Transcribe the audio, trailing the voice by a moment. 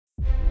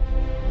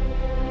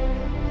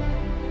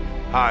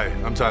Hi,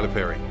 I'm Tyler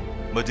Perry.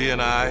 Medea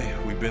and I,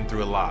 we've been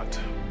through a lot.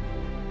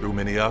 Through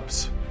many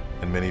ups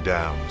and many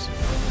downs.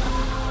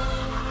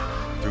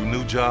 Through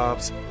new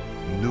jobs,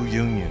 new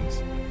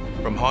unions.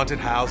 From haunted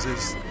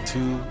houses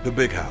to the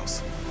big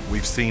house.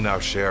 We've seen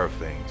our share of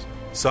things.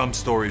 Some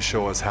stories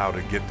show us how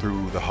to get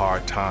through the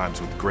hard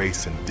times with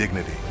grace and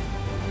dignity.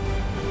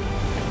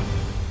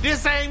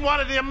 This ain't one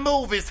of them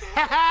movies.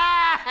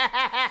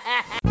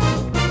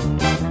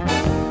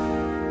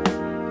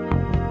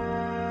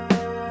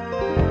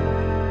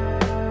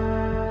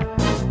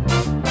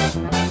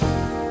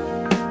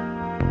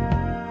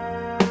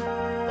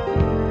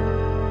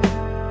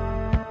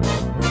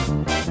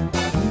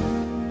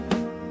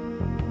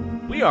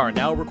 We are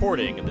now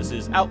recording, and this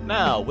is Out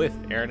Now with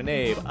Aaron and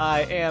Abe.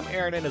 I am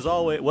Aaron, and as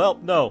always, well,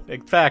 no,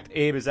 in fact,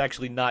 Abe is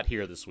actually not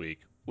here this week,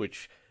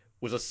 which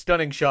was a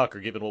stunning shocker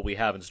given what we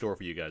have in store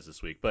for you guys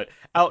this week. But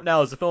Out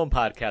Now is a film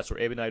podcast where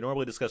Abe and I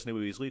normally discuss new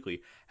movies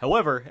weekly.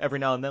 However, every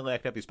now and then we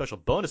have these special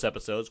bonus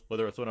episodes,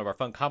 whether it's one of our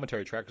fun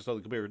commentary tracks or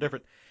something completely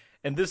different.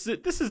 And this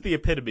is the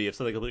epitome of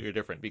something completely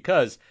different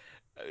because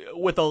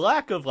with a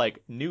lack of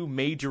like new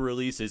major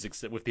releases,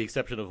 with the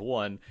exception of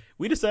one,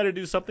 we decided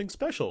to do something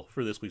special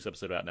for this week's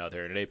episode of Out Now with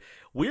Aaron and Abe.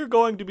 We're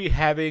going to be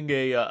having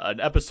an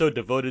episode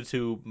devoted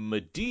to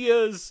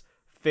Medea's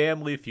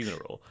family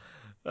funeral.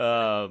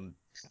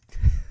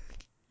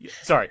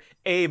 Sorry,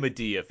 a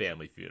Medea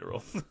family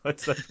funeral.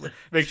 Let's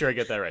make sure I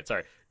get that right.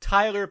 Sorry,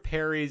 Tyler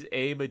Perry's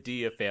A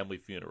Medea family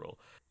funeral.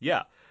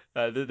 Yeah,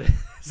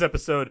 this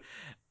episode,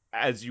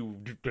 as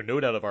you no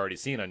doubt have already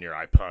seen on your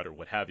iPod or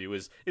what have you,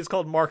 is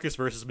called Marcus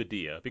versus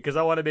Medea, because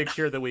I want to make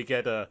sure that we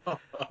get a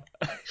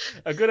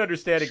good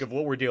understanding of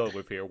what we're dealing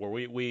with here, where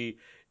we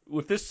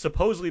with this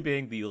supposedly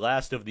being the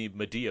last of the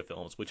Medea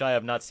films, which I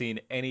have not seen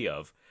any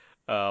of.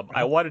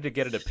 I wanted to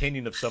get an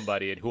opinion of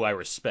somebody who I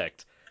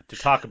respect to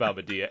talk about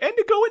Medea and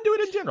to go into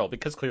it in general,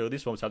 because clearly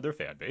these films have their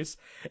fan base,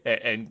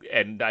 and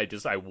I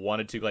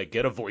wanted to like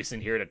get a voice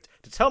in here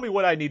to tell me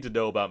what I need to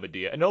know about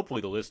Medea, and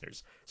hopefully the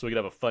listeners, so we can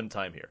have a fun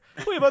time here.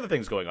 We have other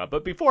things going on,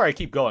 but before I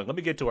keep going, let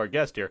me get to our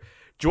guest here.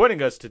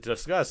 Joining us to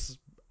discuss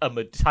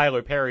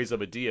Tyler Perry's A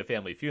Medea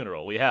family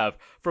funeral, we have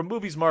from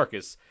Movies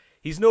Marcus.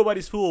 He's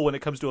nobody's fool when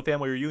it comes to a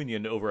family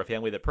reunion over a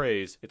family that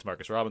prays. It's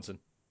Marcus Robinson.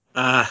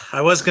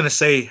 I was gonna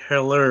say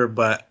Hiller,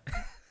 but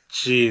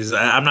jeez,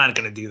 I'm not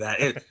gonna do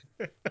that.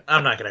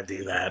 I'm not gonna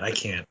do that. I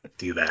can't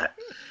do that.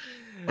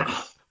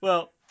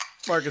 Well,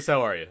 Marcus,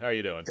 how are you? How are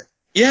you doing?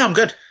 Yeah, I'm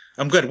good.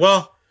 I'm good.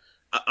 Well,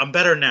 I'm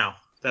better now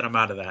that I'm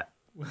out of that.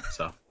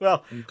 So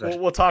well,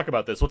 we'll talk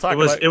about this. We'll talk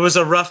about it was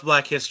a rough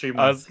Black History Month.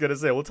 I was gonna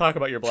say we'll talk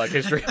about your Black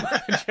History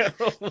Month in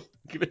general,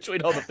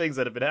 between all the things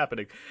that have been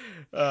happening.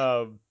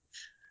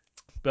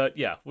 But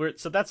yeah,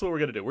 so that's what we're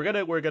gonna do.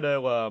 We're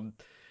gonna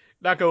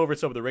not go over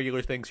some of the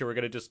regular things here. We're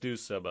gonna just do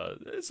some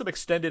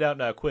extended Out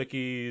Now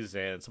quickies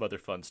and some other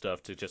fun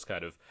stuff to just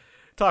kind of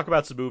talk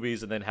about some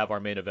movies, and then have our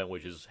main event,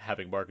 which is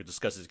having Marcus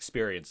discuss his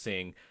experience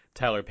seeing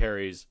Tyler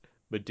Perry's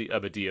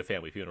Medea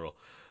family funeral.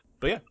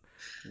 But yeah,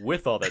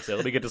 with all that said,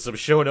 let me get to some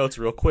show notes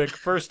real quick.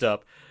 First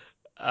up,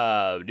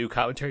 new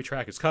commentary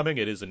track is coming.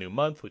 It is a new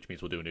month, which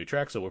means we'll do a new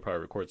track, so we'll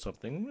probably record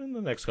something in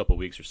the next couple of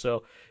weeks or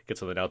so. Get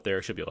something out there.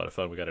 It should be a lot of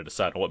fun. We got to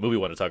decide on what movie we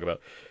want to talk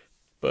about.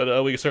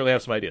 But we can certainly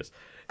have some ideas.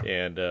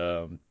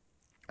 And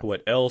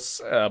what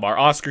else? Our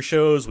Oscar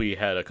shows. We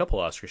had a couple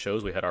Oscar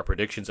shows. We had our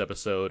predictions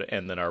episode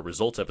and then our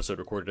results episode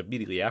recorded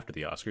immediately after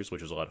the Oscars,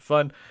 which was a lot of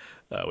fun.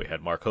 We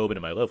had Mark Hoban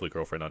and my lovely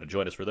girlfriend on to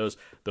join us for those.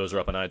 Those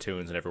are up on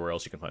iTunes and everywhere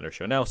else you can find our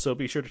show now, so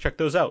be sure to check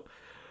those out.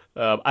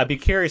 I'd be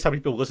curious how many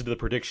people listen to the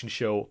prediction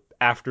show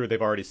after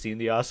they've already seen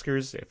the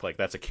Oscars, if like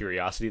that's a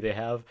curiosity they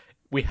have.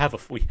 We had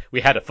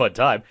a fun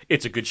time.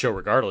 It's a good show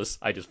regardless.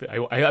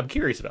 I'm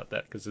curious about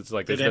that, because it's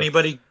like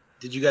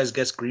Did you guys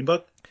guess Green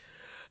Book?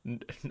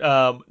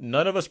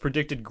 None of us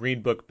predicted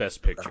Green Book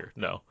Best Picture.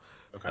 No.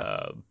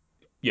 Okay.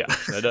 Yeah.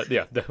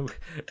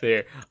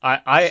 There.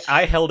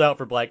 I held out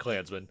for Black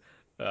Klansman.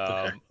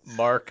 Okay.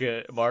 Mark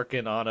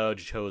and Anna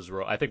chose.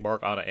 I think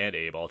Mark, Anna, and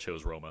Abe all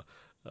chose Roma.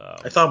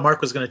 I thought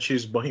Mark was going to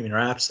choose Bohemian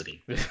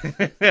Rhapsody.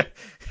 It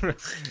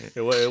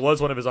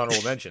was one of his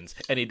honorable mentions,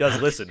 and he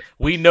does listen.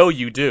 We know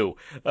you do.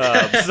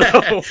 But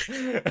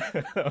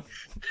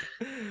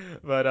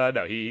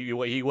no,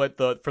 he went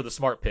for the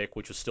smart pick,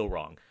 which was still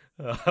wrong.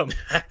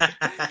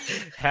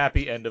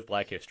 Happy end of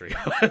Black History.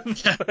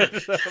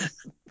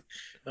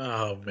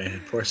 Oh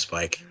man, poor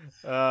Spike.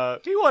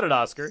 He won an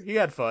Oscar. He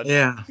had fun.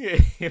 Yeah.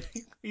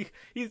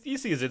 You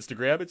see his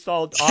Instagram. It's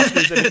all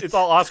Oscars. It's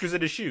all Oscars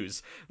in his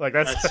shoes. Like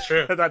That's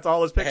true. That's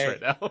all his pics Hey.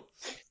 right now.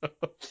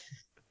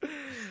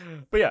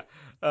 But yeah,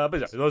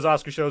 those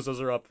Oscar shows, those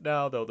are up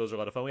now. Though those are a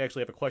lot of fun. We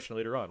actually have a question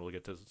later on. We'll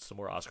get to some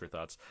more Oscar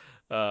thoughts.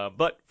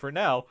 But for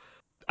now,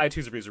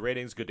 iTunes reviews and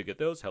ratings, good to get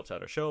those. Helps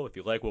out our show. If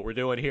you like what we're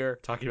doing here,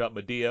 talking about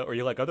Medea, or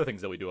you like other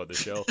things that we do on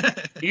this show,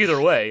 either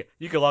way,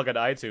 you can log on to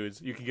iTunes.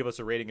 You can give us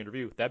a rating and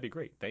review. That'd be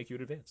great. Thank you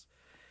in advance.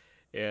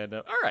 And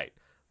all right,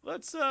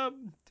 let's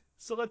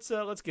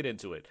get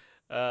into it.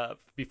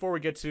 Before we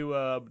get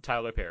to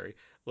Tyler Perry,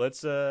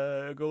 let's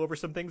go over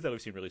some things that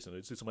we've seen recently.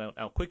 Let's do some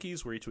out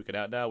quickies. We're each week and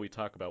out now. We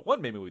talk about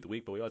one main movie of the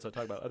week, but we also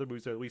talk about other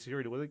movies that we see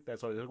during the week.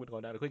 That's why we're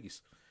going down to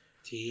quickies.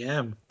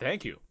 TM.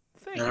 Thank you.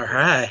 All For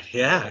right. that.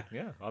 Yeah.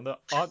 Yeah.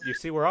 You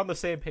see, we're on the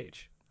same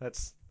page.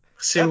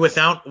 See,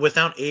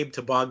 without Abe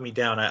to bog me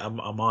down, I'm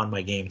on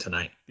my game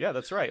tonight. Yeah,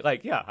 that's right.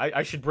 Like, yeah,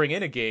 I should bring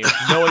in a game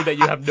knowing that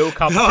you have no No,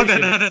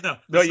 competition. no.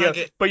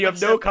 But you have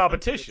no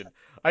competition.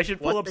 I should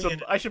pull One up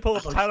thing I should pull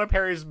up I'll- Tyler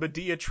Perry's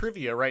Medea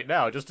trivia right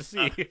now just to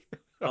see.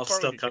 how I'll far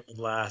still we come in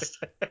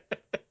last.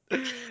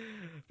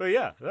 But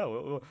yeah,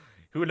 no,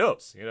 who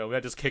knows? You know, we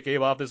might just kick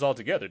Abe off this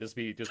altogether. Just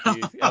be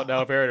out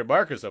now, Aaron and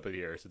Marcus up in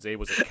here, since Abe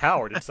was a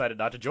coward and decided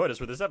not to join us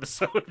for this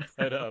episode.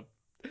 But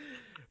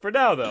for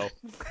now, though,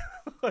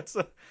 let's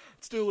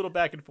do a little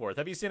back and forth.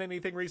 Have you seen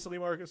anything recently,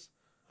 Marcus?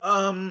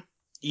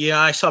 Yeah,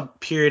 I saw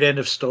Period End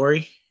of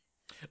Story.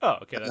 Oh,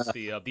 okay, that's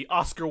the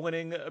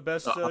Oscar-winning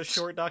best Uh,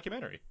 short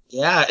documentary.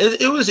 Yeah,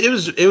 it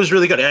was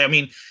really good. I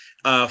mean,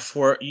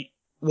 for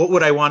what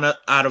would I want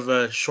out of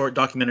a short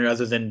documentary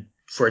other than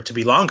for it to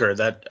be longer?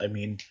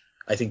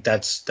 I think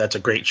that's a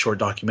great short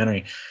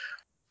documentary.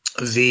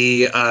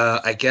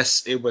 I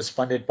guess it was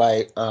funded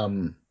by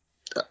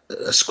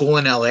a school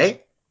in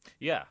L.A.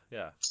 Yeah.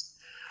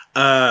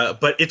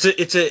 But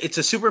it's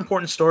a super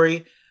important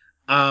story.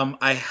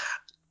 I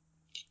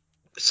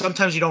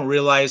Sometimes you don't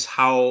realize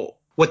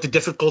what the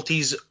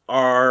difficulties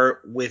are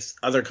with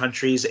other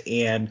countries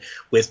and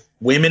with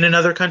women in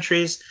other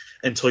countries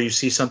until you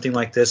see something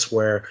like this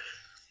where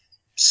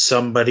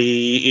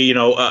somebody,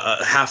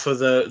 half of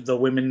the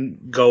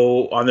women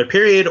go on their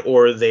period,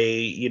 or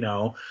they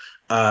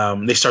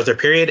start their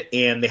period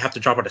and they have to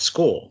drop out of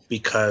school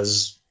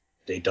because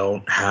they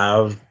don't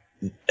have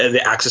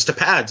the access to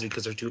pads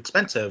because they're too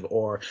expensive,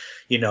 or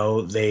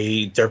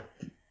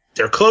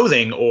their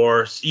clothing,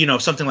 or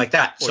something like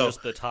that. Or So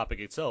just the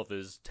topic itself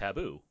is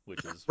taboo,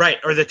 which is right,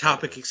 or the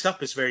topic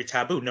itself is very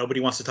taboo.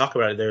 Nobody wants to talk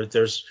about it.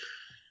 There's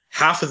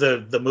half of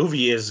the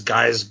movie is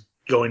guys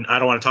going, I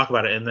don't want to talk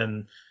about it, and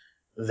then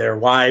their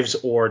wives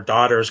or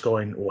daughters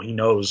going, well, he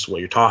knows what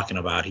you're talking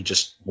about, he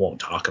just won't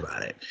talk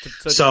about it.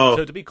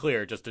 So to be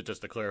clear, just to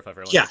clarify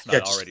for everyone that's not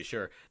just, already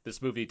sure,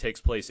 this movie takes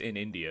place in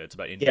India. It's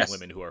about Indian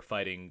women who are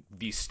fighting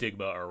the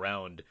stigma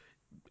around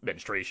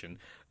menstruation,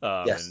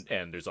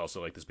 and there's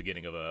also like this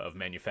beginning of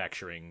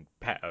manufacturing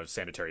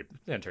sanitary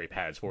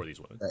pads for these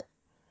women.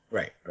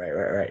 Right.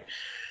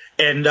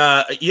 And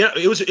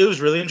it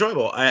was really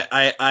enjoyable.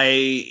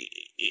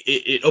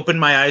 It opened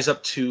my eyes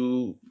up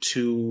to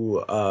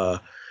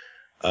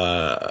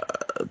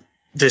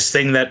this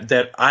thing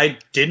that I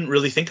didn't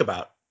really think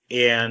about,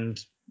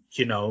 and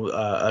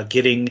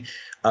getting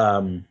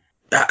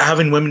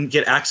having women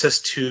get access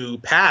to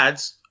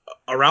pads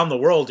around the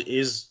world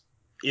is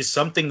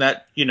something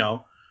that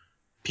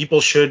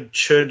people should be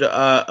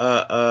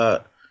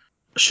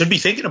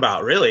thinking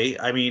about, really.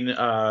 I mean,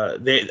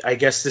 I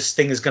guess this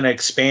thing is going to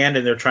expand,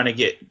 and they're trying to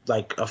get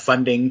like a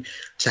funding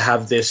to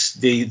have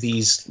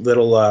these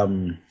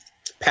little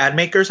pad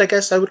makers, I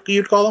guess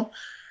you'd call them,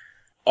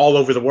 all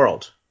over the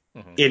world,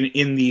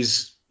 in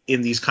these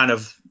kind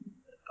of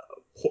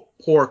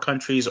poor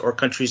countries, or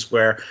countries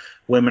where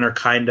women are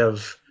kind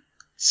of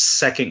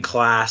second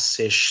class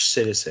ish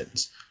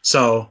citizens.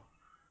 So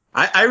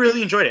I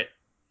really enjoyed it.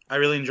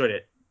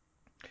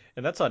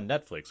 And that's on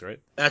Netflix,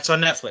 right? That's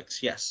on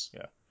Netflix. Yes.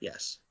 Yeah.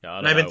 Yes. Yeah,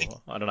 I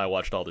don't know. I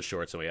watched all the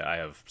shorts, so I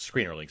have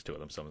screener links to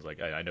them. Someone's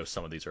like, I know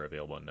some of these are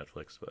available on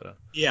Netflix, but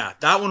yeah,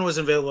 that one was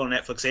available on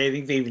Netflix. I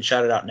think they even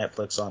shouted out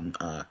Netflix on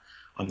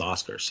the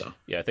Oscars. So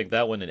yeah, I think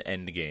that one and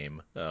Endgame,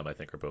 I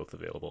think are both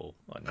available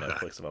on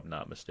Netflix, if I'm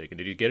not mistaken.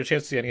 Did you get a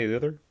chance to see any of the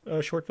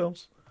other short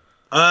films?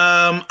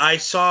 I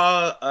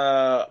saw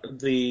I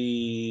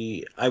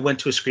went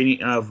to a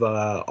screening of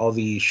all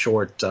the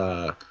short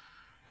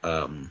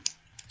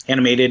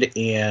animated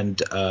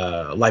and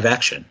live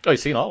action. Oh, you've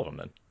seen all of them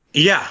then?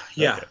 Yeah.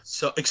 Okay.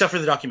 So except for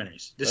the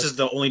documentaries, this is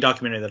the only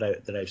documentary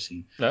that I've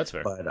seen. That's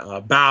fair. But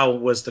Bao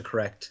was the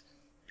correct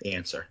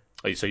answer.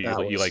 Oh, so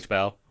you liked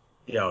Bao?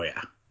 Oh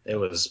yeah, it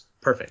was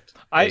perfect.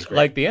 I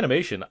like the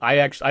animation.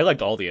 I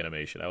liked all the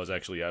animation. I was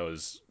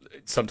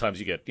sometimes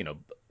you get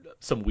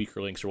some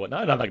weaker links or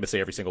whatnot. And I'm not going to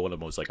say every single one of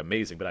them was like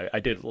amazing, but I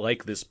did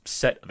like this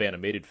set of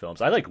animated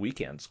films. I liked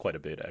Weekends quite a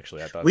bit,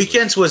 actually. I thought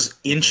Weekends was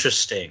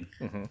interesting.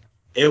 Mm-hmm.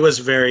 It was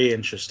very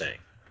interesting.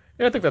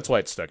 Yeah, I think that's why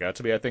it stuck out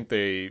to me. I think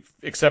they,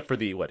 except for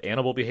the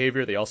animal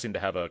behavior, they all seem to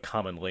have a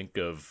common link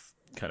of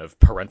kind of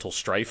parental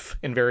strife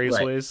in various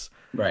ways,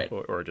 right?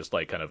 Or just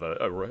like kind of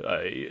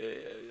a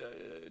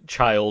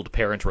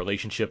child-parent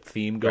relationship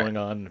theme going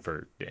on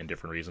in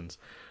different reasons.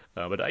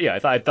 But yeah,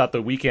 I thought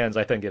the Weekends.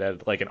 I think it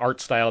had like an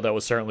art style that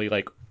was certainly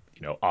like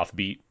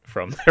offbeat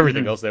from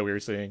everything else that we were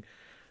seeing.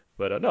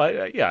 But no,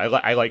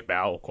 I like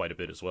Bao quite a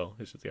bit as well.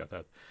 It's just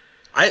that.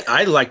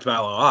 I liked Bao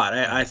a lot.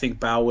 I think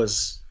Bao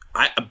was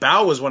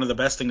one of the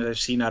best things I've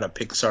seen out of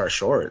Pixar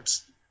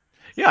shorts.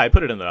 Yeah, I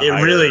put it in the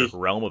higher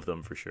realm of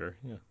them for sure.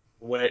 Yeah.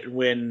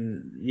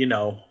 When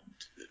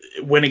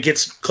it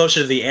gets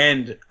closer to the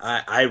end,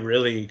 I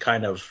really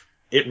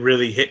it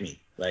really hit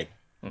me. Like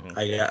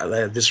I got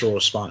a visceral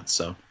response.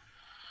 So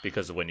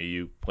because of when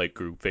you like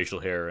grew facial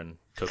hair and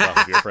took off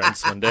of your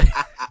friends one day.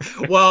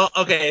 Well,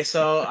 okay,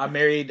 so I'm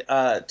married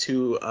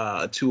to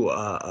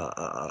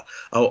a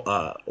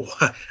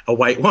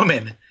white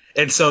woman,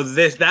 and so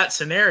that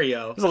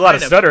scenario There's a lot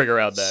of kind stuttering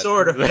around that.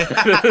 sort of.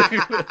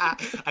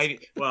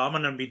 I'm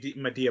on a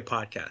Medea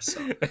podcast,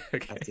 so I have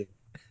Okay.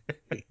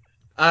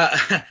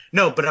 to.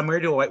 No, but I'm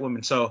married to a white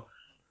woman, so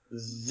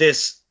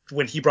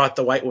when he brought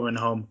the white woman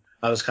home,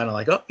 I was kind of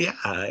like, oh yeah,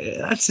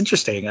 that's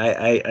interesting.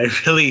 I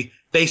really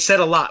they said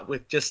a lot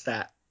with just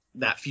that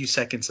few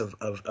seconds of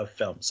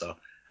film. So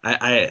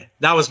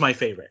that was my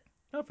favorite.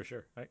 Oh, for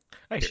sure.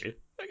 I hear you.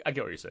 I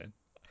get what you're saying.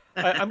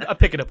 I'm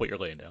picking up what you're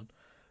laying down.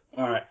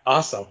 All right,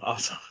 awesome.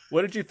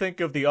 What did you think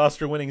of the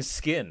Oscar-winning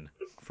Skin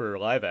for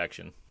live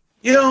action?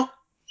 You know,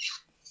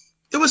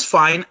 it was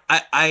fine.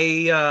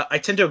 I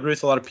tend to agree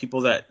with a lot of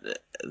people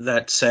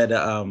that said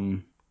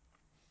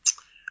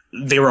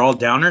they were all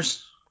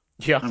downers.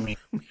 Yeah, I mean,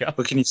 yeah,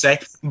 what can you say?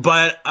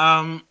 But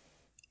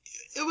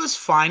it was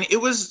fine. It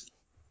was,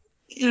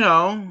 you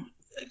know,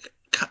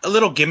 a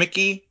little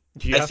gimmicky.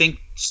 I yeah. think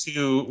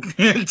to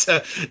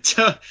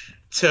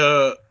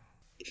to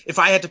if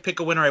I had to pick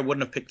a winner, I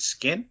wouldn't have picked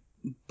Skin.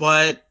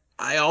 But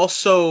I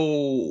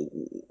also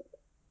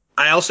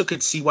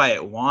could see why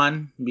it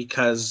won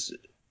because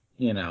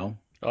you know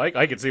Oh,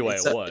 I can see why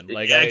it's it won.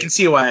 Like I can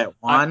see why it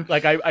won.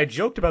 I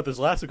joked about this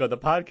last week on the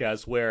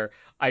podcast where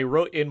I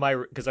wrote in my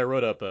because I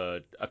wrote up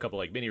a couple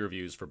like mini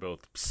reviews for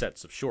both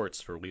sets of shorts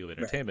for Wheel of Right.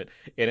 Entertainment,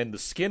 and in the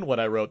Skin one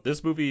I wrote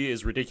this movie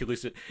is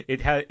ridiculous.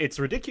 It's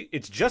ridiculous.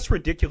 It's just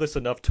ridiculous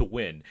enough to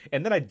win,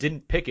 and then I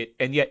didn't pick it,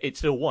 and yet it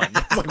still won.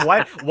 It's like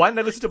why didn't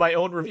I listen to my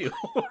own review?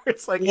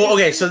 It's like Well,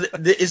 okay, so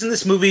isn't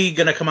this movie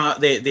gonna come out?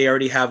 They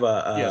already have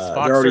yes, they're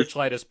Fox already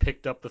Searchlight has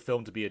picked up the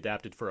film to be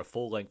adapted for a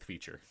full length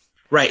feature.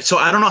 right. So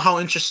I don't know how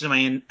interested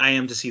I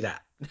am to see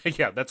that.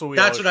 Yeah, that's what we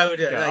That's all. what I would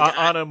do. Yeah, Like,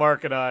 Anna,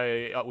 Mark, and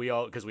I, we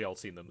all because we all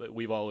seen them.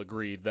 We've all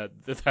agreed that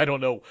I don't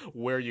know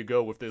where you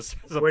go with this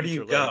as a where do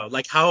you feature length. go?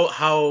 Like,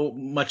 how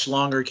much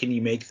longer can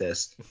you make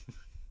this?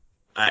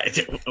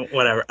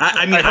 Whatever.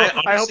 I mean, I I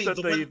hope honestly that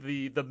the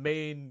one the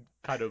main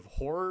kind of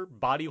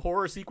body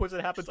horror sequence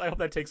that happens. I hope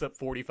that takes up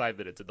 45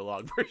 minutes in the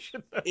long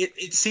version.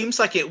 it seems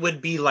like it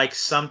would be like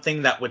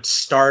something that would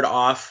start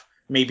off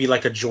maybe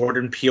like a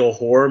Jordan Peele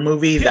horror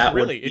movie Yeah, that would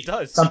really, it be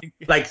does. something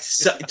like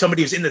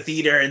somebody was in the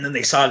theater and then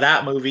they saw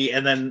that movie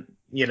and then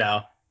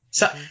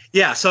so Mhm.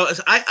 yeah, so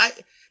I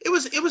it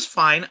was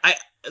fine.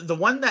 The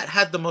one that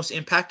had the most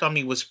impact on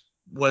me was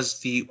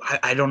the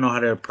I don't know how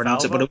to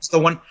pronounce it, but Falva. it was the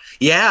one.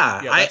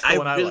 Yeah, Yeah, that's the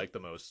one I like the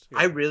most.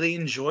 I Yeah. really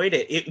enjoyed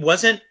it. It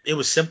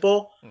was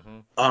simple,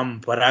 Hmm.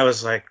 but I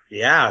was like,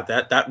 yeah,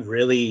 that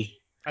really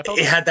I felt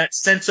it it. had that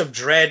sense of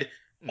dread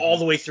all Hmm.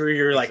 the way through.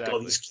 You're like, oh,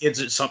 Exactly. these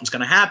kids, something's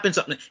gonna happen,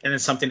 something, and then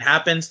something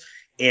happens,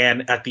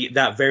 and at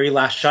that very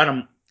last shot,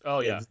 Oh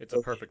yeah, it's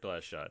a perfect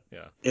last shot.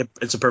 Yeah.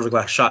 it's a perfect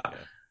last shot. Yeah.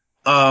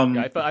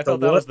 Yeah, I The thought that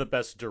what? was the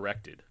best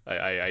directed.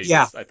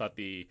 Yeah, I thought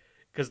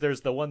because there's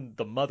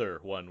the mother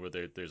one where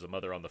there's a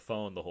mother on the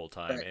phone the whole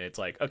time, right, and it's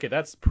like, okay,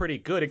 that's pretty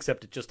good,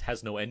 except it just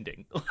has no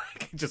ending.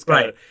 Like, it just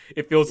kind right. of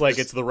it feels like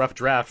Just it's the rough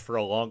draft for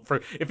a long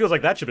for. It feels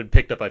like that should have been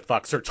picked up by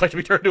Fox Searchlight to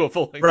be turned into a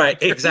full length right,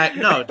 feature.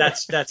 exactly. No,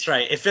 that's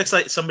right. It feels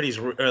like somebody's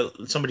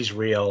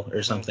real or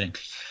Hmm. something.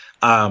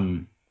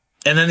 Um,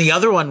 and then the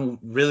other one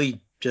really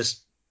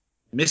just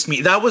missed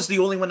me. That was the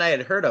only one I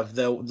had heard of.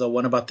 The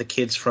one about the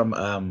kids Oh, from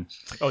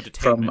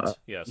Detainment.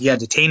 Yes. yeah,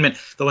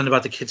 Detainment. The one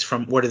about the kids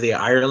from what are they,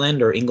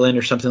 Ireland or England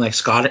or something like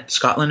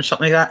Scotland or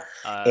something like that.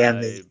 And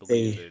I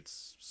believe they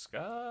it's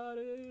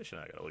Scottish,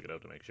 and I gotta look it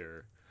up to make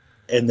sure.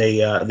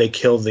 they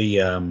kill the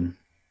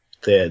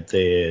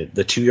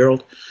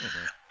 2-year-old.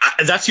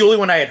 Hmm. That's the only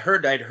one I had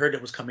heard. I'd heard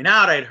it was coming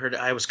out.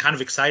 I was kind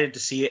of excited to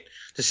see it,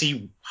 to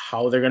see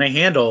how they're going to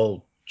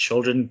handle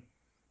children,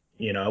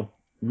 you know,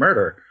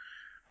 murder.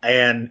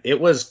 And it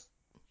was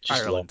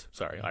just long. Ireland.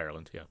 Sorry,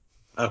 Ireland. Yeah.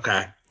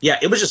 Okay. Yeah,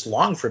 it was just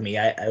long for me.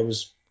 I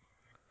was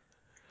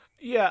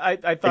Yeah, I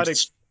I thought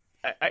just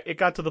it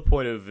got to the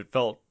point of it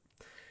felt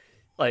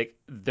like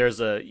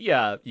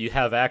you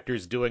have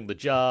actors doing the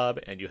job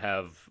and you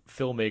have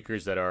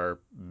filmmakers that are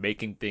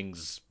making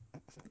things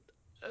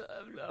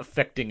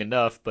affecting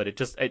enough, but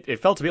it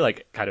felt to me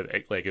like kind of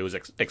like it was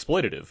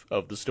exploitative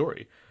of the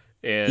story.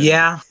 And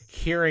yeah,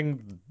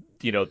 hearing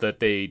that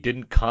they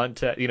didn't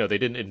contact, they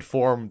didn't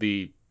inform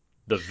the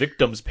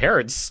victim's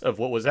parents of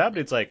what was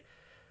happening, it's like,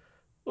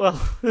 well,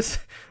 there's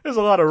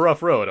a lot of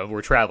rough road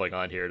we're traveling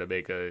on here to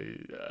make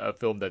a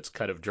film that's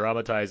kind of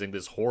dramatizing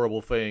this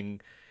horrible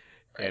thing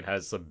right. and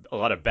has a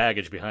lot of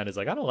baggage behind it. It's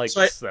like, I don't like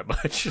So this that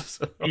much.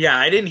 So, yeah,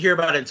 I didn't hear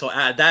about it until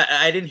that.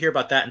 I didn't hear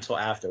about that until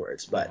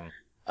afterwards. But mhm.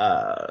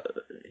 uh,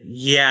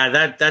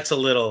 yeah, that's a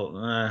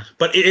little.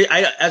 But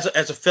as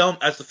a film,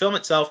 as the film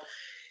itself,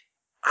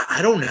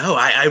 I don't know.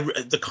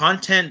 The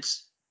content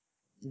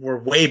were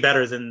way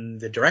better than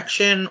the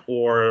direction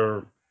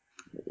or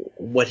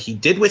what he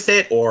did with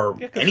it or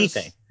Yeah, because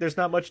anything. there's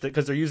not much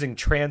because they're using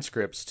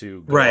transcripts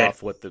to go Right.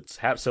 off what that's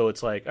so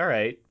it's like, all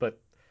right, but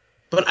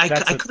But I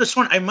could have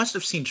sworn I must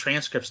have seen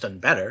transcripts done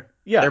better.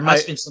 Yeah, there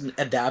must have been some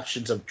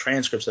adaptations of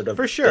transcripts that have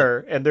for sure.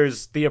 And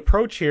there's the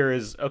approach here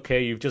is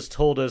okay. You've just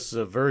told us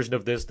a version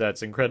of this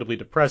that's incredibly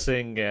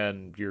depressing,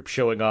 and you're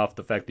showing off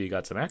the fact that you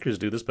got some actors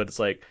do this. But it's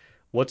like,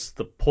 what's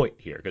the point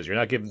here? Because you're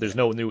not giving. There's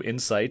no new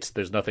insights.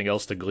 There's nothing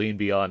else to glean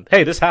beyond.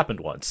 Hey, this happened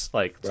once.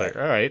 Like, it's like,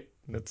 all right,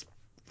 that's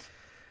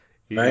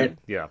right.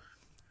 Yeah.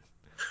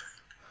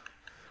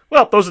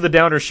 Well, those are the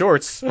downer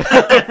shorts from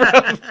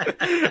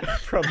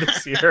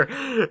this year.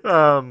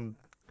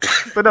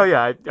 But no,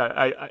 yeah,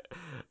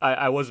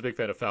 I was a big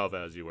fan of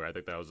Falva, as you were. I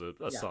think that was a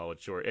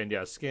solid short. And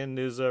yeah, Skin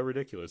is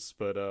ridiculous,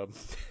 but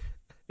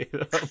you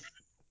know,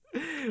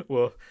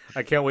 well,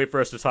 I can't wait for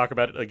us to talk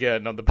about it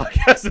again on the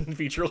podcast in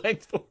feature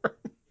length form.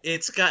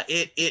 It's got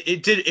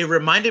it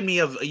reminded me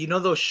of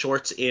those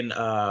shorts in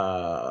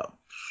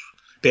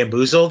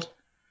Bamboozled.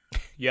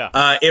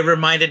 Yeah. It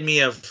reminded me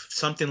of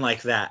something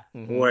like that,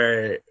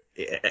 where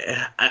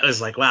I was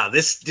like, wow,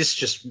 this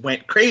just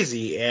went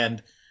crazy,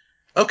 and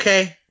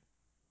okay,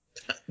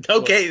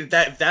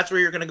 that's where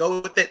you're gonna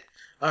go with it.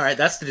 All right,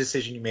 that's the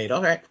decision you made.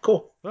 All right,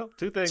 cool. Well,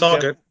 two things. It's all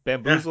good.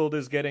 Bamboozled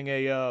is getting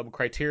a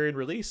Criterion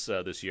release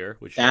this year,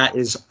 which that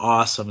is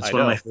awesome. It's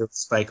one of my favorite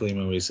Spike Lee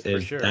movies.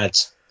 For sure.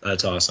 That's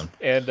awesome.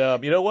 And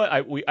you know what?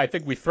 I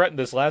think we threatened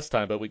this last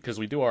time, but because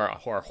we do our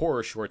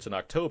horror shorts in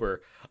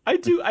October, I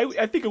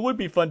think it would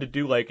be fun to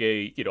do like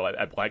a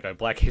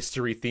Black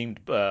History themed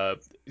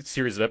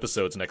series of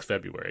episodes next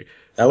February.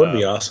 That would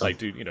be awesome. Like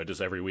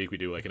just every week we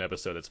do like an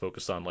episode that's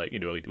focused on like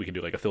we can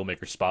do like a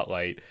filmmaker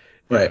spotlight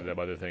right. and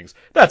other things.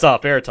 That's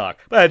off air talk,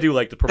 but I do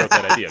like to promote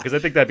that idea because I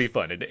think that'd be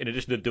fun. In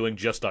addition to doing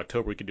just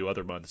October, we can do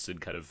other months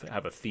and kind of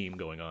have a theme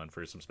going on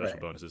for some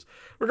special bonuses.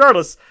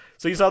 Regardless,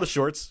 so you saw the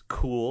shorts,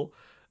 cool.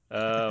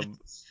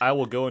 I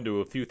will go into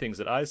a few things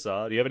that I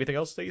saw. Do you have anything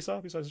else that you saw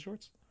besides the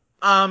shorts?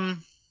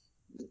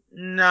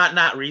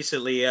 Not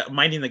recently.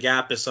 Minding the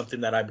Gap is something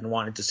that I've been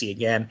wanting to see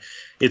again.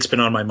 It's been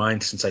on my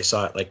mind since I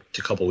saw it like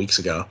a couple weeks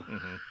ago.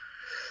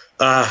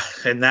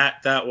 And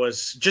that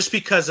was just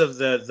because of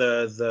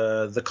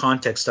the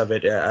context of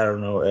it. I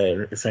don't know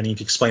if I need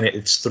to explain it.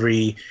 It's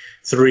three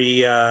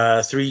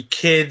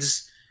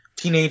kids,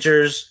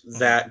 teenagers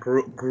that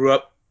grew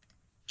up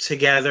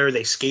together.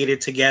 They skated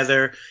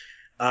together.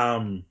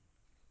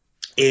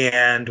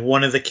 And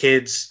one of the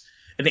kids,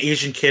 an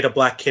Asian kid, a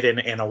black kid,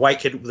 and a white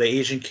kid. The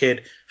Asian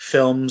kid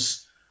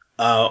films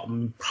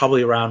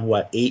probably around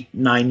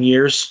 8-9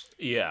 years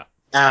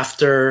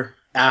after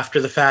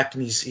the fact,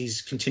 and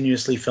he's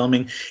continuously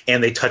filming,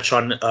 and they touch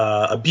on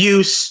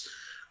abuse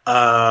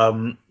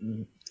that's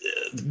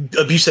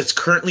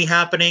currently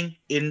happening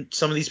in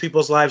some of these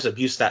people's lives,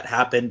 abuse that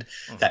happened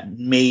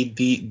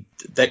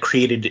that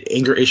created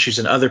anger issues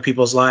in other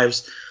people's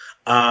lives.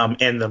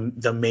 And the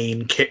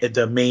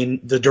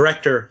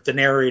director, the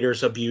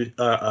narrator's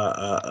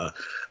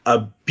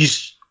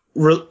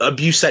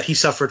abuse that he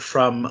suffered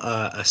from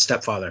a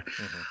stepfather.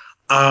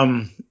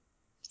 And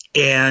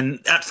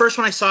at first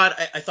when I saw it,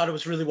 I thought it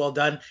was really well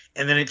done,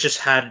 and then it just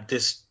had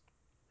this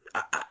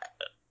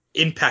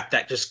impact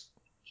that just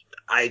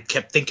I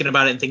kept thinking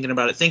about it, and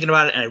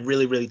I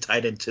really, really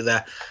tied into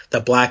the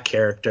black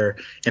character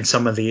and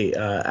some of the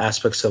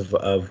aspects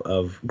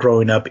of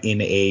growing up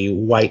in a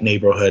white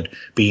neighborhood,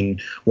 being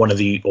one of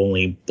the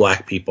only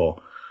black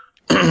people,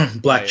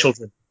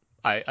 children.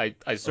 I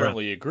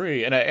certainly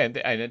agree,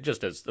 and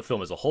just as the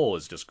film as a whole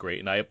is just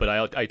great, but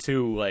I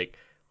too like.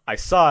 I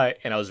saw it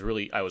and I was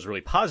really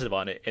positive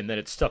on it, and then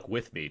it stuck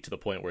with me to the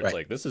point where it's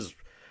like this is.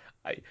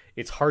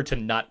 It's hard to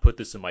not put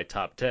this in my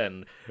top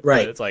 10.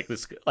 Right. It's like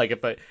this, like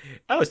if I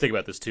always think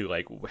about this too,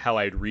 like how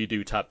I'd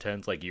redo top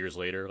 10s like years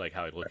later, like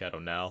how I'd look at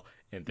them now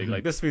and think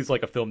like this feels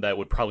like a film that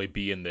would probably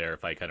be in there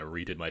if I kind of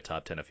redid my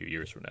top 10 a few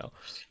years from now.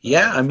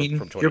 Yeah, I mean,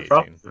 from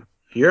 2018.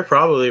 You're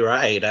probably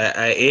right.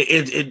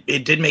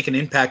 It did make an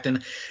impact,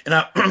 and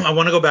I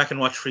want to go back and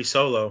watch Free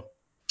Solo.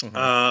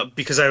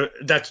 Because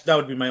that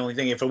would be my only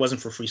thing. If it wasn't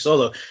for Free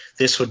Solo,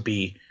 this would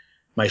be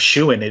my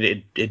shoe-in.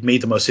 It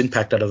made the most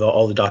impact out of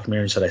all the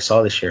documentaries that I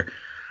saw this year.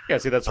 Yeah,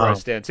 see, that's where I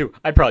stand too.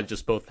 I'd probably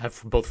just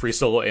have both Free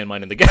Solo and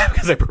Mind in the Gap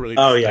because I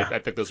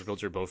think those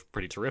films are both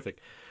pretty terrific.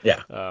 Yeah.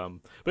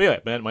 But yeah,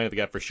 Mind in the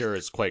Gap for sure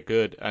is quite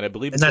good, and I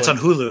believe that's on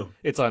Hulu.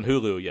 It's on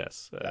Hulu,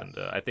 yes, and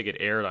I think it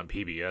aired on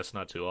PBS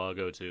not too long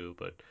ago too,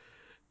 but.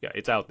 Yeah,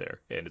 it's out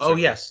there. And it's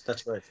yes,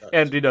 that's right.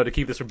 And, to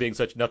keep this from being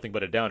such nothing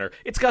but a downer,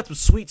 it's got some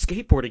sweet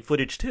skateboarding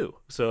footage, too.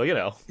 So, It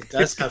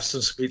does have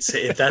some sweet...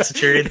 If that's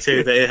what you're into,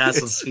 it has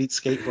some sweet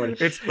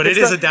skateboarding. But it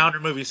is a downer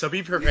movie, so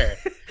be prepared.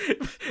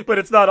 But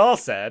it's not all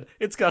sad.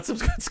 It's got some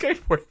good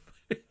skateboarding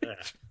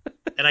footage.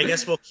 And I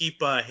guess we'll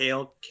keep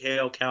Hale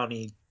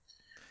County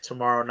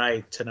tomorrow.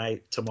 Hale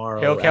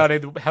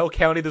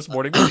County this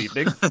morning, this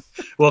evening.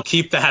 We'll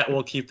keep that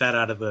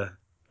out of the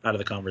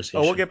conversation.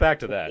 Oh, we'll get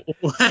back to that.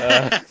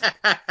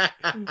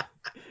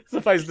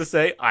 Suffice to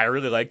say, I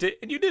really liked it,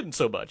 and you didn't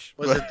so much.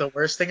 Was it the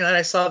worst thing that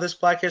I saw this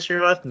Black History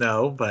Month?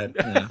 No, but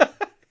I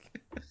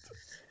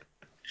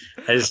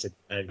just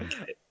didn't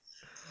get it.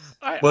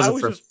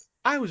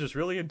 I was just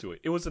really into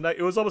it. It was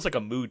it was almost like a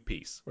mood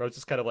piece where I was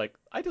just kind of like,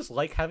 I just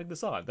like having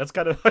this on. That's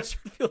kind of how I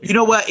started feeling. You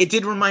know what? It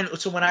did remind.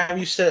 So when I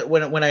used to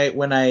when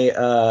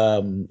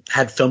I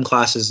had film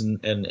classes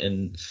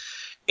and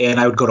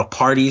I would go to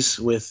parties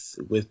with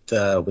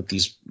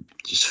these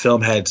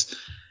film heads,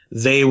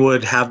 they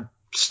would have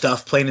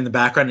stuff playing in the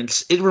background,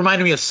 and it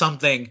reminded me of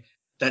something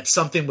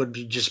would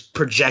be just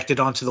projected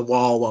onto the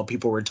wall while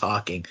people were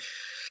talking,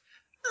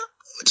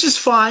 which is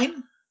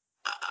fine.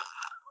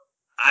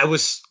 I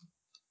was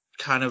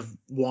kind of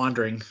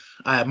wandering.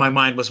 My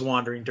mind was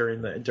wandering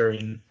during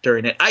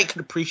it. I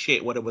could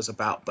appreciate what it was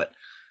about, but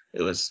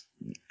it was.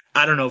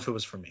 I don't know if it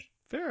was for me.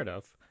 Fair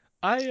enough.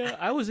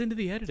 I was into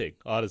the editing,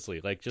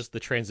 honestly, like just the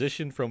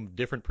transition from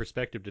different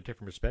perspective to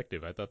different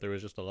perspective. I thought there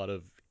was just a lot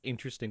of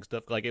interesting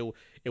stuff. Like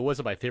it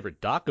wasn't my favorite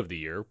doc of the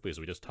year because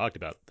we just talked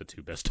about the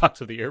two best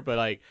docs of the year,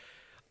 but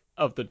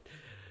of the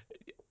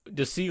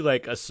to see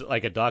like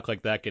a doc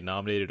like that get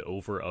nominated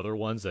over other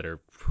ones that are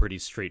pretty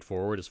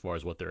straightforward as far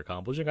as what they're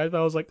accomplishing. I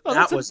thought I was like, oh,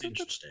 That was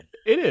interesting.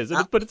 it is,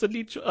 but it's a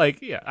neat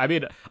like yeah. I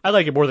mean, I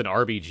like it more than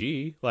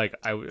RBG. Like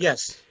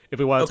Yes. if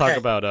we want to talk Okay.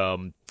 about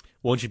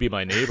Won't You Be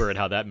My Neighbor and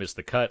how that missed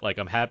the cut, like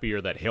I'm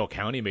happier that Hale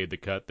County made the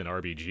cut than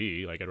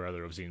RBG. Like I'd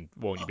rather have seen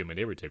Won't You Be My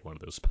Neighbor take one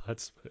of those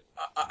spots.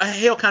 But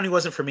Hale County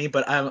wasn't for me,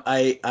 but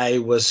I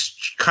was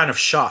kind of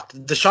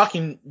shocked. The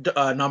shocking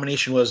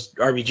nomination was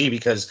RBG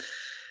because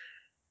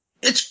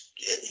it's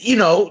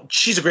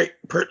she's a great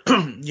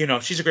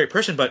she's a great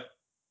person, but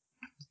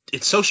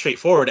it's so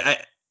straightforward.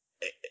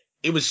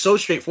 It was so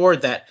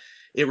straightforward that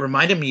it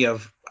reminded me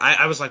of.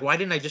 I was like, why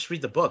didn't I just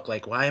read the book?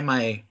 Like, why am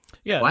I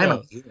yeah, why am I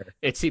no. here?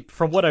 It's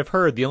from what I've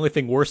heard, the only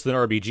thing worse than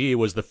RBG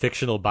was the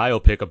fictional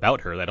biopic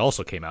about her that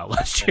also came out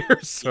last year.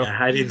 So Yeah,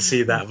 I didn't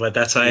see that, but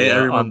that's I yeah,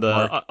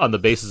 remember more. on the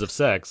basis of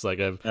sex, like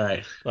I've All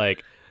right.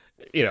 like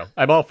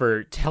I'm all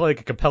for telling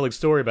a compelling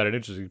story about an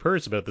interesting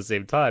person, but at the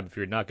same time, if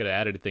you're not going to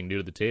add anything new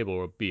to the table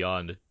or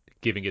beyond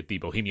giving it the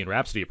Bohemian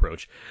Rhapsody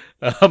approach,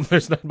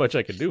 there's not much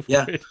I can do for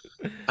Yeah. it.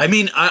 I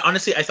mean,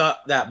 honestly, I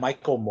thought that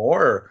Michael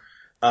Moore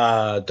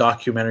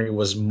documentary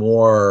was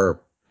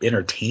more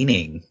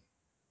entertaining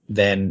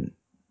than.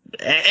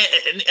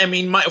 I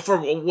mean, for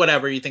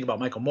whatever you think about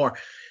Michael Moore,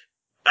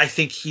 I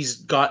think he's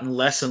gotten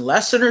less and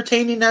less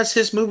entertaining as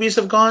his movies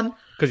have gone.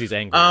 Because he's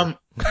angrier. Um,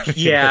 That's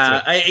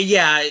yeah,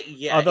 it.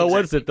 yeah, Although,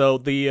 what is exactly. it though?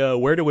 The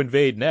Where to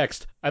Invade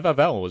Next? I thought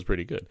that one was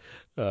pretty good.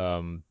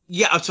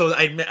 Yeah, so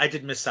I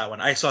did miss that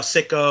one. I saw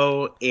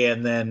Sicko,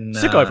 and then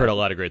Sicko, I've heard a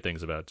lot of great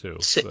things about too.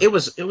 But, it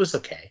was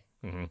okay.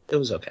 mhm. It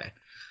was okay.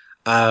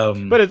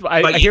 But But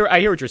I hear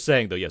what you're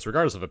saying though. Yes,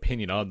 regardless of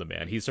opinion on the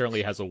man, he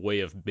certainly has a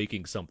way of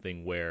making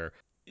something where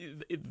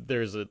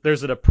there's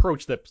an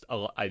approach that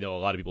I know a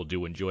lot of people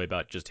do enjoy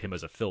about just him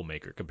as a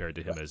filmmaker compared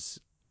to him as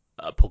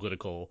a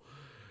political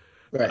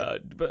right,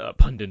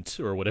 pundit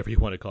or whatever you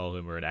want to call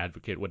him or an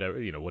advocate, whatever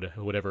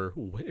whatever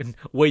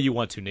way you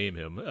want to name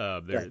him.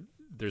 right,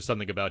 There's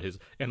something about his,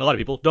 and a lot of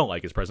people don't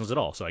like his presence at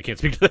all, so I can't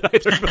speak to that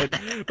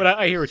either. But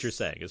I hear what you're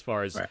saying as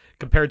far as right.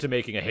 compared to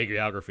making a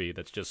hagiography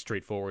that's just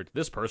straightforward.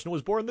 This person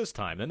was born this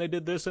time, then they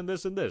did this and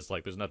this and this.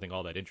 Like there's nothing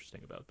all that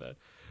interesting about that.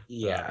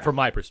 Yeah. From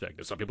my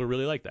perspective, some people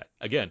really like that.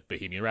 Again,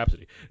 Bohemian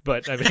Rhapsody,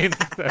 but I mean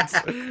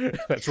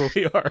that's where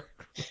we are.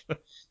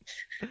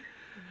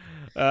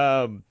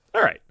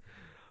 All right.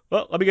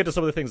 Well, let me get to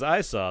some of the things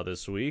I saw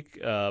this week.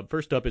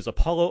 First up is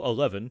Apollo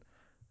 11.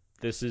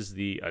 This is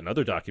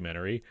another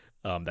documentary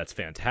that's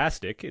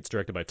fantastic. It's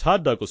directed by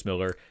Todd Douglas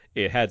Miller.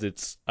 It has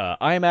its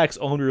IMAX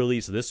only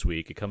release this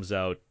week. It comes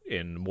out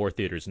in more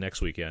theaters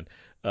next weekend.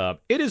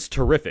 It is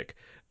terrific.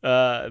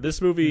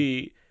 This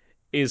movie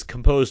is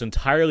composed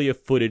entirely of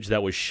footage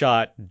that was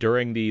shot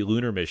during the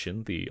lunar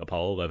mission, the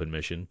Apollo 11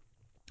 mission.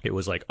 It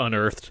was like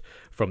unearthed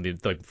from the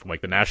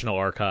National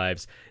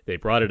Archives. They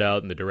brought it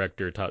out, and the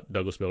director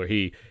Douglas Miller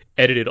he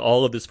edited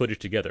all of this footage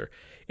together.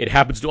 It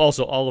happens to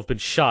also all have been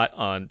shot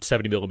on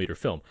 70 millimeter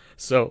film,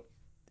 so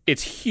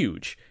it's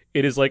huge.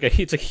 It is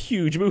it's a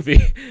huge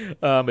movie.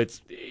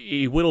 It's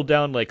he whittled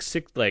down like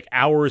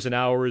hours and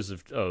hours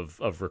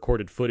of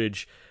recorded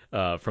footage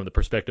from the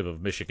perspective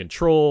of mission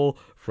control,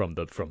 from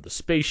the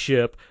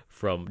spaceship,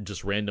 from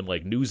just random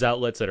like news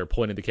outlets that are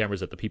pointing the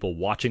cameras at the people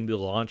watching the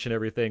launch and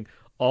everything.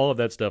 All of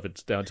that stuff.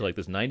 It's down to like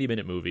this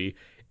 90-minute movie,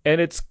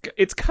 and it's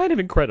kind of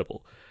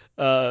incredible.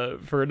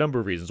 For a number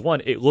of reasons.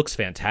 One, it looks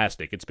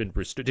fantastic. It's been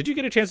restored. Did you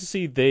get a chance to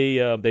see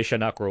They Shall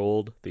Not Grow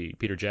Old, the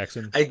Peter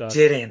Jackson I doc?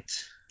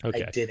 didn't. I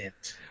Okay.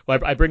 didn't. Well,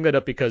 I bring that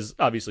up because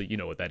obviously you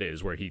know what that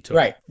is, where he took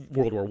Right.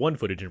 World War One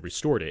footage and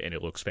restored it, and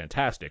it looks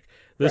fantastic.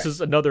 This Right.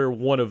 is another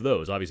one of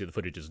those. Obviously, the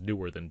footage is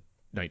newer than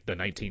the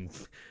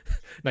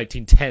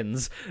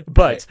 1910s, Right.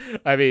 but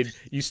I mean,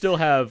 you still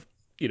have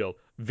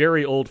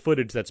very old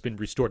footage that's been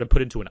restored and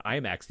put into an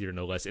IMAX theater,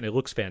 no less, and it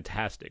looks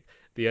fantastic.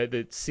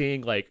 The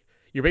seeing like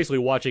you're basically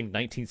watching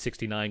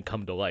 1969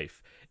 come to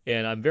life,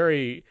 and I'm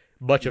very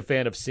much a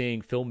fan of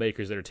seeing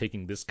filmmakers that are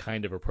taking this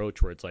kind of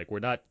approach where it's like we're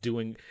not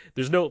doing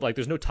there's no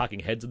talking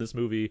heads in this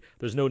movie,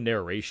 there's no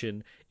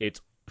narration,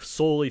 it's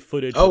solely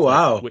footage. Oh, with,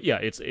 like, wow. yeah,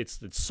 it's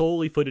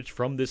solely footage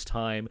from this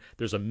time.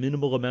 There's a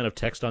minimal amount of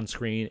text on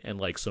screen and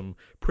like some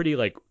pretty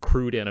like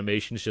crude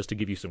animations just to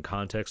give you some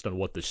context on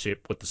what the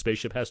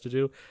spaceship has to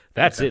do.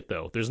 That's Okay. it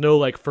though. There's no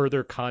like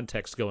further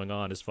context going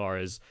on as far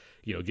as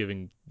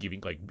giving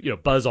like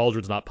Buzz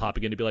Aldrin's not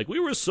popping in to be like, we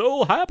were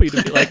so happy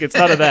to be like, it's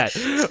none of that.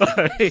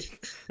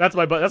 Like,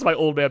 that's my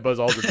old man Buzz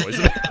Aldrin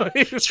voice.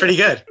 It's pretty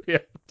good. Yeah,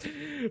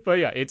 but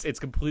yeah, it's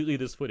completely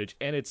this footage,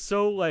 and it's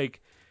so like,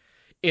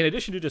 in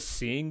addition to just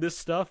seeing this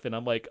stuff, and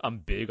I'm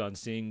big on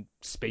seeing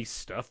space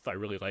stuff. I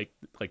really like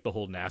the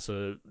whole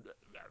NASA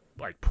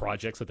like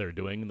projects that they're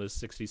doing in the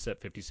 60s, 50s,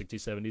 60s,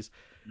 70s.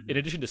 In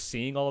addition to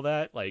seeing all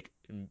that like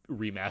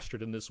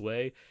remastered in this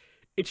way,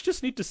 it's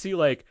just neat to see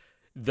like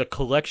the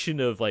collection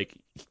of like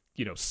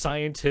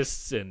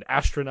scientists and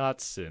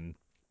astronauts and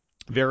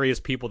various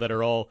people that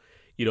are all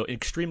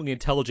extremely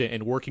intelligent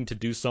and working to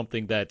do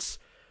something that's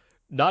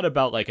not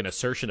about like an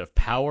assertion of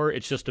power.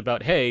 It's just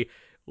about, hey,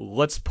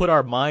 let's put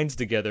our minds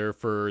together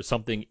for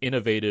something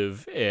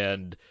innovative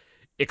and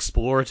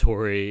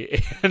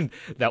exploratory and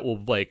that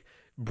will like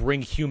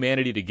bring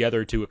humanity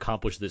together to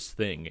accomplish this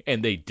thing.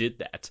 And they did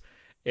that.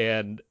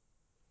 And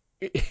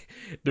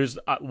there's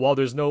while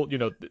there's no,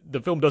 the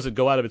film doesn't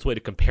go out of its way to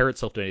compare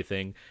itself to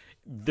anything.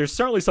 There's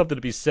certainly something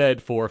to be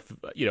said for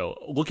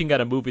looking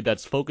at a movie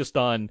that's focused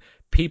on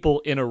people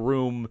in a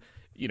room,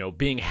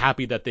 being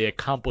happy that they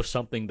accomplished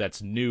something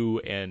that's new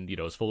and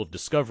is full of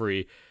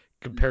discovery,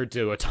 compared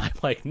to a time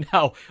like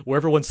now where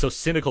everyone's so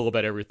cynical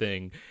about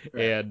everything,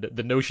 Right. and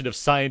the notion of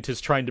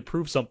scientists trying to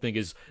prove something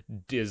is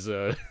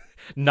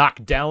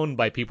knocked down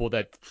by people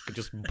that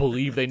just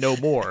believe they know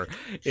more.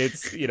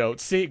 It's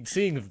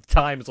seeing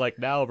times like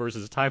now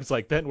versus times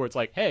like then where it's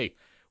like, hey,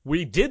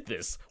 we did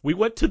this. We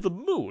went to the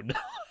moon.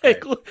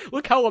 Like, Right.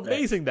 look how Right.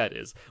 amazing that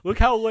is. Look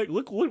how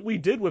look what we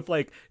did with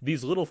like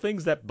these little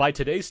things that by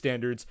today's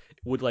standards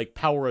would like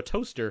power a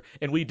toaster,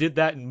 and we did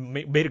that and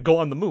made it go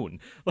on the moon.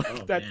 Like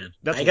Oh that man,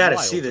 that's I gotta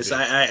wild see to this. me.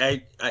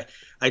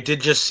 I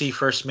did just see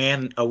First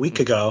Man a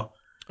week ago,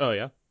 Oh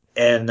yeah.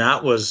 and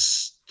that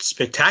was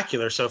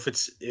spectacular. So if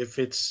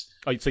it's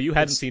Oh, so you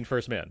hadn't it's seen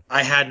First Man?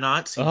 I had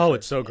not seen Oh,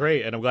 it's First so Man.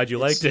 great, and I'm glad you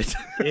liked It's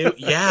it.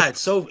 yeah, it's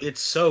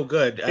so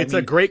good. I It's a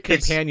mean, great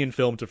it's companion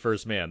film to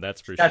First Man, that's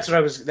for that's sure.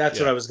 what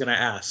Yeah. I was gonna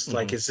ask.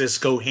 Like, Hmm. is this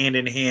go hand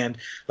in hand?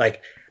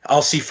 Like,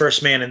 I'll see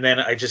First Man, and then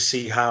I just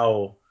see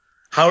how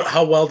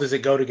well does it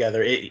go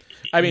together? I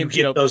You mean,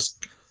 get those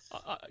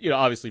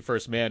obviously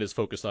First Man is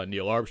focused on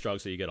Neil Armstrong,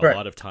 so you get a right.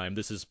 lot of time.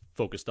 This is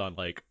focused on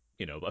like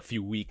a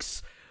few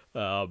weeks.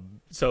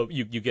 So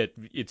you get,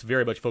 it's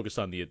very much focused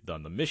on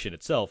the mission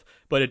itself,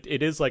 but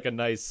it is like a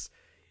nice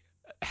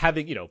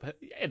having,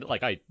 and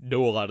like I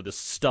know a lot of this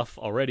stuff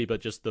already,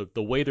 but just the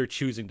way they're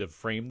choosing to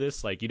frame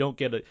this, like you don't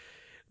get a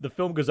the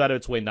film goes out of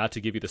its way not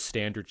to give you the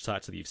standard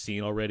shots that you've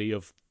seen already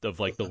of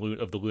like the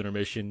lunar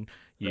mission.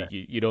 You, Right.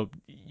 you you don't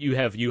you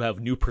have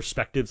new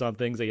perspectives on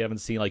things that you haven't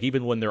seen, like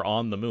even when they're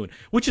on the moon,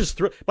 which is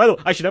by the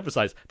way, I should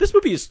emphasize this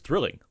movie is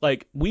thrilling.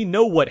 Like, we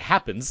know what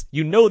happens,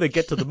 they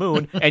get to the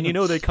moon, and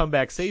they come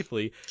back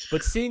safely,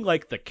 but seeing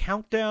like the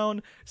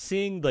countdown,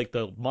 seeing like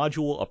the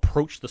module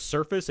approach the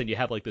surface, and you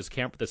have like this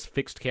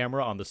fixed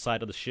camera on the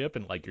side of the ship,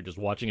 and like you're just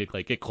watching it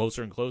like get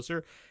closer and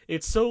closer.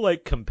 It's so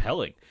like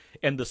compelling,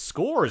 and the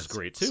score is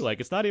great too. Like,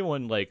 it's not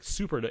anyone like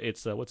super.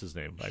 It's what's his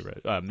name? I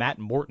read Matt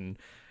Morton,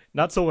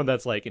 not someone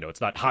that's like,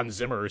 it's not Hans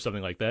Zimmer or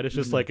something like that. It's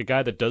just Mhm. like a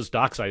guy that does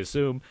docs, I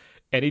assume,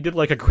 and he did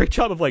like a great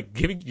job of like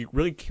giving you,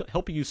 really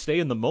helping you stay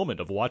in the moment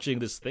of watching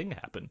this thing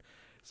happen.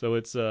 So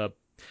it's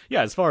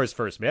yeah, as far as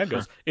First Man Huh.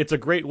 goes, it's a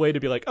great way to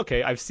be like,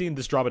 okay, I've seen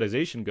this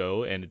dramatization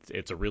go, and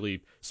it's a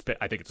really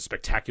I think it's a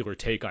spectacular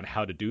take on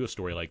how to do a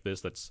story like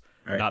this. That's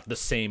Right. not the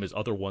same as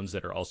other ones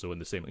that are also in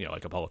the same,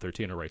 like Apollo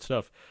 13 or Right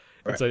Stuff.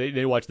 And Right. so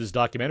they watch this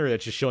documentary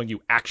that's just showing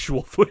you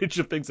actual footage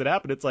of things that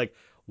happened. It's like,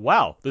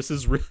 wow, this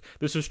is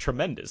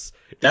tremendous.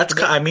 It's I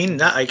tremendous. mean,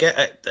 that, I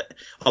get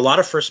a lot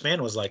of First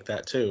Man was like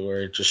that too,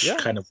 where it just Yeah.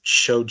 kind of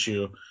showed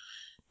you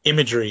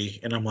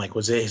imagery, and I'm like,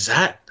 is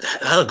that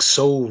looks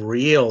so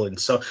real, and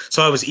so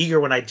I was eager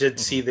when I did Hmm.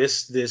 see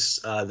this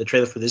the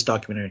trailer for this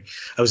documentary.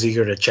 I was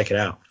eager to check it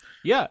out.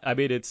 Yeah, I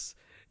mean, it's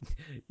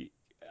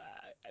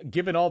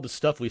given all the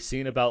stuff we've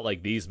seen about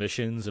like these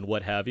missions and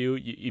what have you,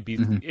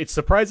 Hmm. it's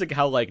surprising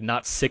how like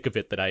not sick of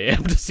it that I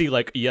am to see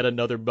like yet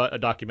another a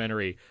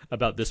documentary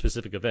about this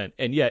specific event,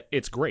 and yet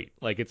it's great.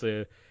 Like, it's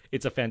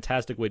a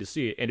fantastic way to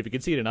see it, and if you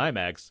can see it in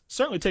IMAX,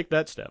 certainly take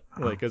that step,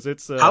 like, because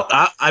it's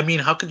I mean,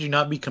 how could you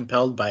not be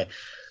compelled by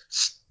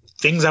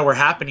things that were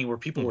happening where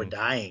people were mhm.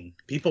 dying?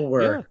 People Yeah.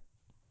 were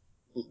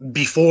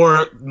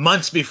before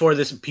months before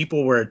this,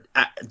 people were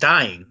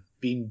dying,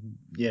 being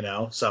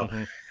so,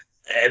 Hmm.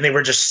 and they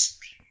were just,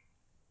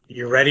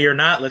 you're ready or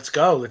not, let's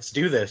go, let's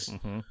do this.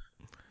 Hmm.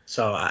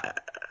 So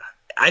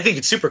I think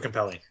it's super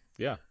compelling.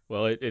 Yeah,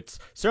 well, it's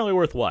certainly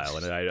worthwhile,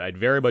 and I'd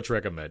very much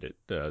recommend it.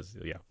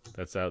 Yeah,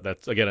 that's out.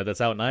 That's again,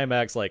 that's out in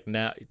IMAX. Like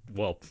now,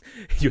 well,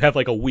 you have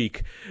like a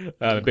week,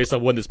 based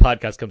on when this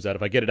podcast comes out.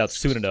 If I get it out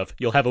soon enough,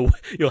 you'll have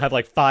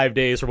like 5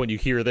 days from when you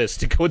hear this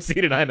to go and see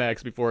it in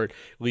IMAX before it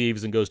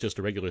leaves and goes just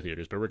to regular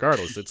theaters. But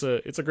regardless, it's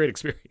a great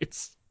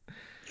experience.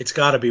 It's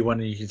got to be one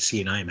that you can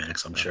see in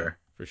IMAX, I'm sure.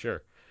 For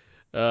sure.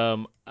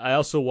 I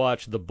also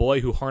watched The Boy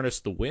Who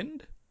Harnessed the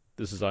Wind.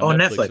 This is on Oh,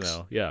 Netflix Netflix.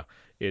 now. Yeah,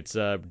 it's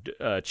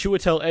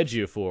Chiwetel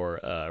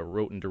Ejiofor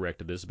wrote and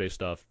directed this,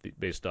 based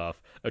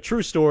off a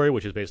true story,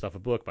 which is based off a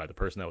book by the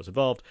person that was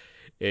involved.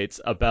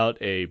 It's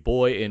about a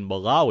boy in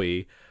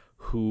Malawi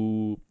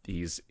who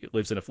lives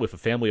with a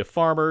family of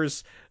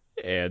farmers,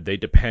 and they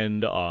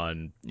depend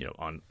on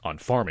on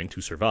farming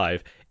to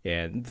survive.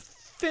 And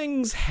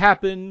things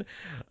happen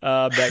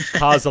that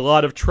cause a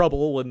lot of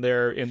trouble when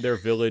they're in their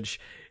village,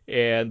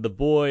 and the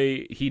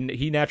boy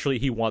he naturally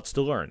he wants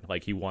to learn,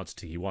 like he wants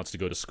to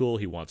go to school,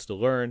 he wants to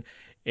learn,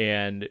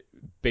 and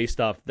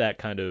based off that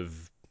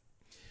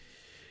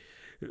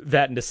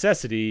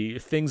necessity,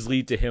 things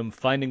lead to him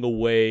finding a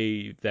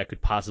way that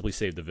could possibly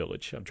save the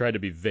village. I'm trying to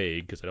be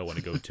vague because I don't want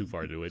to go too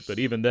far into it, but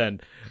even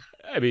then,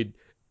 I mean,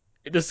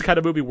 this is the kind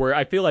of movie where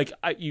I feel like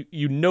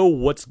you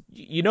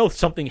know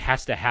something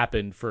has to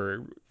happen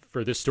for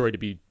this story to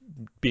be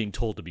being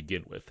told to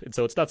begin with, and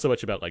so it's not so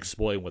much about like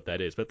spoiling what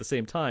that is, but at the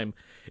same time,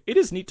 it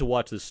is neat to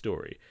watch this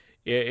story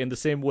in the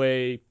same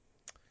way.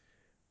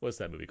 What's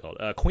that movie called?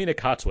 Queen of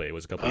Katwe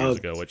was a couple years Oh,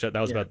 ago, which that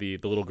was yeah. about the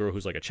little girl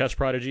who's like a chess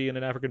prodigy in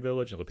an African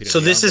village, and Lupita So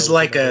this Nyong'o is was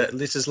like in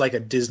that. a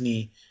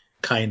Disney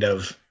kind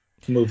of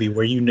movie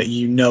where you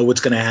know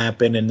what's going to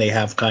happen and they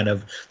have kind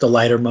of the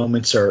lighter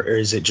moments, or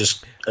is it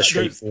just a There's,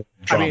 straightforward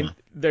I mean,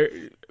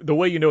 drama? the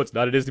way you know it's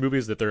not a Disney movie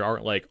is that there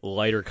aren't like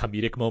lighter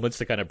comedic moments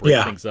to kind of break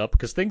Yeah. things up,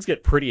 because things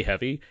get pretty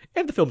heavy,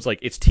 and the film's like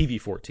it's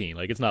TV-14,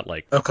 like it's not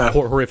like Okay.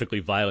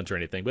 horrifically violent or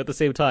anything, but at the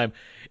same time,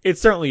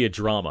 it's certainly a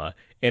drama,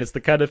 and it's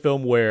the kind of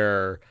film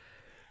where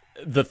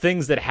the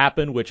things that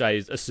happen, which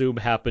I assume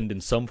happened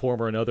in some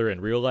form or another in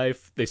real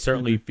life, they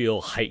certainly Hmm. feel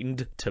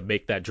heightened to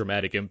make that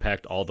dramatic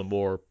impact all the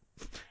more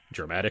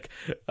dramatic.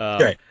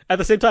 Right. At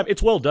the same time,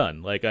 it's well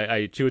done. Like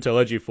I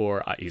Chiwetel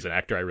Ejiofor, he's an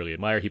actor I really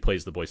admire. He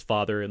plays the boy's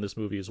father in this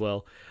movie as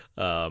well.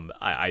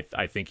 I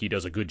think he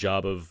does a good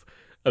job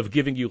of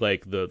giving you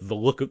like the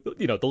look of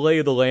the lay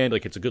of the land.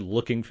 Like it's a good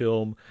looking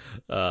film.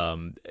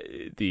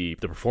 The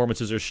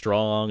performances are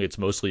strong. It's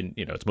mostly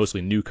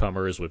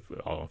newcomers with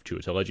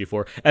Chiwetel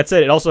Ejiofor. That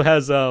said,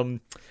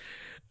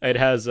 it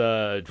has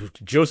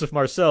Joseph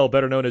Marcel,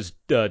 better known as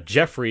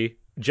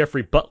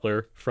Jeffrey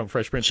Butler from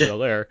Fresh Prince of Je-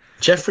 Bel Air.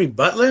 Jeffrey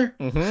Butler.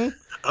 Mm-hmm.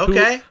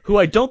 Okay. Who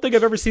I don't think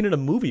I've ever seen in a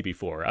movie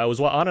before. Anna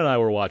and I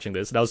were watching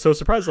this, and I was so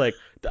surprised. Like,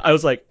 I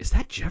was like, "Is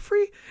that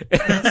Jeffrey?"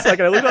 And it's like,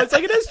 and I looked, it's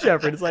like it is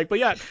Jeffrey. And it's like, but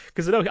yeah,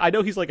 because I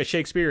know he's like a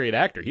Shakespearean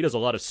actor. He does a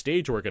lot of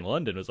stage work in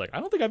London. It was like, I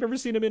don't think I've ever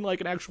seen him in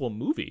like an actual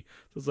movie.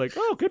 So it's like,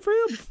 oh, good for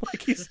him.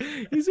 Like he's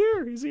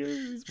here,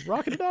 he's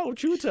rocking it out with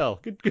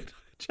Chiwetel. Good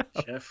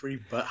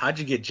job. How'd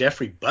you get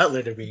Jeffrey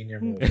Butler to be in your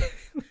movie?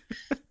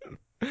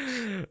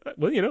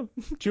 Well,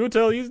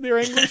 Chiwetel, he's their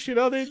English.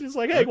 They just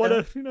like, hey, want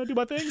Okay. to do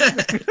my thing?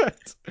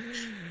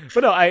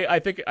 But no, I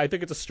think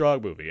it's a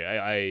strong movie.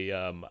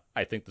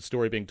 I think the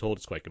story being told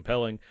is quite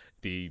compelling.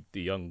 The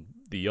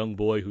young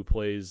boy who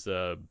plays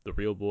the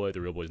real boy's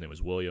name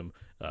is William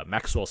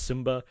Maxwell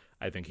Simba.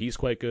 I think he's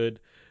quite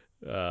good.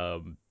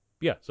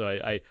 Yeah, so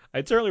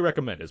I'd certainly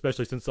recommend it,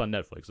 especially since it's on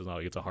Netflix. It's not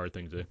like it's a hard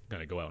thing to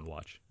kind of go out and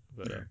watch.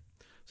 But Yeah.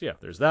 so yeah,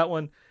 there's that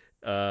one.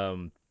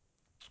 Um,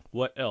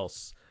 what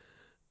else?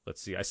 Let's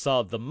see. I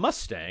saw The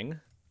Mustang.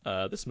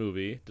 This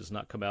movie does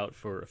not come out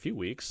for a few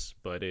weeks,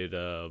 but it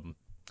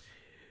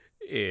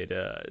Is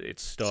that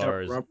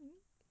stars Rob,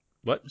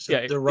 what? is Yeah,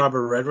 that the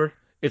Robert Redford?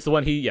 it's the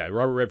one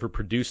Robert Redford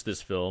produced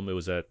this film. It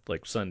was at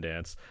like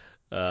Sundance.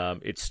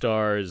 It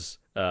stars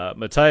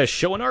Matthias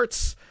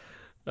Schoenaerts,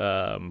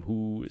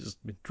 who has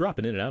been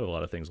dropping in and out of a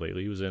lot of things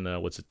lately. He was in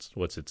what's its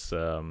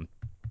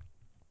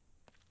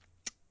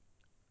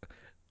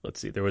let's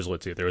see there was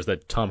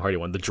that Tom Hardy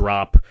one, The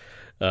Drop.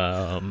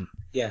 Um,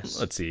 Yes.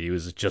 let's see, he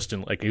was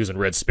in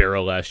Red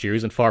Sparrow last year. He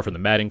was in Far from the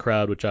Madding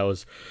Crowd, which I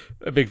was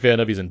a big fan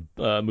of. He's in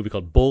a movie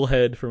called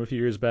Bullhead from a few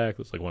years back.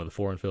 It's like one of the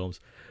foreign films.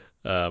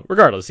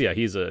 Regardless, yeah,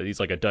 he's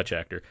like a Dutch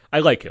actor. I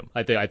like him.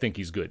 I think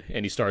he's good,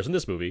 and he stars in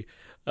this movie.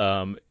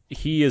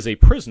 He is a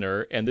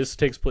prisoner, and this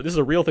takes place. This is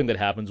a real thing that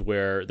happens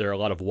where there are a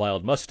lot of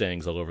wild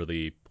mustangs all over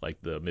the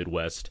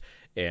Midwest,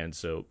 and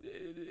so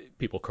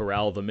people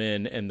corral them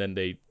in, and then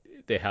they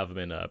have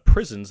them in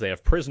prisons. They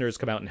have prisoners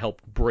come out and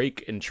help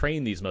break and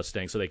train these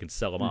mustangs so they can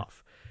sell them Mm.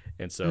 off.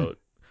 And Mm. so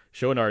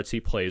Schoenaerts, he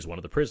plays one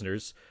of the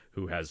prisoners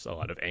who has a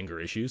lot of anger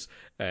issues,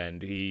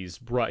 and he's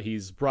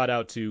brought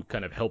out to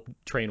kind of help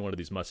train one of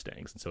these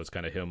mustangs. And so it's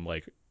kind of him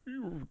like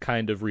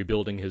kind of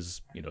rebuilding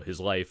his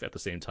life at the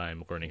same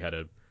time learning how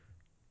to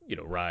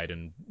ride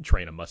and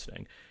train a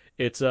mustang.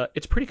 It's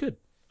pretty good.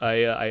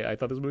 I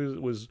thought this movie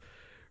was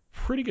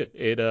pretty good.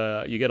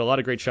 You get a lot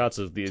of great shots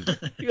of you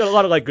get a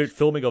lot of like good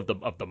filming of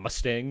the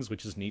mustangs,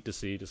 which is neat to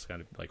see, just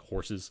kind of like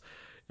horses.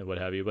 and what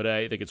have you. But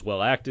I think it's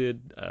well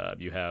acted.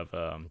 You have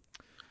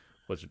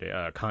what's her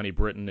name? Connie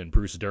Britton and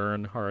Bruce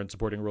Dern are in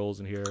supporting roles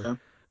in here.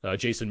 Okay.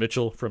 Jason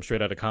Mitchell from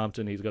Straight Outta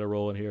Compton, he's got a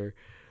role in here.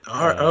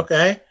 All right,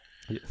 okay.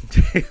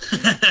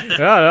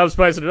 I'm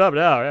spicing it up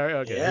now.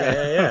 Okay.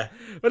 Yeah.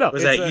 But no,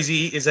 Was that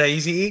easy? Is that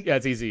easy? Yeah,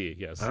 it's easy.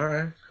 Yes. All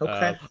right.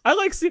 Okay.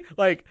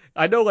 I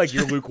I know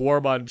you're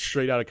lukewarm on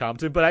Straight Outta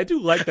Compton, but I do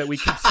like that we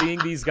keep seeing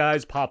these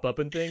guys pop up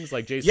in things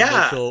like Jason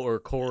Mitchell or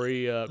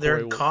Corey. They're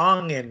Corey in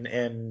Kong and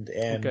and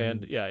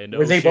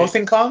were they both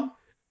in Kong?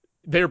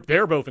 They're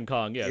both in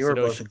Kong, yes. They were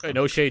both in Kong. And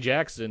O'Shea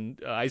Jackson,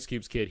 Ice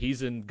Cube's kid,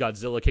 he's in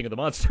Godzilla King of the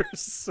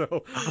Monsters.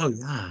 So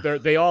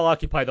they all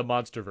occupy the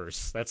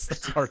MonsterVerse.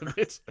 That's part of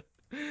it.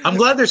 I'm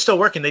glad they're still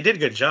working. They did a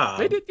good job.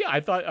 They did, yeah.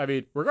 I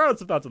mean,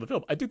 regardless of thoughts of the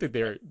film, I do think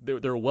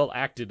they're well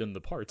acted in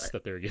the parts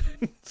that they're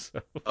given.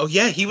 So. Oh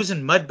yeah, he was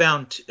in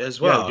Mudbound as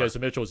well. Yeah,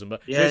 Jason Mitchell was in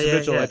Jason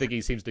Mitchell. Yeah. I think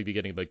he seems to be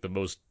getting the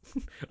most.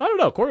 I don't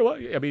know,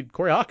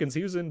 Corey Hawkins.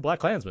 He was in Black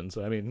Klansman.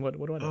 So I mean, what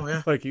do I know? Oh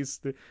yeah.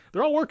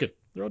 They're all working.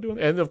 They're all doing,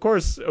 and of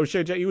course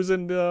O'Shea. He was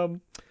in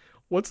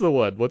what's the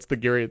one? What's the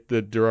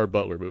Gerard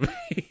Butler movie?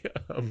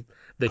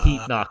 The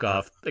Heat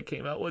knockoff that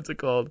came out. What's it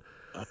called?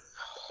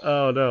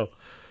 Oh no.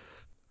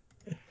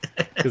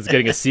 Because it's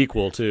getting a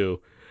sequel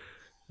too.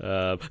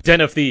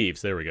 Den of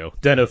Thieves. There we go.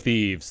 Den of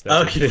Thieves.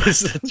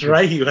 That's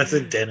right. He was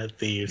in Den of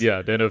Thieves.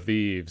 Yeah, Den of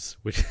Thieves.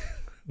 Which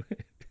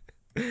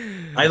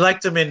I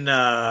liked him in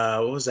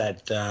what was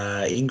that?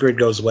 Ingrid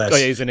Goes West. Oh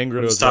yeah, he's in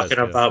Ingrid Goes West. He's talking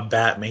about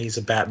Batman. He's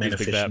a Batman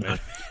aficionado.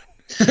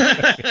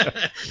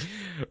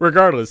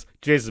 Regardless,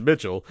 Jason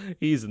Mitchell.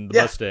 He's in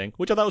the Mustang,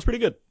 which I thought was pretty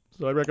good.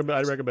 So I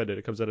recommend it.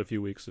 It comes out in a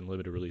few weeks in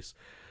limited release.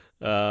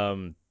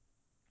 Let's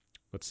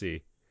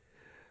see.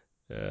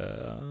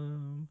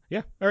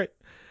 Yeah. All right.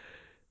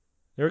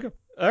 There we go.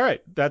 All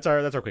right. That's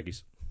our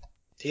quickies.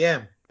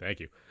 TM. Thank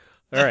you.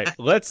 All right.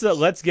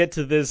 Let's get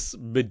to this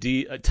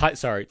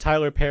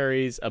Tyler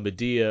Perry's A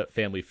Madea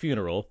Family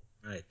Funeral.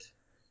 Right.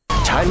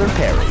 Tyler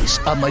Perry's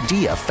A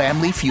Madea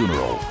Family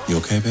Funeral. You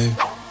okay, babe?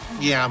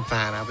 Yeah, I'm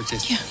fine. I was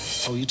just...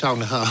 Yeah. Oh, you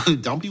talking to her?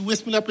 Don't be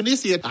whispering up in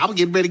this here. I was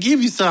getting ready to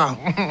give you some.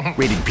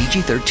 Rated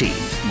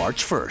PG-13,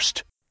 March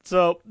 1st.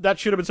 So that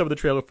should have been some of the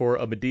trailer for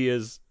A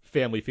Madea's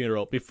Family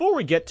Funeral. Before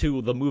we get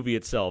to the movie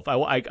itself,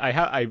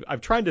 I'm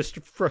trying to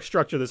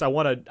structure this. I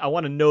want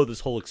to know this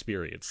whole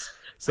experience.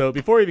 So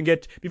before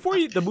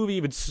the movie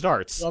even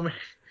starts,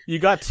 you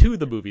got to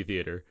the movie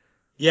theater.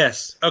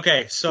 Yes.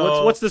 Okay.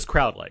 So what's this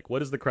crowd like?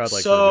 What is the crowd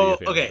like? So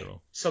for okay.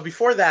 Funeral? So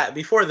before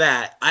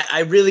that,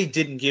 I really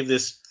didn't give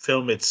this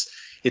film its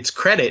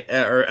credit,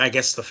 or I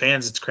guess the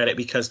fans its credit,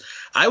 because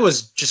I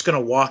was just gonna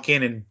walk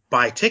in and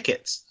buy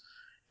tickets.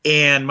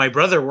 And my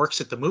brother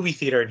works at the movie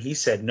theater, and he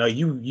said, "No,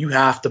 you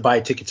have to buy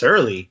tickets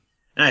early."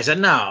 And I said,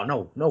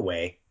 "No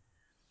way."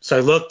 So I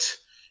looked,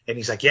 and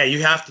he's like, "Yeah,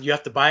 you have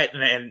to buy it."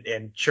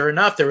 And sure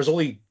enough, there was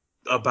only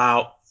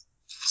about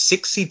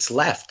 6 seats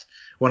left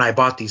when I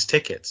bought these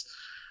tickets.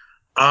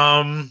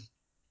 I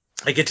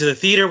get to the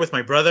theater with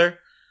my brother.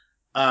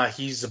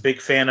 He's a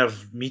big fan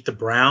of Meet the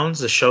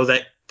Browns, the show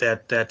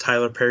that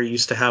Tyler Perry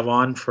used to have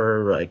on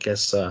for, I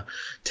guess,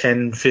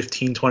 10,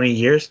 15, 20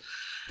 years.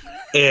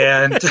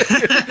 And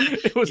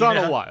it was on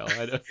a while.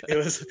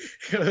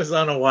 It was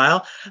on a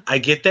while. I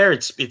get there.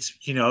 It's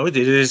it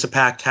is a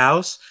packed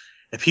house,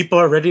 and people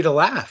are ready to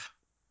laugh.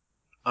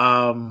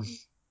 And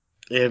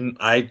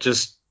I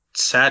just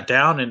sat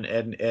down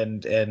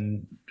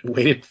and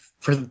waited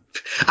for.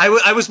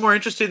 I was more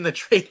interested in the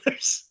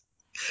trailers.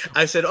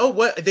 I said, "Oh,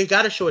 what? They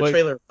got to show a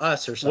trailer of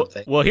us or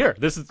something." Well, here,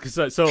 this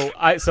is so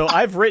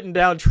I've written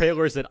down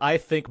trailers that I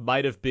think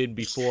might have been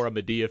before A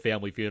Madea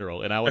Family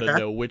Funeral, and I want to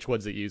know which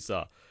ones that you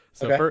saw.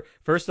 So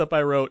first up,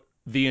 I wrote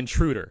The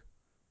Intruder.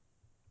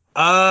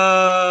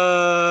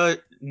 No,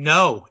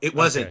 it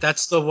wasn't. Okay.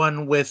 That's the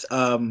one with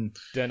Kevin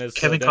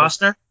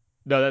Costner.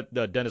 No,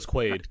 Dennis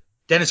Quaid.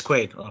 Dennis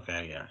Quaid.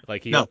 Okay, yeah.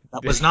 No,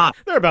 that was not.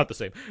 They're about the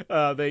same.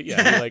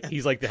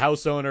 He's like the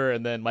house owner,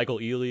 and then Michael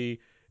Ealy,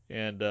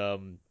 and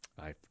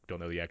I don't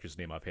know the actor's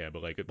name offhand,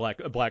 but like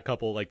a black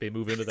couple, like they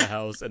move into the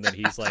house, and then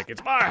he's like,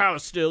 "It's my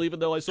house still, even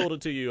though I sold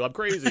it to you. I'm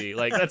crazy."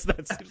 Like that's.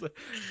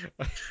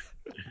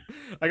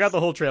 I got the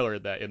whole trailer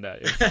in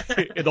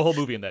the whole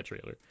movie in that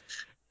trailer.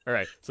 All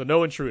right, so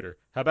no Intruder.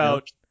 How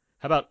about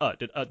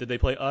did they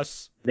play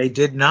Us? They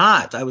did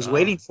not. I was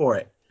waiting for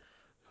it.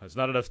 There's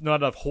not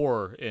enough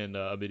horror in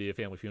A Madea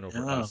Family Funeral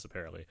for Us,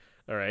 apparently.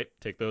 All right,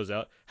 take those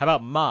out. How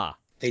about Ma?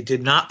 They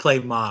did not play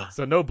Ma.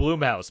 So no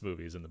Blumhouse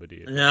movies in the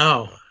Madea.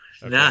 No,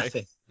 okay.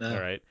 Nothing. No.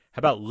 All right. How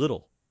about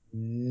Little?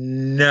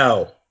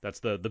 No. That's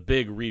the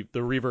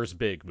reverse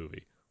Big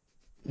movie.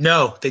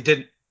 No, they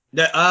didn't.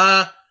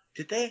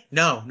 Did they?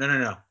 No.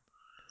 I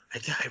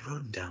wrote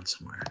them down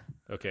somewhere.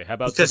 Okay, how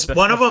about because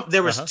one of them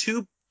there was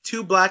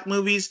two black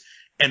movies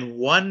and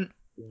one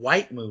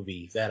white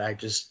movie that I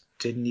just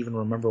didn't even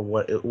remember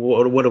what it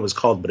was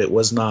called, but it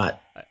was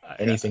not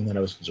anything that I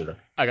was concerned of.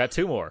 I got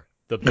two more.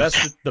 The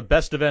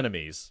best of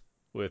Enemies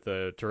with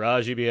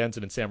Taraji P.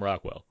 Henson and Sam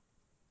Rockwell.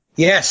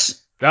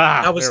 Yes.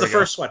 That was the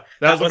first one.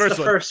 That was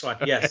the first one.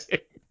 Yes.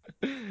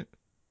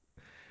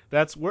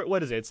 That's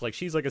what is it? It's like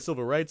she's like a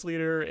civil rights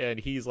leader, and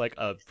he's like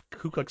a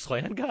Ku Klux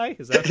Klan guy.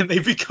 Is that? And they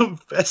become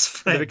best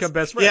friends. They become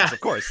best friends, Yeah.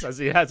 of course, as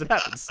it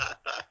happens.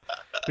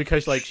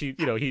 Because like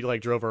he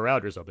like drove her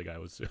around or something. I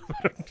would assume.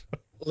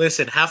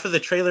 Listen, half of the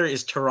trailer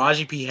is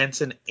Taraji P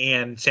Henson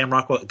and Sam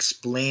Rockwell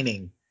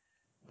explaining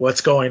what's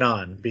going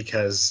on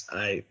because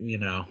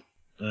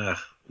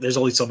there's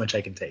only so much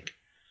I can take.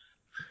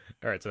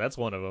 All right, so that's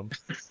one of them.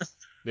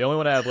 The only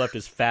one I have left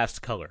is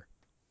Fast Color.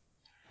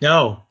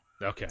 No.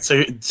 Okay.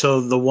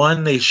 So the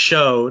one they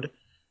showed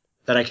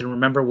that I can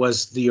remember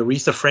was the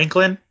Aretha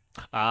Franklin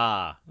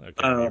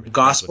Okay.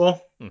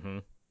 gospel Mm-hmm.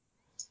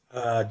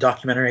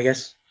 documentary, I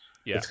guess.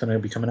 Yeah. It's going to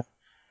be coming up.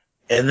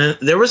 And then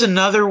there was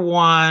another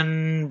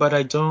one, but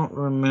I don't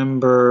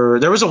remember.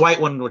 There was a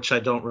white one, which I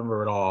don't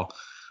remember at all.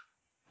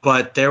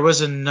 But there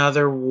was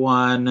another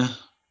one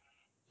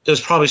that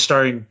was probably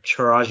starring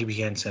Taraji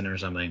P Henson or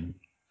something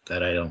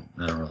that I don't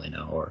really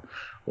know,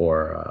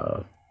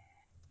 or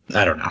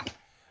I don't know.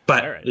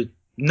 But right.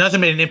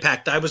 Nothing made an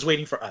impact. I was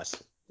waiting for Us.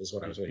 Is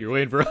what I was waiting. You're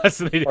waiting for Us,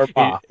 and they, or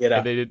Ma,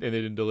 and they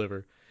didn't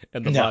deliver.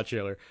 And the Ma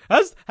trailer.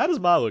 How does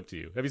Ma look to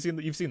you?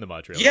 You've seen the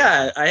Ma trailer?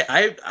 Yeah,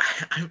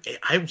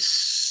 I'm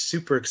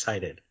super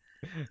excited.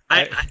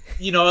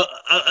 Octavia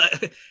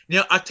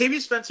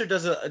Spencer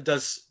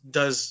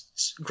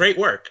does great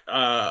work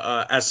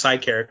as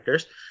side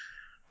characters.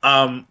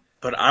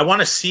 But I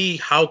want to see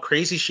how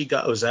crazy she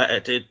goes.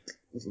 I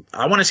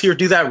want to see her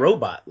do that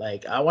robot.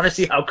 Like, I want to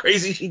see how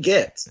crazy she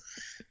gets.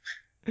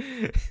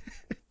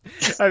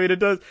 I mean, it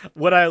does.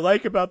 What I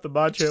like about the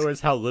Ma trailer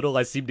is how little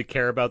I seem to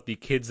care about the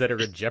kids that are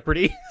in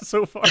jeopardy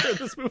so far in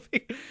this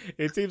movie.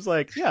 It seems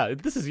like, yeah,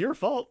 this is your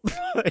fault.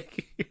 So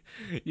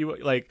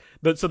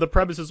the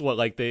premise is what,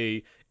 like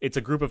it's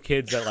a group of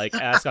kids that like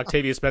ask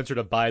Octavia Spencer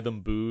to buy them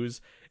booze.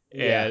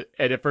 And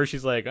at first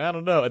she's like, I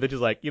don't know, and then she's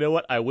like, you know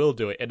what, I will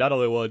do it. And not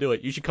only will I do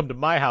it, you should come to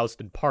my house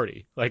and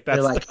party. Like that's.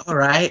 They're like, all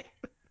right,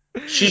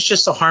 she's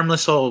just a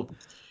harmless old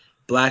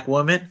black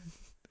woman.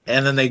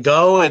 And then they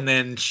go, and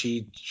then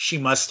she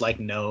must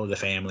like know the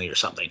family or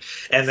something.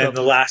 And then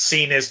the last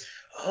scene is,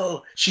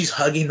 she's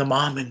hugging the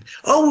mom, and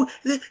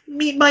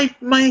meet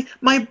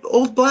my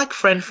old black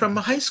friend from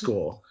high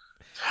school.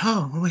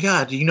 Oh my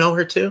God, do you know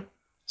her too?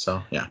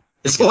 So yeah,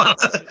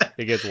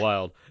 it gets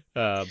wild.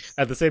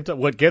 At the same time,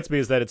 what gets me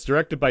is that it's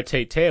directed by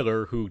Tate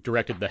Taylor, who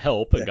directed The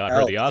Help and got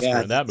her the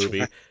Oscar in that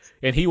movie. Right.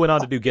 And he went on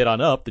to do Get On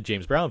Up, the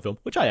James Brown film,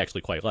 which I actually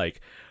quite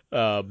like.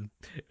 And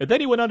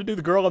then he went on to do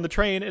The Girl on the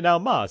Train and now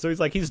Ma. So he's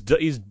like he's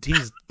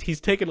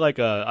taken like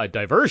a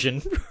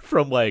diversion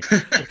from like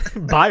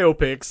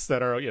biopics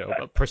that are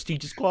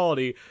prestigious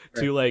quality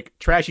to like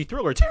trashy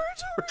thriller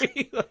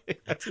territory.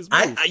 That's his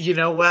move. You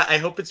know what? I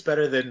hope it's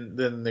better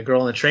than The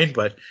Girl on the Train,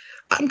 but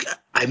I'm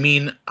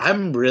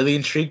really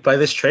intrigued by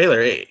this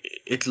trailer.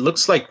 It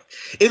looks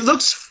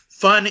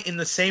fun in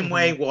the same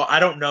way. Well,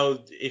 I don't know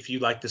if you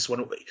like this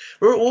one.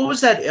 What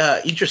was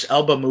that Idris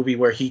Elba movie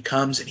where he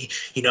comes and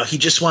he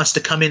just wants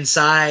to come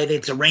inside?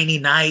 It's a rainy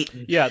night.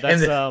 Yeah,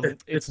 that's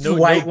it's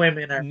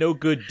women are No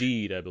Good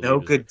Deed, I believe. No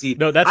Good Deed.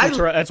 No, that's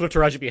what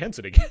Taraji P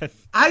Henson again.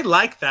 I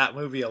like that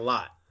movie a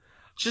lot.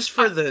 Just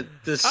for the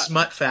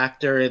smut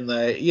factor and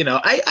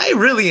I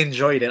really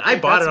enjoyed it. I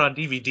bought it on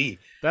DVD.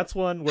 That's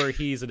one where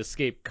he's an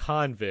escaped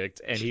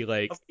convict and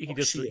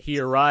he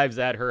arrives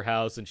at her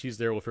house and she's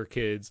there with her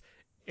kids.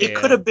 It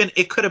could have been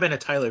a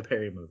Tyler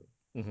Perry movie.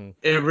 Mm-hmm.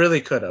 It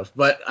really could have,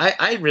 but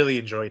I really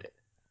enjoyed it.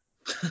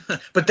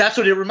 But that's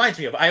what it reminds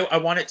me of. I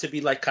want it to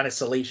be like kind of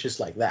salacious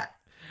like that.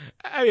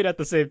 I mean, at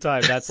the same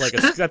time, that's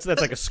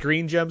like a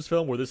Screen Gems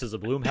film where this is a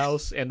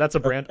Blumhouse, and that's a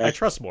brand I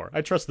trust more.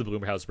 I trust the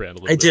Blumhouse brand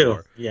a little bit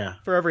more. Yeah.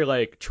 For every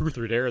like truth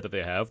or dare that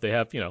they have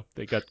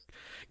they got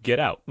Get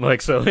Out.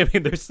 Like, so I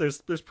mean,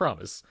 there's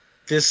promise.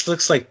 This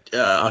looks like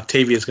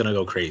Octavia's gonna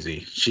go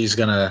crazy. She's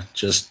gonna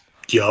just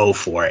go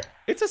for it.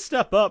 It's a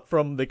step up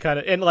from the kind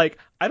of, and like,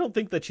 I don't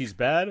think that she's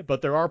bad,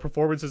 but there are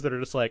performances that are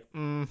just like,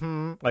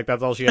 like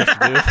that's all she has to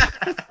do.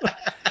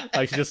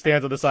 Like she just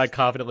stands on the side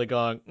confidently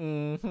going,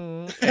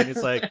 and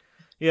it's like,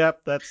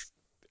 yep, that's.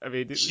 I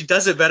mean, she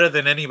does it better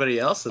than anybody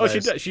else.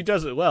 She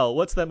does it well.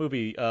 What's that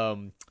movie?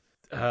 The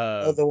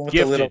one with Gifted.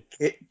 the little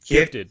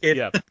Gifted. Yeah,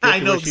 Gifted, I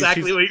know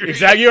exactly what you're.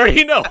 Exactly, you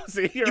already know.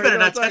 See, you better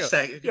not touch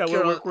that. Yeah,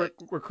 we're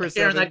Chris Evans.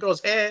 Evans. That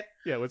goes head.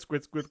 Yeah, with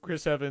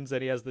Chris Evans,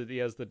 and he has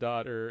the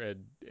daughter,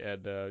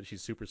 and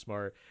she's super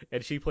smart,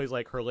 and she plays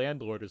like her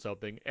landlord or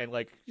something, and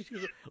like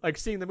she's like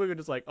seeing the movie and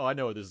just like, oh, I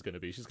know what this is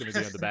gonna be. She's gonna be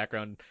on the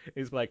background. And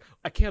he's like,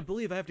 I can't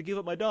believe I have to give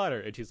up my daughter,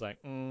 and she's like,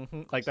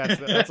 like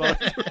that's all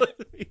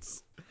it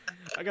means.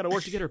 I gotta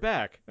work to get her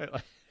back.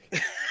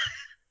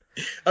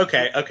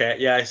 Okay,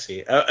 yeah, I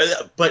see.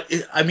 But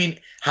I mean,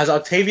 has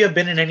Octavia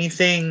been in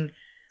anything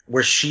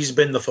where she's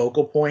been the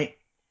focal point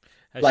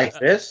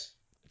this?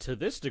 To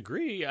this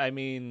degree, I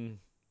mean,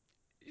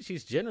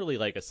 she's generally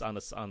like on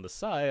the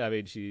side. I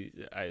mean,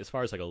 as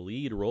far as like a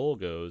lead role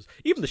goes,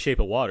 even The Shape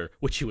of Water,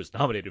 which she was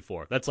nominated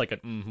for, that's like a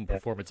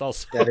performance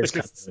also. That is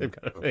the same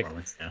kind of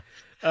thing.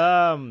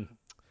 Yeah.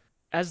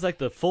 As like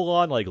the full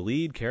on like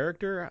lead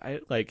character,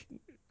 I like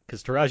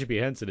because Taraji P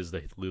Henson is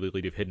the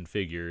lead of Hidden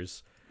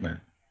Figures. Yeah.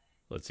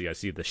 let's see, I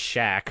see the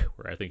Shack,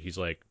 where I think he's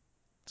like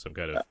some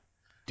kind of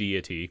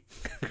deity.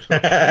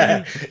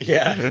 Yeah.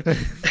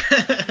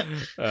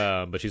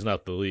 But she's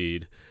not the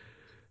lead.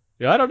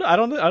 Yeah, I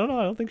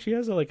don't think she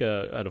has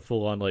a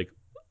full on like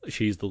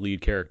she's the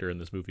lead character in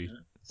this movie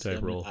See,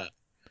 type role.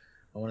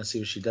 I want to see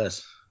what she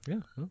does.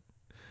 Yeah, well,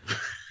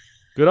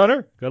 good on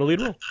her. Got a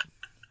lead role.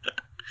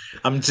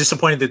 I'm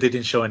disappointed that they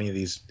didn't show any of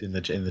these in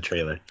the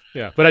trailer.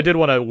 Yeah, but I did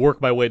want to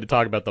work my way to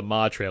talk about the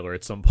Ma trailer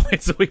at some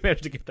point, so we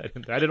managed to get that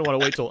in there. I didn't want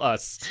to wait till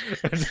us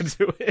to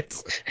do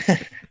it.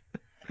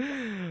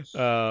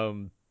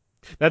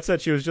 That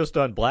said, she was just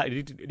on Black.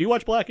 Do you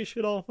watch Blackish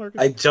at all, Marcus?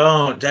 I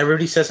don't.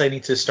 Everybody says I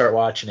need to start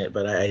watching it,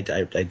 but I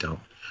don't.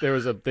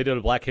 They did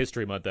a Black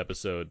History Month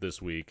episode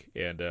this week,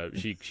 and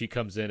she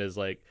comes in as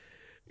like,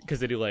 because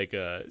they do like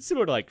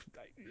similar to like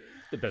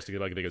the best thing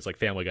I can think is like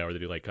Family Guy, where they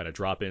do like kind of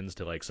drop-ins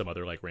to like some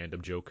other like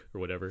random joke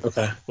or whatever.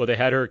 Okay. Well, they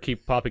had her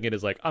keep popping in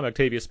as like, I'm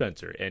Octavia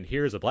Spencer, and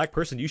here's a black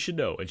person you should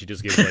know, and she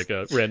just gives like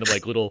a random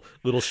like little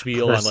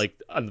spiel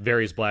on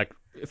various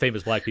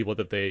famous black people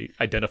that they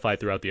identify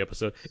throughout the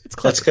epised. It's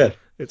clever. That's good.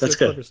 It's That's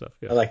good. Clever stuff.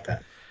 Yeah. I like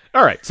that.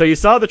 All right, so you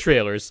saw the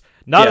trailers.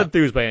 Not Yeah.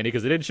 enthused by any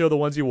because they didn't show the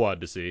ones you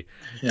wanted to see.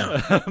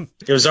 Yeah. I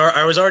was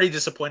already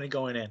disappointed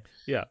going in.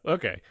 Yeah.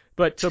 Okay.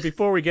 But so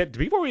before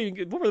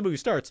the movie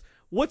starts,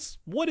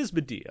 what is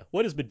Medea?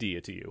 What is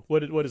Medea to you?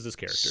 What is this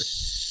character?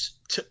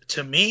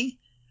 To me,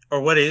 or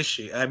what is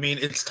she? I mean,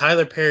 it's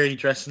Tyler Perry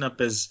dressing up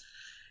as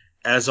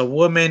a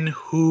woman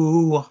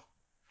who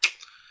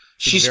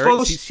She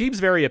seems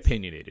very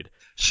opinionated.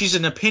 She's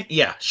an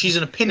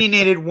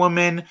opinionated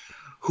woman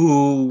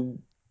who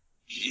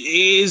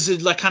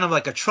is like kind of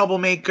like a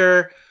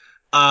troublemaker.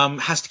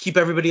 Has to keep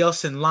everybody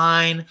else in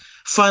line.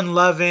 Fun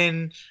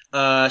loving.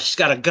 She's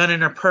got a gun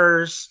in her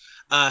purse.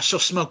 She'll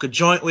smoke a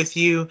joint with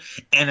you,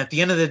 and at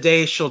the end of the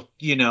day, she'll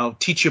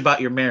teach you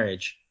about your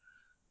marriage.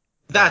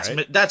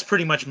 That's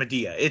pretty much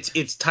Medea.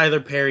 It's Tyler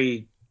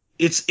Perry.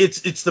 It's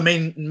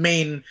the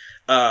main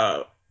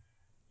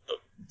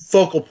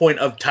focal point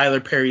of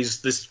Tyler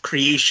Perry's this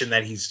creation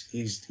that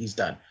he's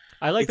done.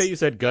 I like that you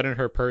said gun in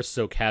her purse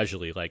so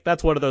casually. Like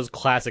that's one of those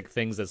classic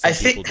things that some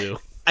people do.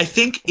 I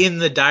think in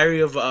the Diary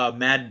of a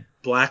Mad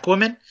Black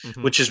Woman,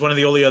 which is one of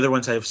the only other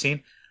ones I've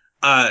seen,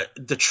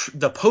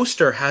 the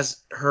poster has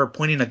her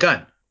pointing a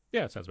gun.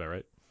 Yeah, sounds about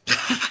right.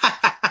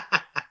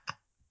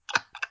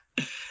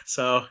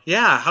 So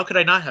yeah, how could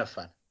I not have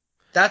fun?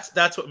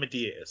 That's what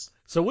Medea is.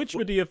 So which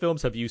Medea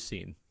films have you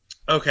seen?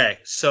 Okay,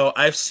 so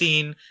I've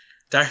seen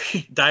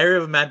Diary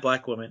of a Mad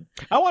Black Woman.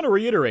 I want to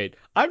reiterate,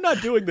 I'm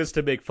not doing this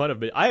to make fun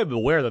of it. I am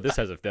aware that this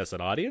has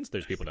an audience.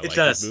 There's people that like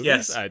these movies.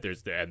 Yes.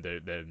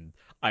 And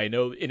I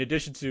know, in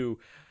addition to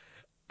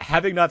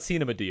having not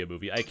seen a Medea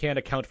movie, I can't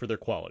account for their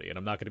quality, and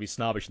I'm not going to be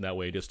snobbish in that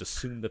way, just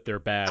assume that they're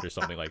bad or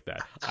something like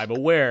that. I'm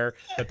aware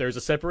that there's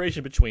a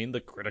separation between the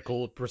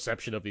critical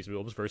perception of these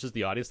movies versus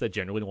the audience that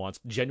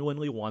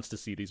genuinely wants to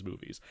see these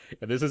movies.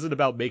 And this isn't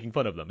about making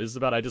fun of them. This is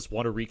about I just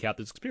want to recap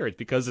this experience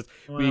because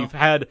we've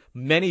had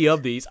many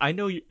of these. I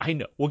know.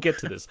 We'll get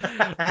to this,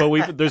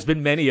 but there's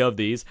been many of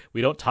these.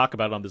 We don't talk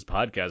about it on this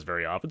podcast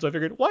very often, so I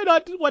figured why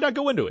not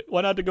go into it?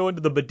 Why not to go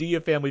into the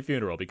Medea family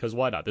funeral? Because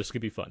why not? This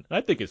could be fun. And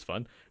I think it's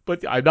fun,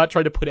 but I'm not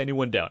trying to put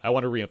anyone down. I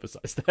want to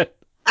reemphasize that.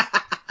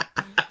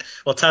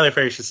 Well, Tyler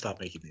Perry should stop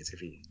making these if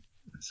he.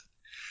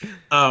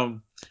 I've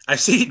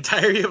seen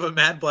Diary of a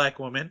Mad Black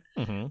Woman.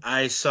 Mm-hmm.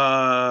 I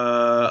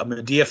saw a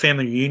Medea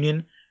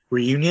family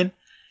reunion,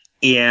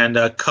 and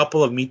a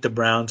couple of Meet the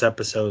Browns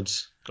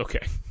episodes.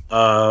 Okay.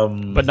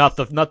 But not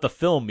the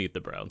film Meet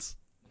the Browns.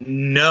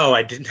 No,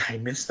 I didn't. I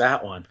missed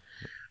that one.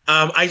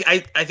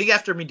 I think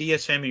after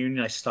Medea's family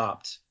reunion, I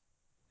stopped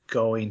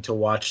going to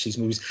watch these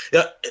movies,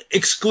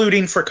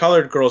 excluding For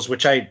Colored Girls,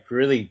 which I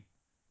really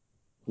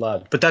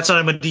loved. But that's not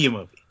a Medea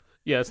movie.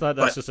 Yeah, it's not.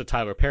 That's just a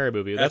Tyler Perry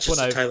movie. That's what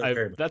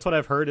that's what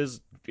I've heard is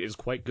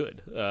quite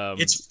good.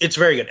 It's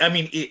very good. I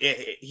mean,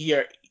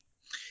 it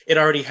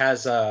already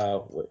has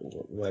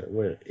what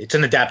it's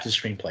an adapted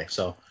screenplay.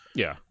 So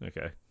yeah,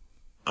 okay.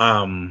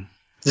 The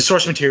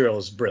source material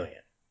is brilliant.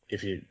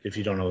 If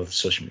you don't know the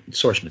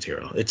source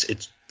material,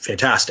 it's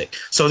fantastic.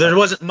 So there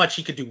wasn't much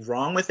he could do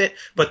wrong with it,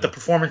 but the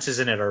performances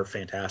in it are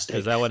fantastic.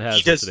 Because that one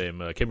has what's the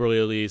name? Kimberly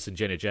Elise and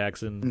Janet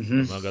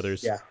Jackson, among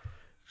others. Yeah.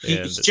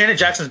 Janet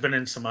Jackson's been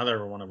in some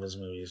other one of his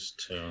movies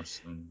too.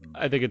 So.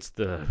 I think it's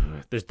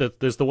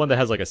there's the one that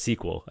has like a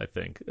sequel. I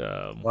think.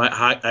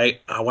 Why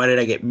did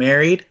I get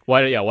married?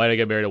 Why did I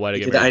get married? Why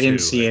did I get married? I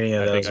didn't see any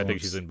of those. I think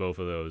she's in both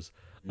of those.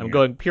 I'm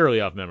going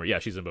purely off memory. Yeah,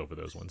 she's in both of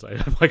those ones. I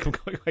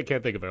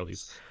can't think of at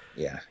least.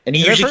 Yeah, and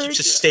he usually keeps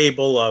a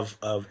stable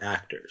of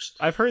actors.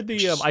 I've heard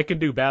the I Can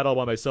Do Bad All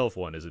By Myself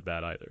one isn't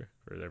bad either.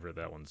 Or whatever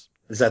that one's.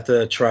 Is that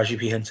the Taraji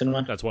P. Henson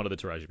one? That's one of the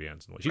Taraji P.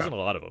 Henson ones. She's in a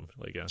lot of them.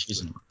 Like yeah.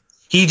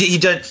 He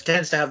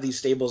tends to have these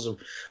stables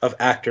of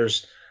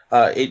actors.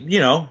 He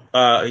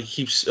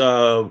keeps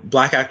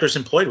black actors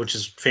employed, which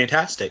is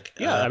fantastic.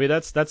 Yeah, I mean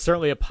that's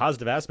certainly a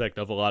positive aspect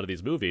of a lot of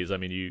these movies. I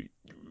mean, you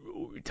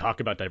talk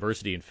about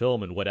diversity in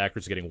film and what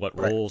actors are getting what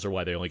roles, or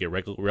why they only get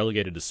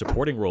relegated to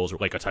supporting roles, or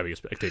like Octavia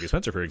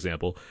Spencer, for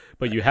example.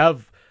 But you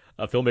have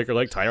a filmmaker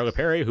like Tyler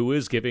Perry, who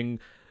is giving.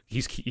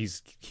 He's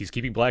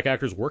keeping black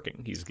actors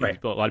working. Right.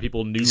 A lot of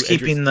people knew He's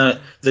keeping the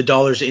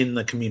dollars in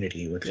the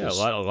community with a his.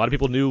 lot of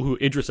people knew who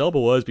Idris Elba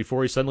was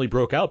before he suddenly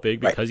broke out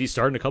big because Right. he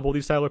starred in a couple of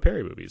these Tyler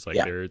Perry movies. Like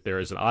there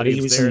is an audience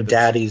he was there. in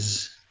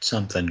Daddy's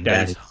something.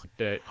 Daddy's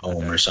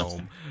Home or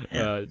something.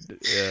 Home.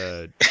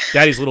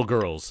 Daddy's Little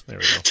Girls. There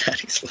we go.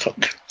 Daddy's Little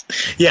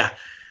Girls. Yeah,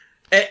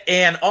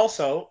 and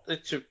also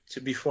to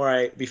before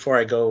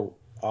I go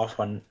off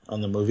on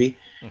the movie,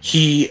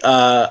 he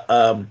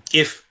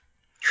if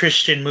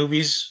Christian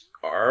movies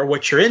are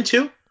what you're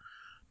into,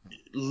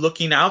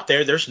 looking out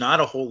there's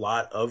not a whole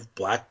lot of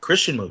black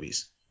Christian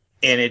movies,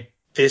 and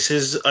this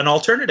is an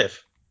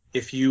alternative.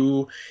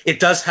 It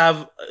does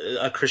have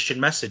a Christian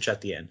message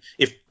at the end,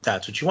 if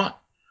that's what you want.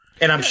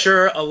 And I'm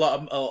sure a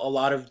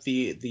lot of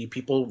the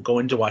people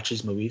going to watch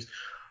these movies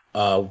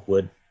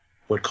would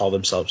call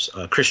themselves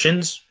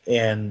Christians,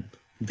 and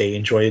they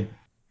enjoyed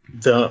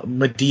the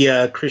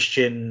Medea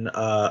Christian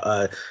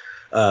tack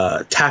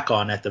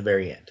on at the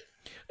very end.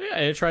 Yeah,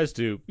 and it tries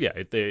to. Yeah,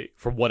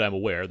 from what I'm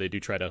aware, they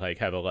do try to like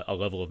have a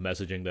level of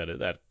messaging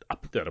that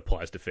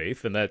applies to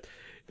faith, and that.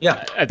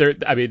 Yeah,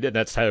 I mean,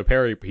 that's Tyler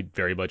Perry. He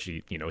very much,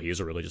 he is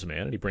a religious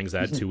man, and he brings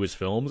that to his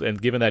films. And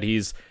given that he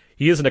is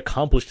an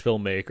accomplished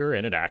filmmaker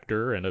and an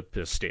actor and a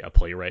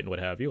playwright and what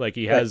have you, like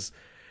there's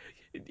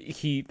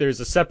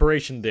a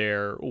separation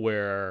there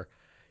where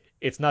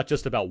it's not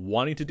just about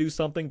wanting to do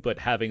something, but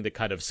having the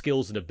kind of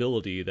skills and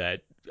ability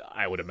that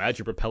I would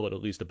imagine propel it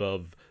at least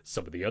above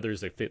some of the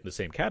others that fit in the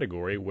same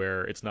category,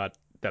 where it's not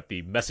that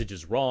the message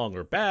is wrong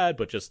or bad,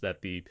 but just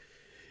that the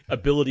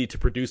ability to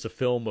produce a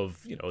film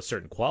of a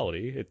certain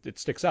quality, it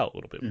sticks out a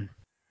little bit.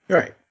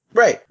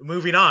 Right.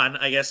 Moving on,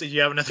 I guess. If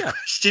you have another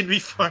question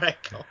before I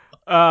go.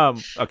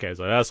 Okay,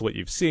 so that's what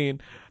you've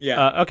seen.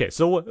 Yeah. Okay,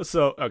 so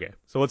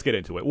let's get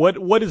into it.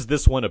 What is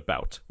this one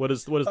about? What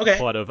is the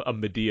plot of A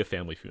Medea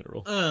Family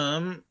Funeral?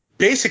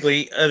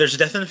 Basically, there's a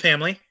death in the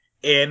family,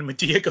 and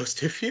Medea goes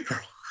to a funeral.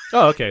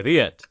 Oh, okay,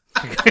 the end.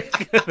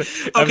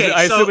 Okay,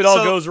 I assume it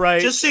all goes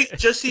right. Just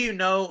so you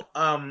know,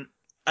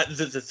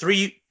 the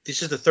three.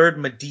 This is the third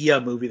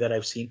Medea movie that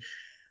I've seen.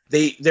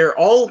 They're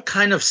all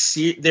kind of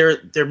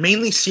they're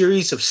mainly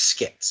series of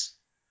skits,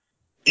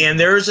 and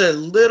there's a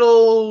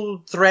little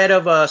thread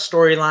of a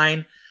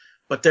storyline,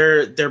 but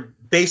they're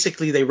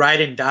basically they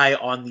ride and die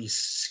on these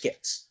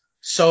skits.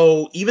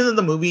 So even though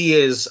the movie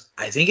is,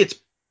 I think it's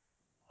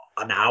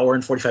an hour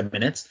and 45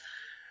 minutes,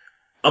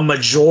 a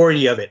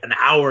majority of it, an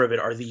hour of it,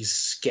 are these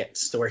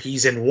skits where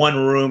he's in one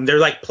room. They're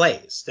like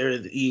plays.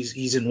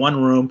 He's in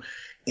one room,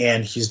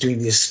 and he's doing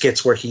these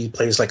skits where he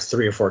plays like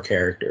 3 or 4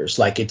 characters.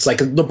 Like it's like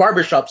the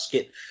barbershop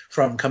skit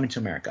from Coming to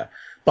America,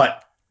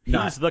 but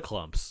he's the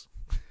Clumps.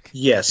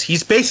 Yes,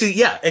 he's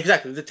basically,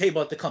 exactly, the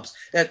table at the Clumps.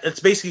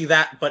 It's basically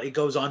that, but it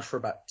goes on for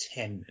about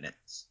 10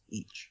 minutes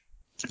each.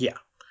 Yeah.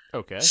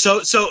 Okay.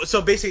 So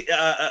basically,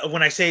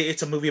 when I say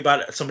it's a movie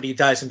about somebody who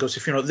dies and goes to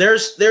a funeral,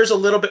 there's a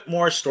little bit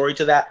more story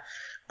to that.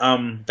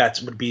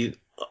 That would be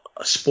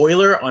a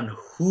spoiler on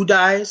who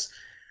dies.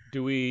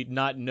 Do we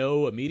not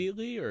know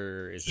immediately,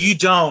 or is you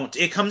don't?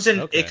 It comes in.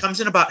 Okay. It comes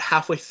in about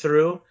halfway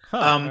through.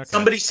 Okay.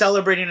 Somebody's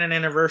celebrating an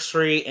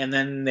anniversary, and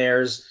then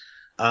there's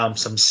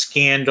some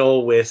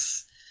scandal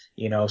with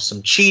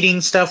some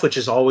cheating stuff, which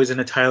is always in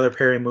a Tyler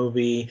Perry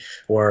movie.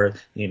 Or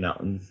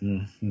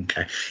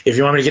okay, if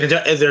you want me to get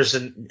into it, there's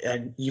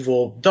an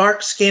evil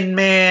dark-skinned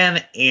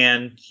man,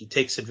 and he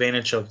takes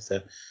advantage of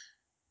the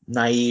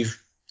naive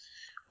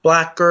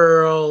black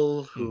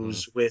girl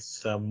who's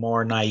with a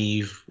more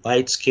naive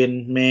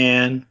light-skinned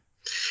man,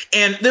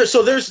 and there's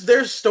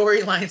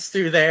storylines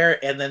through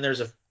there, and then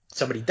there's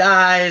somebody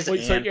dies. Well,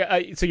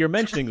 so you're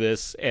mentioning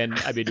this, and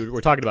I mean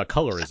we're talking about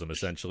colorism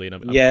essentially, and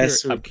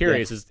I'm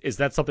curious, is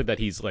that something that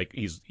he's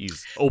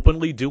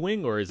openly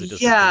doing, or is it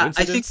just a coincidence?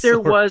 I think there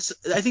was.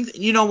 I think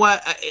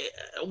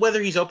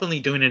whether he's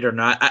openly doing it or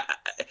not,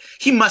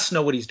 he must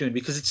know what he's doing,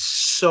 because it's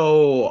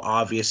so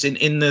obvious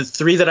in the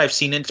 3 that I've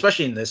seen, and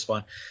especially in this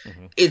one,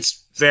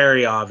 it's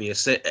very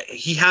obvious that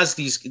he has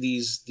these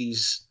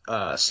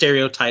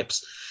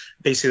stereotypes,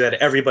 basically, that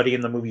everybody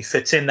in the movie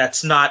fits in.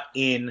 That's not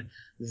in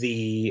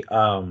the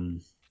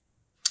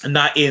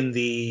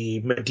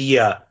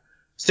Medea.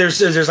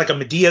 There's like a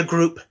Medea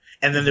group,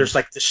 and then there's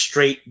like the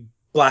straight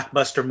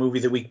blockbuster movie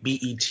of the week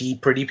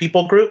BET Pretty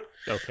People group,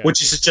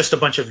 which is just a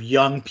bunch of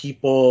young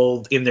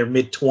people in their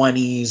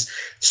mid-20s,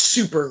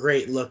 super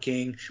great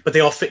looking, but they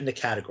all fit into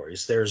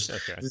categories. There's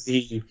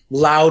the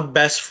loud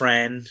best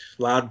friend,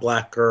 loud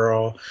black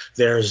girl.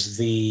 There's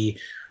the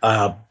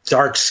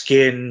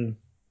dark-skinned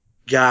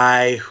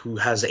guy who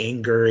has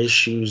anger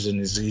issues and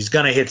he's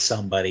gonna hit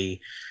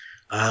somebody,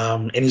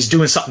 and he's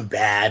doing something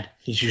bad.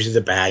 He's usually the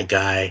bad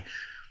guy.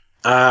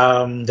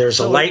 There's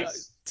a light.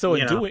 So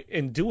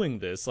in doing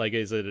this, like,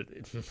 is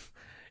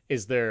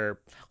there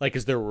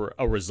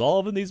a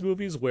resolve in these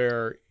movies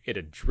where it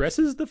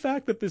addresses the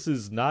fact that this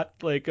is not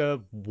like a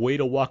way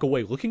to walk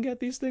away looking at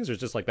these things, or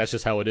it's just like that's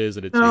just how it is,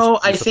 and you're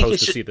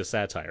supposed to see the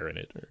satire in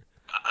it?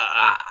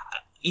 I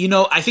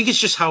think it's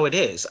just how it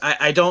is.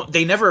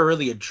 They never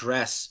really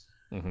address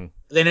Mm-hmm.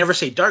 They never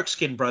say dark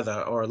skinned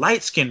brother or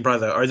light skinned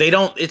brother, or they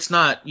don't. It's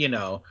not,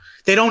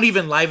 they don't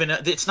even liven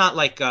up. It's not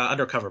like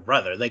Undercover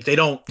Brother. Like they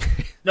don't.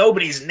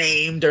 Nobody's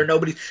named or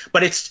nobody,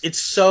 but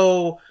it's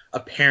so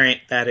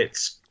apparent that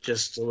it's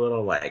just a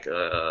little like,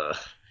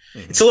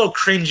 it's a little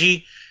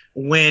cringy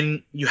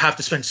when you have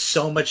to spend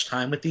so much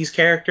time with these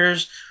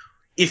characters.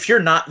 If you're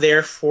not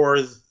there for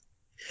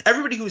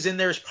everybody who's in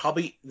there is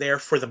probably there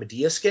for the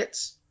Medea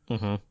skits.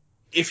 Mm-hmm.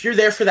 If you're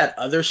there for that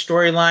other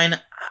storyline,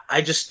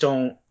 I just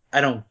don't. I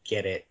don't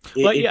get it.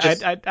 Well,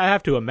 yeah, I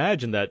have to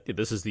imagine that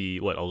this is the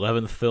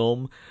 11th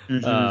film.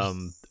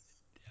 Mm-hmm.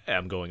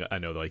 I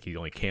know like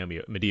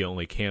Medea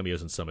only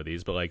cameos in some of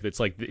these, but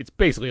it's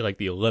basically like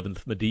the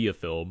 11th Medea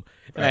film,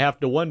 and I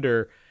have to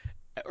wonder,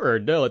 or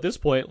no, at this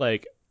point,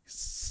 like,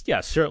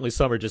 yeah, certainly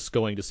some are just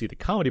going to see the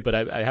comedy, but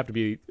I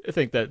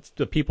think that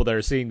the people that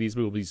are seeing these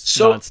movies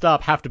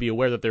nonstop have to be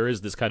aware that there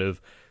is this kind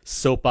of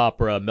soap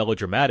opera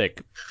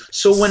melodramatic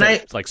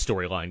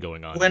storyline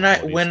going on.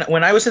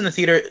 When I was in the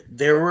theater,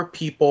 there were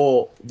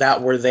people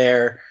that were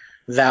there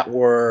that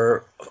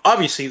were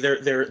obviously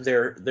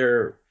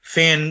they're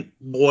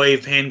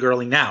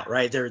fangirling out,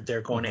 right?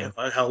 They're going to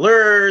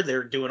her,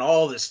 they're doing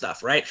all this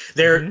stuff, right?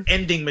 They're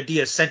ending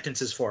Medea's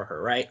sentences for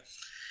her, right?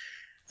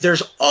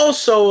 There's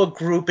also a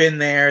group in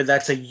there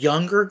that's a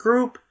younger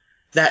group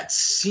that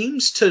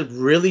seems to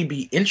really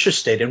be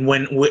interested in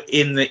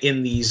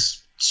in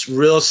these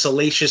real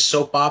salacious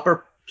soap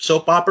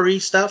opera-y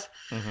stuff,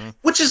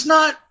 which is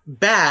not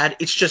bad.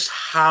 It's just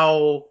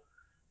how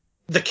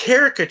the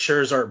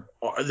caricatures are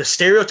the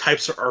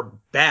stereotypes are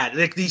bad.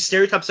 Like these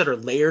stereotypes that are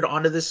layered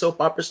onto this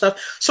soap opera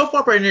stuff. Soap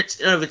opera in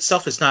of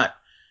itself is not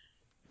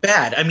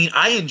bad. I mean,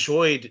 I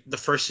enjoyed the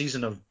first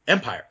season of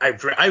Empire.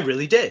 I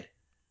really did.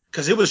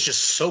 Because it was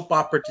just soap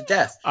opera to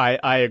death.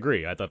 I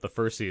agree. I thought the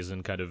first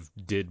season kind of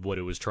did what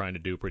it was trying to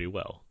do pretty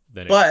well.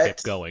 Then it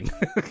kept going.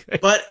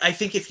 But I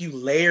think if you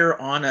layer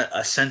on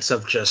a sense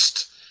of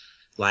just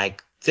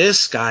like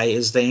this guy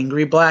is the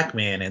angry black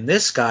man, and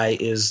this guy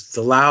is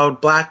the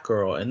loud black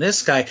girl, and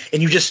this guy,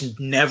 and you just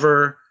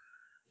never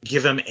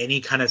give him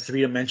any kind of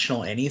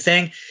three-dimensional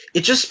anything,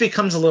 it just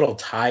becomes a little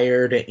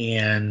tired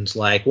and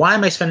like, why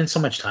am I spending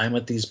so much time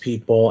with these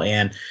people?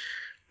 And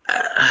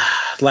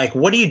like,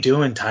 what are you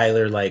doing,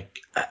 Tyler? Like,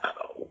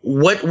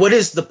 what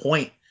is the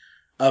point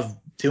of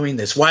doing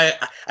this? Why?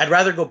 I'd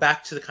rather go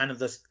back to the kind of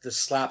the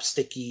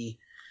slapsticky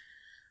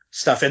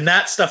stuff, and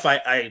that stuff.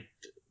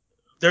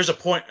 There's a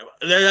point.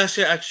 There's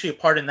actually a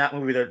part in that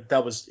movie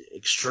that was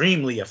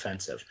extremely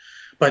offensive,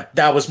 but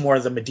that was more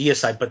the Medea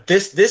side. But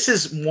this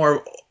is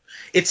more.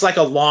 It's like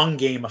a long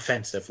game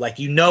offensive. Like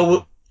you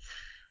know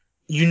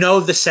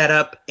the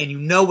setup and you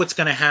know what's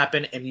going to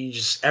happen, and you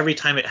just every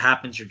time it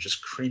happens you're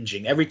just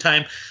cringing. Every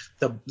time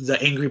the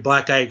angry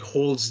black guy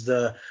holds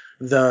the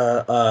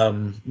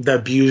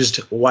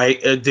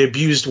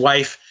abused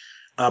wife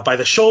by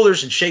the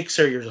shoulders and shakes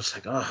her, you're just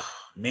like, oh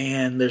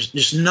man, there's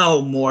just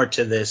no more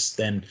to this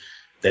than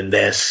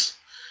this.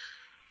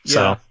 Yeah.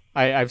 So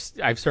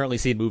I've certainly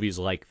seen movies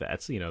like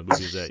that.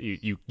 Movies that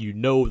you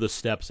know the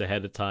steps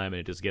ahead of time,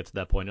 and it just gets to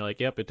that point. You're like,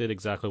 yep, it did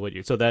exactly what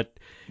you. So that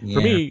for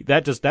me,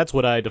 that's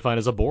what I define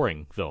as a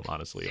boring film.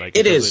 Honestly, like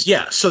it is,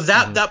 yeah. So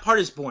that part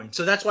is boring.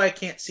 So that's why I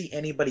can't see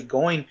anybody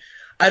going.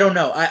 I don't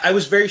know. I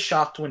was very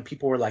shocked when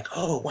people were like,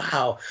 oh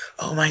wow,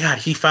 oh my god,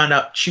 he found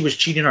out she was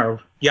cheating or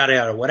yada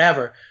yada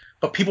whatever.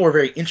 But people were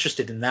very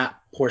interested in that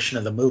portion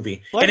of the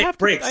movie, and it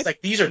breaks.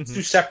 Like these are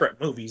two separate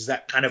movies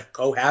that kind of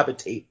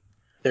cohabitate.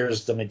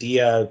 There's the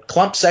Medea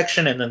clump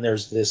section, and then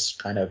there's this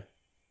kind of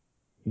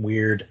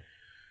weird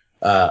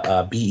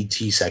BET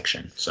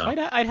section. So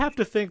I'd have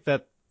to think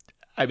that,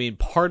 I mean,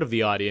 part of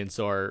the audience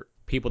are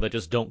people that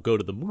just don't go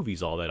to the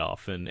movies all that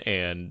often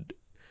and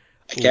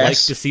like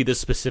to see this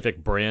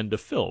specific brand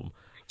of film.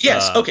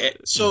 Yes. Okay.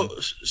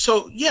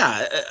 So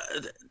yeah,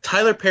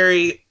 Tyler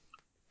Perry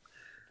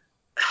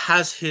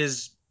has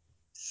his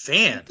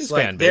fans. His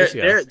like fan base,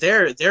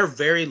 they're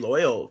very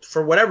loyal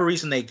for whatever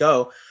reason they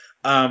go.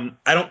 I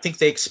don't think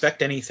they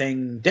expect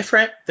anything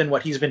different than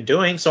what he's been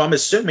doing. So I'm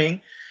assuming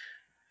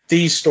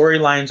these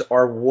storylines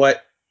are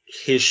what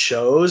his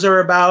shows are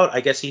about.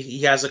 I guess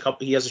he has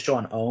he has a show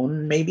on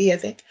OWN, maybe, I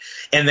think.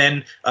 And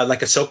then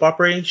like a soap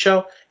opera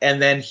show.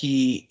 And then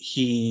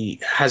he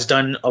has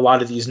done a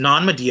lot of these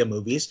non-Medea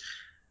movies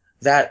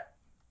that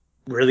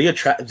really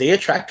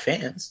attract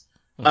fans.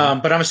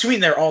 But I'm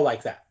assuming they're all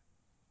like that.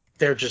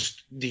 They're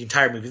just the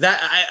entire movie.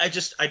 That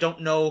I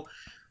don't know.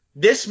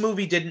 This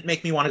movie didn't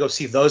make me want to go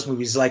see those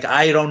movies. Like,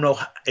 I don't know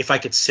if I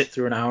could sit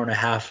through an hour and a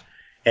half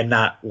and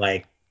not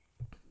like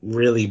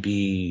really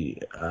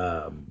be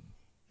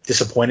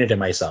disappointed in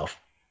myself.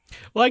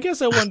 Well, I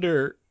guess I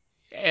wonder.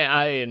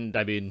 I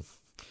mean,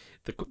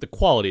 the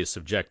quality is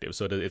subjective,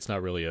 so it's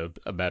not really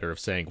a matter of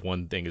saying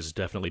one thing is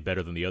definitely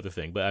better than the other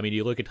thing. But I mean,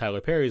 you look at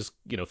Tyler Perry's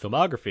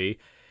filmography,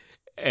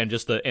 and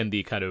just the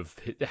kind of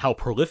how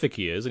prolific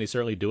he is, and he's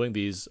certainly doing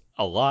these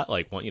a lot,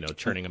 like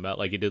churning them out,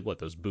 like he did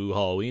those Boo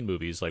Halloween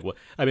movies, like what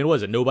I mean,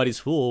 was it Nobody's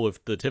Fool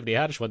with the Tiffany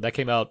Haddish one that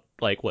came out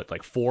like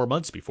 4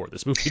 months before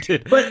this movie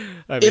did? But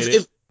I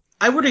mean,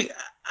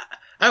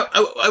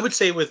 I would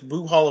say with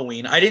Boo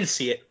Halloween, I didn't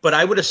see it, but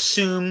I would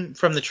assume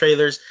from the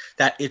trailers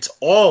that it's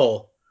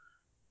all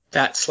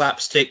that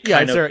slapstick Yeah,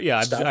 kind of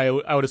stuff.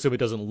 I would assume it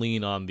doesn't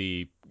lean on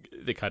the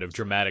kind of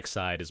dramatic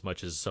side as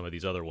much as some of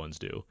these other ones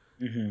do.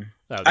 Hmm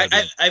I've That'd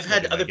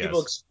had be my other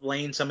people guess.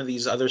 explain some of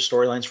these other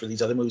storylines for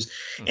these other movies,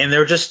 Mhm. and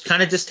they're just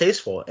kind of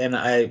distasteful. And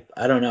I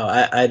don't know.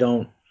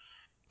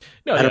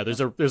 No, I yeah, don't.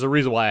 there's a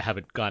reason why I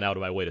haven't gone out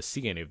of my way to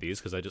see any of these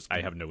because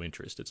I have no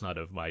interest. It's not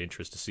of my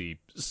interest to see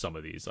some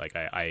of these. Like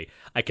I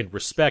can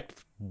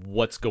respect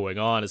what's going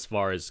on as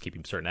far as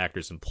keeping certain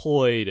actors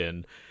employed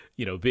and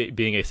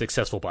being a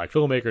successful black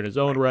filmmaker in his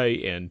own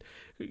right and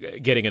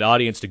getting an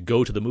audience to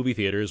go to the movie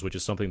theaters, which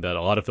is something that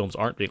a lot of films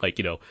aren't. Like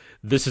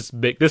this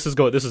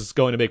is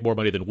going to make more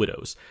money than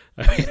Widows.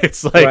 I mean,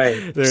 it's like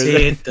Right. there's See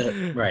it.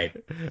 Right.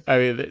 I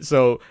mean,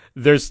 so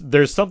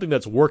there's something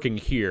that's working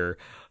here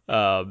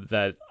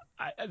that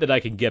I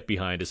can get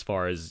behind as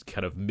far as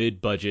kind of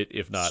mid-budget,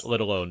 if not,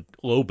 let alone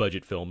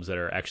low-budget films that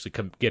are actually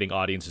getting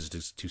audiences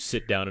to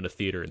sit down in a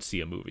theater and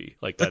see a movie.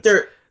 Like But that's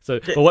so.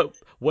 But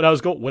what I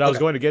was okay.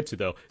 going to get to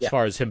though, as Yeah.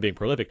 far as him being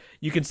prolific,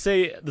 you can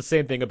say the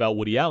same thing about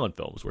Woody Allen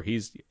films, where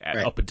he's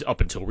Right.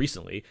 up until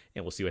recently,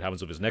 and we'll see what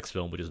happens with his next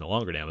film, which is no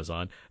longer at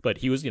Amazon. But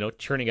he was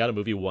churning out a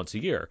movie once a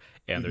year,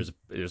 and Hmm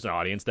there's an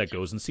audience that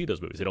goes and see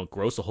those movies. They don't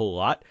gross a whole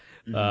lot,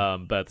 hmm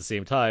but at the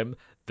same time,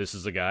 this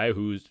is a guy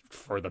who's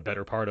for the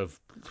better part of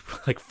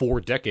like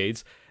 4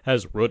 decades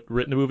has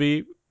written a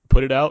movie,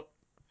 put it out,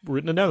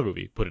 written another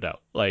movie, put it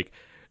out. Like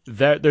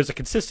that, there's a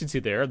consistency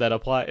there that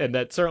apply, and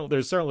that certainly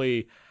there's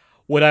certainly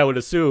what I would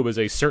assume is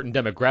a certain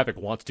demographic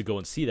wants to go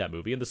and see that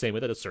movie in the same way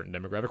that a certain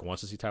demographic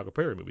wants to see Tyler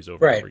Perry movies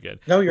over and Right. over again.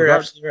 No, you're Regard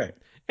absolutely right.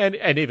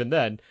 and even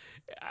then,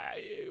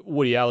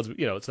 Woody Allen's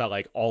it's not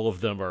like all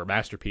of them are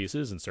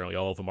masterpieces, and certainly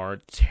all of them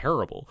aren't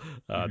terrible.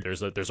 Hmm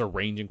There's a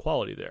range in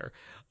quality there.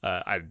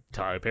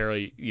 Tyler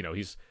Perry,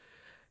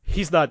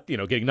 he's not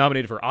getting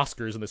nominated for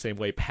Oscars in the same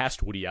way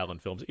past Woody Allen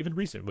films, even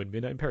recent when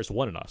Midnight in Paris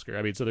won an Oscar.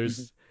 I mean, so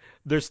hmm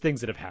there's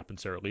things that have happened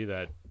certainly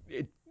that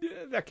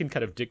can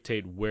kind of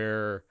dictate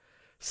where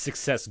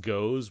success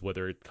goes,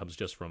 whether it comes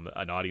just from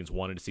an audience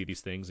wanting to see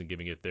these things and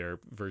giving it their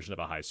version of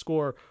a high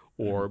score,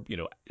 hmm or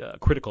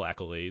critical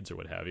accolades or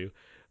what have you.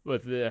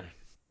 But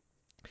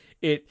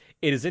it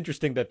is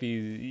interesting that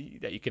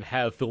that you can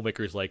have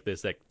filmmakers like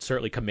this that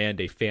certainly command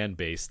a fan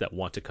base that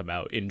want to come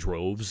out in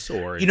droves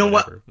or You in know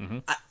what? whatever. Mm-hmm.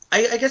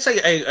 I guess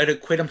I'd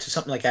equate him to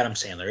something like Adam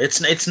Sandler.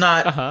 It's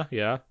not Uh huh.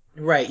 Yeah.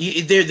 right.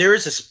 There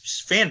is a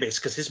fan base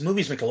because his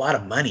movies make a lot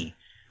of money.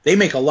 They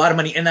make a lot of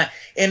money, and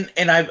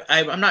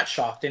I'm not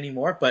shocked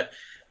anymore. But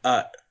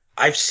uh,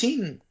 I've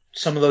seen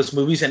some of those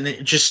movies, and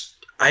it just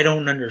I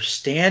don't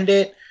understand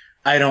it.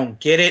 I don't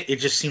get it. It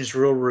just seems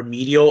real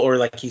remedial, or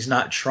like he's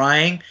not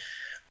trying.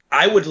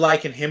 I would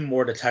liken him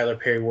more to Tyler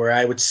Perry, where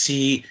I would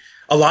see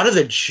a lot of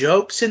the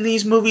jokes in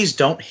these movies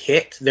don't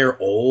hit. They're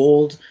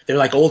old. They're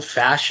like old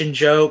fashioned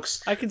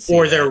jokes, I can see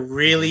or they're that. Mm-hmm.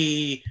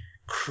 really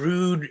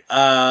crude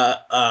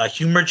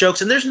humor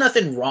jokes. And there's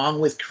nothing wrong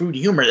with crude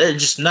humor.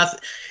 It's just nothing.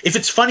 If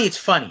it's funny, it's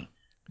funny.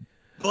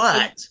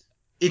 And But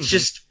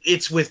mhm.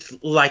 it's with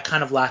like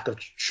kind of lack of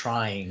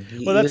trying.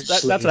 Well, It's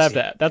just that's what I have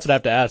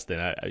lazy. to ask.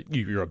 Then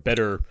you're a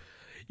better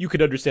you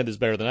could understand this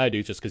better than I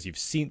do, just because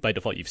by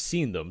default you've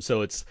seen them.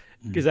 So it's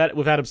because Mm, that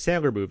with Adam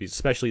Sandler movies,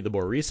 especially the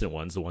more recent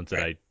ones, the ones that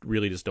right. I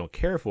really just don't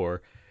care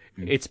for.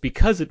 Mm, It's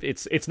because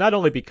it's not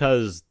only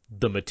because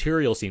the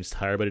material seems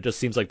tired, but it just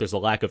seems like there's a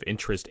lack of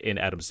interest in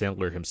Adam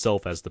Sandler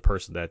himself as the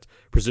person that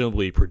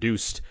presumably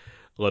produced,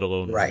 let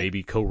alone right.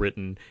 maybe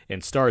co-written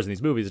and stars in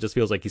these movies. It just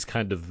feels like he's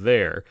kind of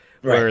there,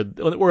 Right. or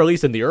at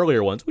least in the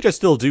earlier ones, which I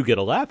still do get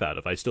a laugh out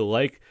of. I still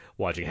like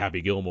watching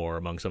Happy Gilmore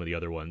among some of the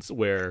other ones,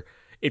 where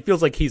it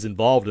feels like he's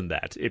involved in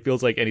that. It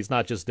feels like, and he's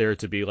not just there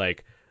to be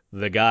like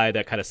the guy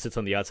that kind of sits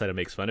on the outside and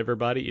makes fun of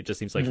everybody. It just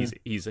seems like Mhm.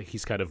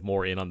 he's kind of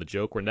more in on the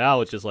joke. Where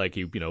now it's just like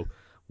he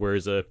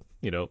wears a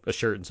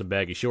shirt and some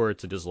baggy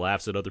shorts and just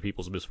laughs at other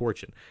people's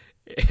misfortune,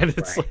 and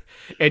it's Right. like,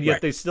 and yet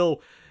Right. they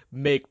still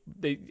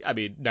I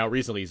mean, now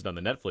recently he's done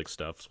the Netflix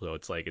stuff, so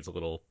it's like it's a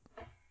little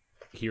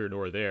here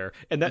nor there.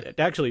 And that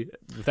actually,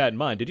 with that in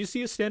mind, did you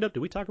see his stand up? Did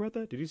we talk about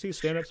that? Did you see his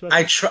stand up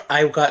special?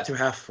 I got through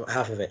half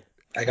of it.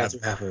 I got Have through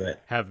half of it.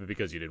 have it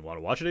because you didn't want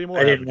to watch it anymore,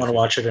 I or have it didn't want because to you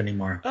watch it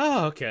anymore.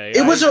 oh, okay.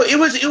 It was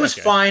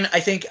Okay. fine. I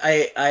think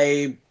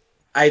I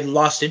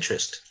lost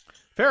interest.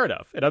 Fair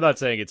enough. And I'm not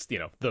saying it's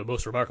the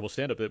most remarkable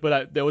stand up,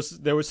 but there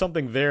was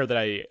something there that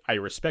I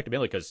respect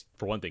mainly because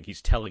for one thing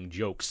he's telling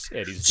jokes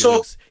and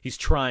So he's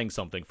trying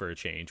something for a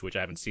change, which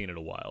I haven't seen in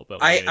a while. But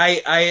I when it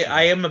I I,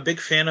 I mhm, am a big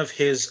fan of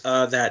his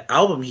that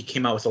album he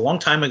came out with a long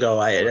time ago.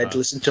 I'd uh-huh.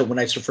 listened to it when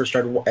I first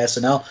started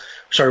watching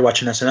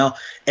SNL,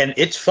 and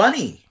it's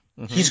funny.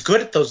 Hmm. He's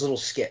good at those little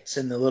skits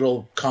and the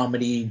little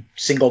comedy,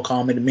 single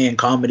comedy,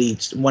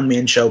 one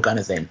man show kind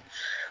of thing.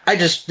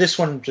 This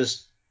one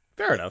just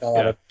Fair enough. fell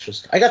out Yeah. of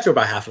interest. I got through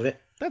about half of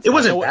it. That's It fine.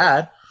 wasn't Oh,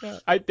 bad.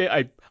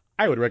 yeah,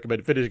 I would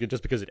recommend finishing it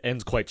just because it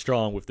ends quite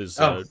strong with this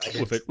Oh, I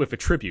didn't. with a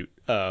tribute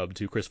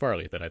to Chris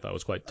Farley that I thought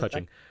was quite Okay.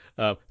 touching.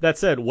 That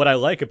said, what I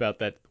like about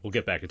that, we'll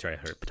get back to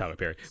Tyler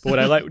Perry, but what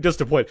I like, just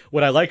a point,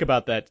 what I like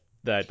about that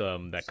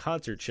that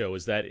concert show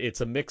is that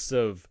it's a mix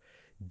of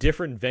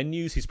different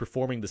venues he's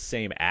performing the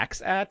same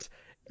acts at,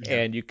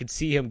 and you can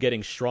see him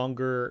getting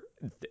stronger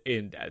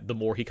in the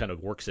more he kind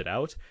of works it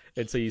out.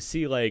 And so you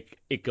see like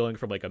it going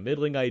from like a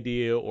middling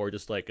idea or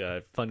just like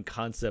a fun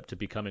concept to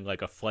becoming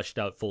like a fleshed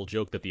out full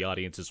joke that the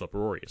audience is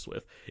uproarious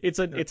with. It's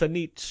a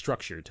neat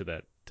structure to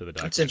the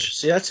documentary. That's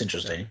interesting. That's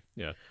interesting.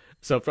 Yeah.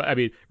 So, I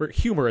mean,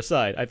 humor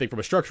aside, I think from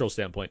a structural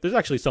standpoint, there's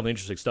actually some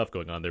interesting stuff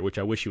going on there, which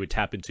I wish he would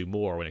tap into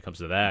more when it comes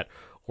to that,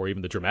 or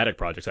even the dramatic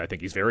projects. I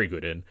think he's very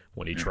good in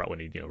when he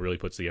really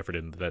puts the effort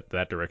in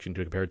that direction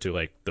to compare to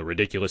like the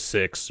Ridiculous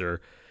Six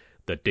or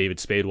the David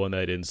Spade one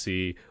that I didn't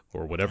see,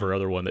 or whatever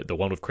other one the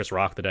one with Chris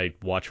Rock that I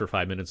watched for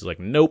 5 minutes is like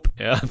nope,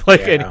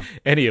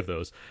 any of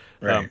those.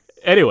 Right.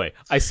 Anyway,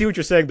 I see what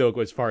you're saying though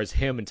as far as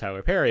him and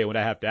Tyler Perry, and what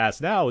I have to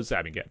ask now is,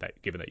 I mean,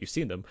 given that you've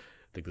seen them.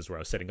 I think this is where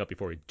I was setting up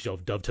before we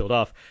dovetailed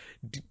off.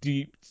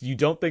 Do you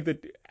don't think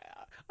that?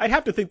 I'd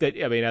have to think that.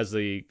 I mean, as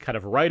the kind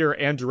of writer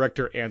and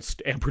director and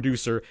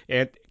producer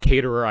and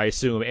caterer, I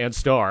assume, and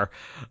star,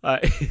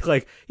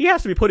 like he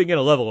has to be putting in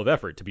a level of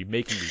effort to be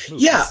making these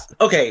movies. Yeah.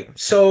 Okay.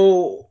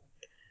 So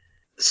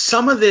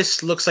some of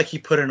this looks like he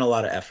put in a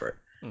lot of effort,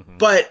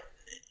 but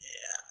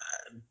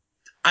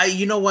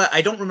you know what?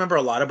 I don't remember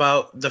a lot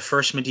about the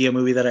first Madea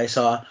movie that I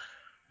saw.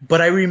 But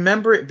I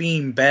remember it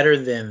being better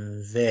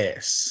than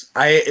this.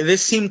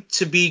 This seemed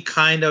to be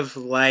kind of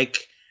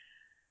like,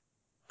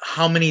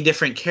 how many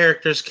different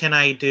characters can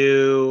I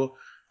do?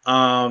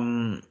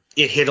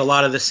 It hit a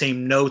lot of the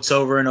same notes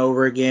over and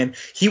over again.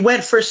 He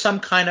went for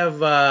some kind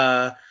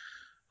of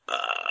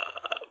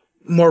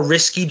more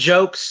risky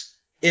jokes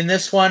in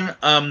this one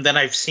than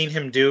I've seen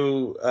him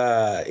do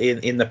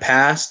in the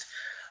past,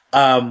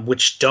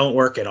 which don't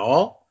work at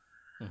all.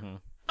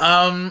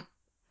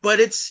 But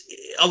it's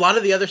a lot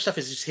of the other stuff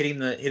is just hitting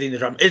the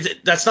drum.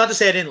 That's not to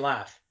say I didn't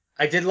laugh.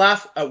 I did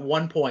laugh at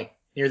one point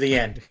near the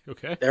end.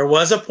 Okay. There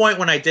was a point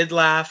when I did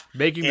laugh.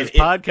 Making this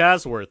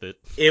podcast worth it.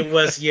 It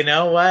was, you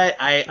know what?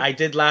 I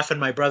did laugh, and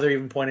my brother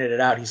even pointed it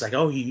out. He's like,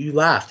 "Oh, you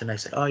laughed," and I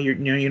said, "Oh, you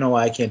know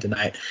what? I can't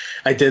deny it.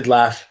 I did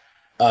laugh."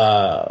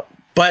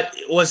 But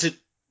was it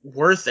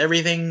worth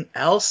everything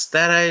else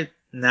that I?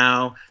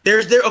 No.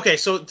 Okay.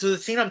 So to the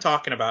scene I'm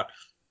talking about.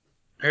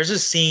 There's a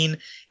scene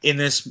in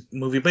this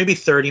movie, maybe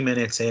 30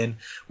 minutes in,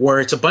 where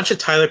it's a bunch of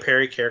Tyler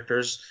Perry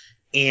characters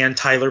and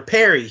Tyler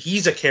Perry.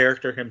 He's a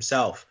character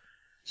himself.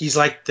 He's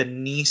like the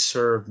niece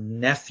or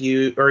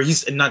nephew, or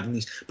he's not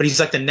niece, but he's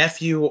like the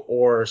nephew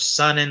or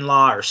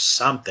son-in-law or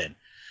something.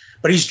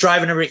 But he's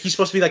driving he's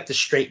supposed to be like the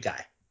straight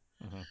guy.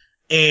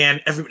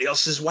 And everybody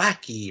else is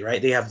wacky,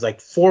 right? They have like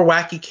 4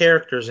 wacky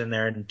characters in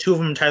there, and 2 of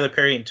them are Tyler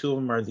Perry, and 2 of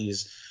them are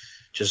these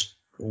just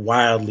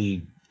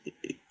wildly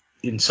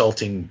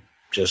insulting,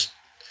 just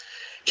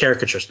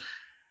caricatures.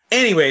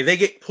 Anyway, they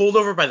get pulled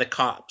over by the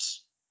cops,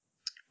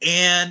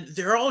 and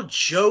they're all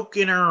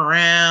joking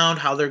around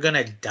how they're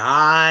gonna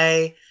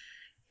die.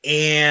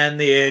 And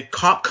the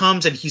cop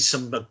comes, and he's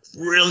some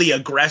really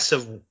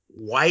aggressive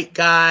white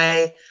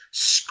guy,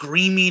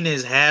 screaming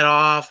his head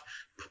off,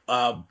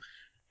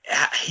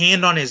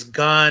 hand on his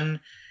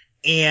gun,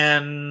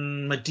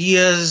 and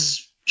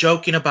Medea's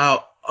joking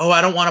about, "Oh,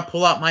 I don't want to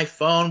pull out my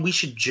phone. We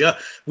should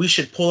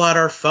pull out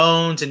our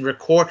phones and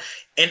record."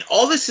 And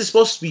all this is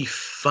supposed to be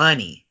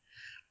funny.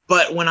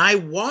 But when I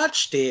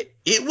watched it,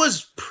 it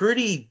was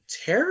pretty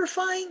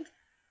terrifying.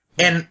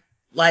 And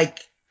like,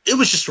 it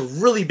was just a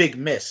really big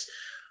miss.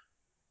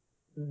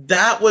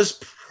 That was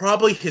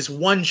probably his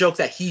one joke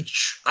that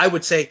I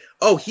would say,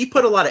 oh, he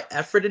put a lot of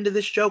effort into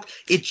this joke.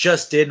 It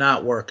just did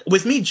not work.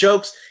 With me,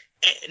 jokes,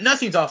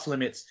 nothing's off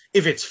limits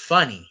if it's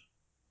funny.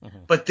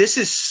 But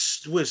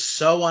this was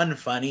so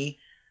unfunny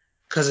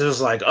because it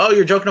was like, oh,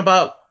 you're joking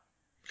about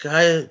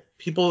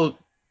people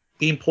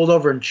being pulled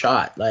over and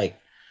shot. Like,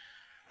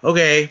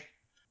 okay.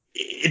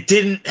 It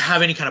didn't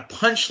have any kind of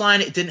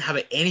punchline. It didn't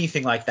have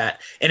anything like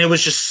that. And it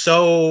was just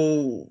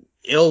so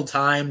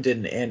ill-timed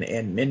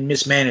and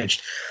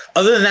mismanaged.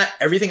 Other than that,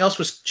 everything else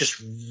was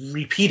just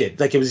repeated.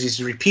 Like, it was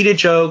these repeated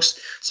jokes.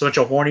 So much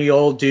of horny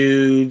old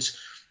dudes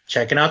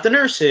checking out the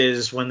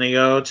nurses when they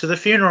go to the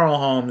funeral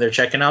home. They're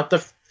checking out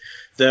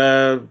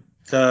the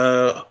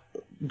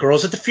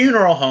girls at the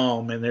funeral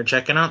home, and they're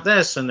checking out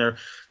this, and they're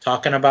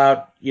talking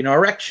about,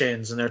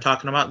 erections, and they're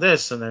talking about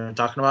this, and they're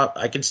talking about,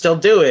 I can still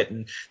do it,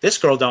 and this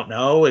girl don't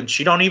know, and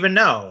she don't even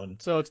know,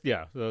 and so it's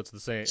the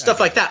same stuff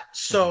like that.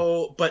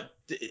 So, but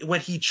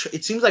when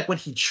it seems like when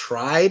he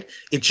tried,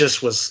 it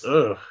just was,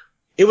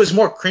 it was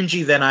more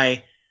cringy than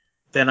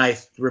I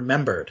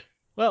remembered.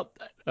 Well,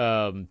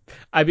 I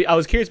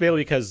was curious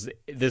mainly because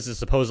this is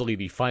supposedly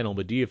the final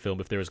Madea film.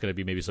 If there was going to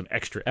be maybe some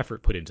extra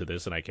effort put into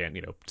this, and I can't,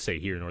 say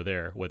here nor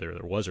there whether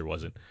there was or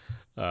wasn't.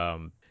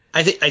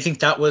 I think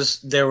that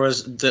was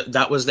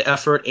the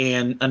effort,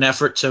 and an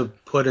effort to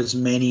put as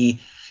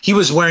many. He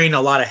was wearing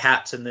a lot of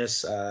hats in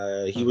this.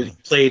 He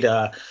played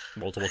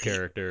multiple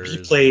characters. He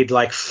played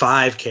like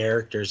 5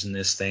 characters in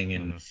this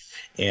thing,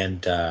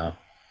 and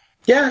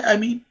yeah, I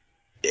mean.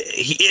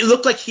 It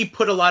looked like he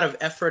put a lot of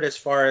effort as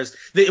far as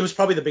it was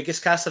probably the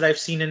biggest cast that I've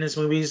seen in his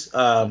movies.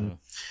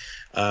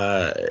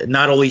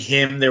 not only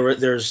him,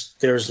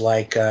 there's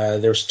like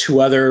there's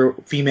two other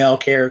female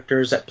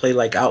characters that play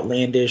like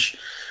outlandish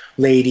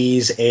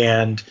ladies,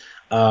 and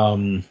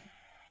then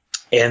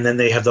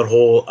they have the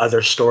whole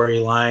other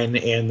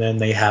storyline, and then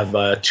they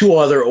have two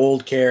other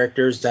old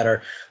characters that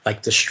are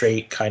like the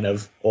straight kind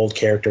of old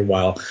character,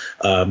 while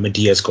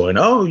Medea's going,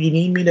 oh, you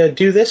need me to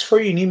do this for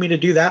you? You need me to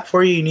do that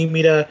for you? You need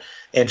me to...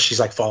 And she's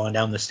like falling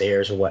down the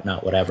stairs or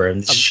whatnot, whatever,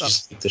 and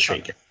she's like the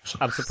straight character. So.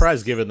 I'm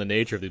surprised, given the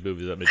nature of these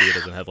movies, that Medea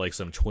doesn't have like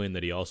some twin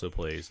that he also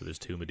plays, so there's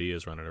two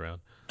Medeas running around.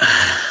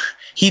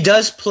 He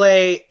does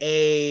play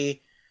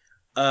a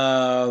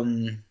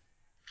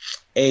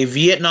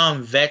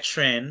Vietnam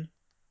veteran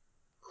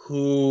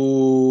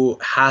who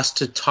has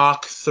to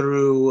talk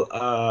through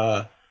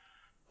a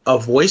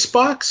voice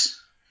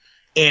box,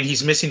 and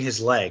he's missing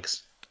his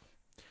legs.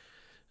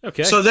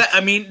 Okay. So that, I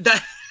mean,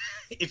 that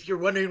if you're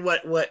wondering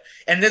what,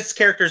 and this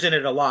character's in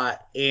it a lot,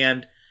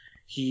 and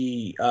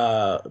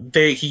yeah,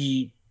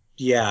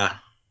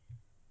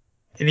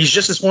 and he's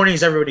just as horny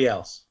as everybody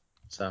else.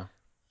 So.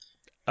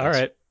 All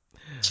right.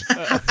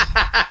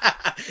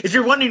 If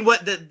you're wondering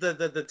what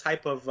the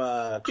type of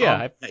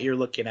comment that you're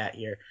looking at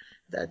here,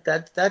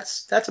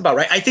 that's about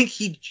right. I think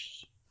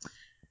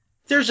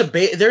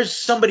there's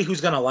somebody who's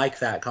gonna like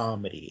that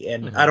comedy,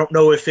 and I don't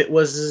know if it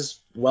was as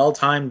well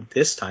timed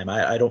this time.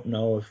 I don't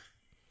know if.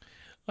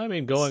 I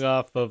mean, going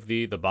off of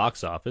the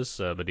box office,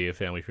 Medea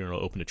Family Funeral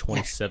opened to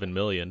 $27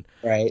 million,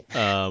 right?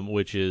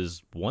 Which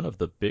is one of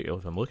the big.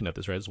 If I'm looking at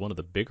this right, it's one of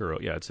the bigger.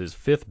 Yeah, it's his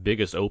fifth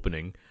biggest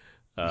opening,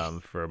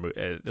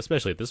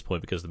 especially at this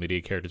point, because the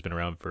Medea character's been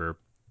around for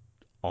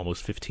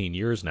almost 15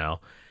 years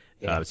now.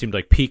 Yeah. It seemed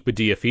like peak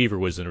Medea fever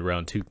was in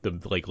around the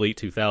late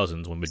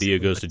 2000s when Medea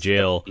goes to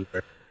jail.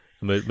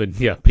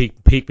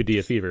 Peak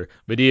Medea fever.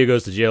 Medea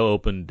Goes to Jail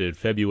opened in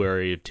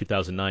February of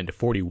 2009 to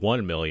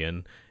 $41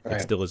 million. Right.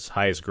 It's still his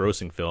highest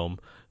grossing film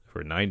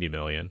for $90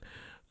 million.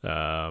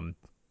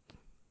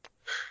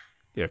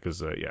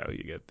 Because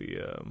you get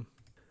the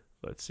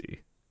let's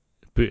see,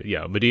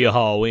 Medea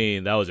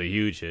Halloween, that was a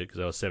huge hit because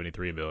that was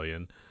 $73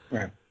 million.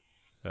 Right.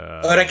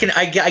 But I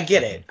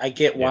get it. I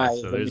get why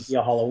the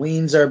Medea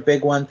Halloweens are a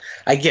big one.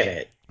 I get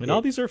it. And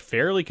all these are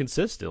fairly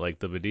consistent. Like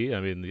the Medea,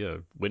 I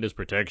mean, Witness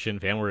Protection,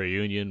 Family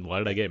Reunion, Why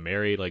Did I Get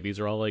Married? Like these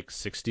are all like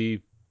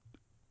 $40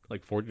 to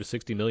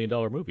 $60 million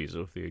muvies,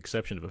 with the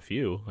exception of a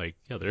few. Like,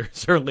 they're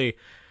certainly,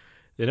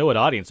 they know what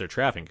audience they're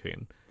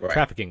trafficking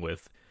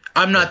with.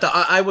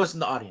 I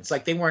wasn't the audience.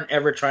 Like, they weren't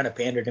ever trying to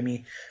pander to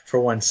me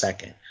for 1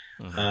 second.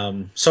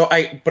 I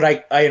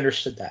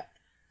understood that.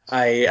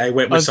 I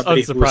went with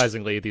somebody.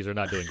 Unsurprisingly, these are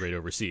not doing great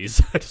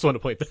overseas. I just want to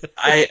point that.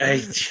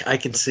 I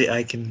can see.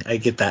 I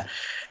get that.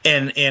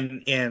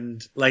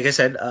 And like I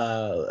said,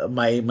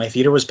 my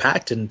theater was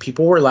packed, and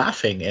people were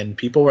laughing,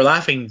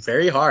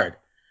 very hard.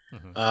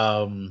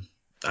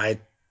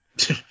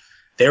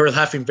 They were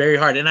laughing very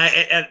hard, and I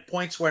at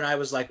points when I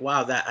was like,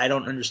 wow, that I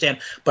don't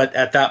understand. But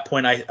at that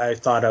point, I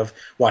thought of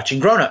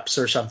watching Grown Ups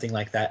or something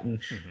like that,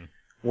 and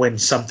when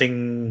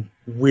something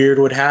weird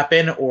would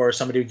happen, or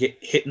somebody would get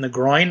hit in the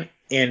groin,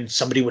 and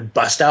somebody would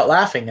bust out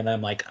laughing, and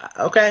I'm like,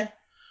 okay,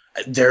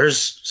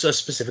 there's a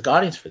specific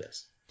audience for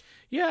this.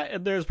 Yeah,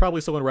 and there's probably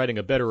someone writing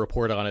a better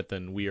report on it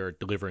than we are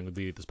delivering with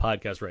this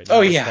podcast right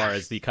now. As far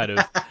as the kind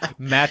of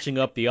matching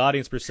up the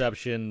audience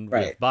perception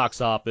with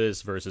box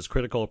office versus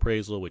critical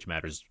appraisal, which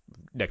matters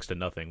next to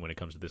nothing when it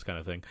comes to this kind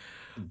of thing,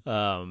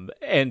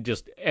 and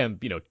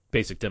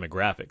basic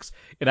demographics.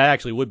 And I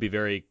actually would be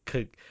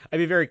I'd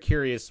be very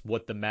curious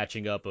what the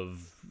matching up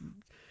of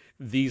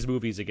these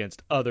movies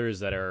against others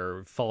that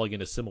are falling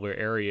in a similar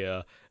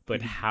area,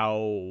 but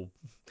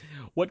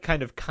what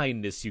kind of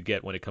kindness you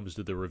get when it comes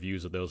to the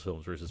reviews of those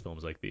films versus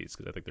films like these,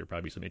 because I think there are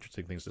probably some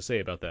interesting things to say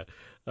about that.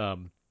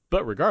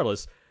 But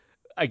regardless,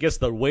 I guess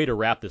the way to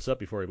wrap this up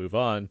before we move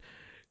on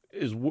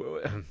is,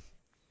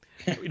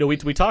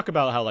 we talk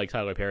about how like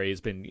Tyler Perry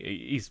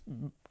he's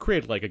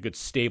created like a good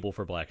stable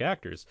for black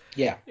actors.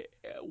 Yeah.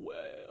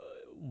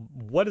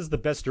 What is the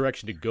best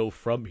direction to go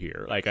from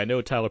here? Like, I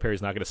know Tyler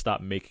Perry's not going to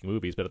stop making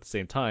movies, but at the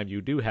same time, you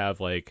do have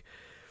like,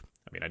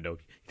 I mean, I know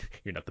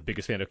you're not the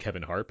biggest fan of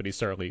Kevin Hart, but he's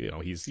certainly,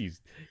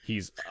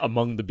 he's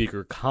among the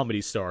bigger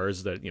comedy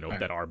stars that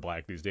that are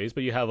black these days.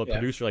 But you have a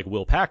producer like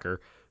Will Packer,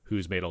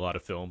 who's made a lot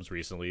of films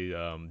recently.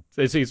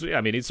 He's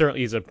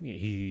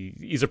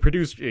a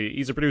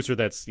producer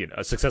that's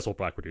a successful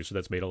black producer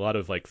that's made a lot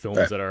of like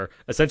films that are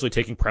essentially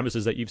taking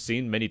premises that you've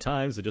seen many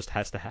times. It just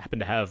has to happen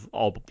to have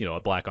all a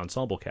black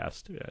ensemble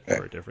cast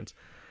for a difference.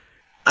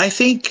 I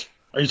think.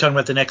 Are you talking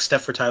about the next step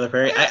for Tyler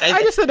Perry?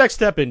 I guess the next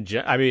step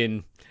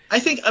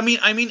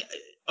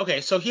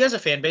okay, so he has a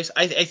fan base.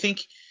 I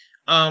think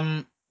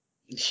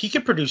he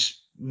could produce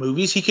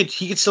movies. He could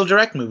still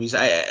direct movies.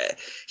 I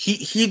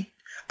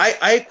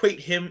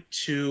equate him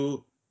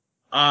to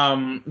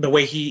the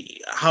way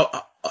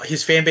how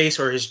his fan base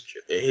or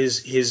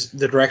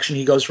the direction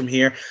he goes from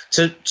here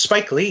to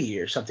Spike Lee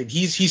or something.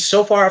 He's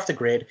so far off the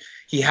grid.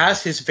 He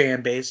has his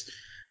fan base.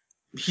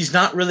 He's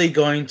not really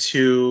going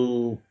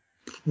to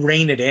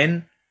rein it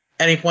in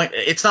at any point.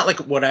 It's not like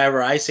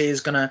whatever I say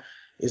is gonna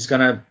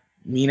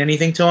mean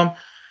anything to him.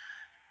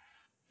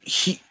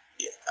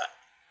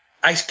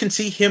 I can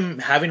see him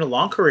having a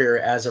long career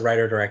as a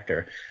writer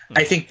director.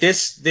 I think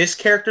this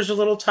character's a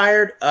little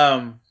tired.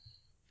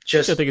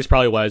 Just I think it's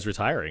probably why he's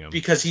retiring him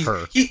because he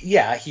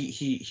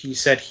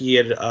said he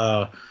had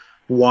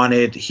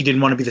he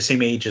didn't want to be the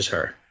same age as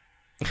her.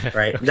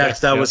 Right. Okay,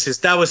 That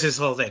was his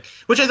whole thing,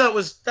 which I thought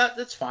was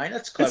that's fine.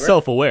 That's clever. It's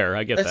self-aware.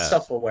 I get that. That's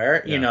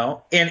self-aware, you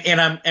know. And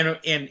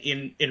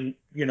in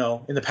you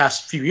know, in the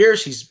past few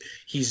years,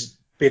 he's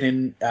been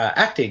in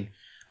acting.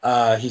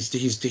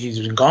 He's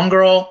in Gone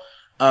Girl,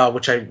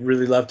 which I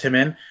really loved him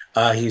in.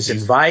 He's in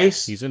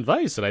Vice. He's in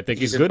Vice, and I think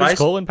he's in good as Vice.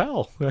 Colin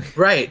Powell.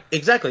 Right,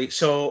 exactly.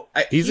 So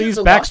he's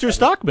Baxter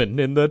Stockman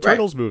in the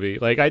Turtles movie.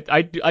 Like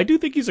I do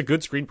think he's a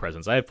good screen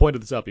presence. I have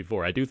pointed this out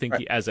before. I do think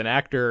he, as an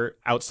actor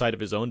outside of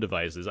his own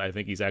devices, I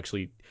think he's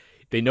actually.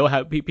 They know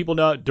how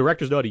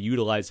directors know how to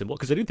utilize him well,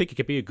 because I do think he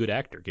could be a good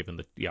actor given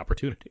the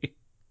opportunity.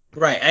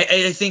 Right.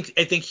 I think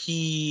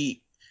he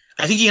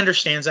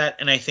understands that,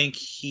 and I think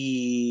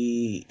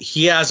he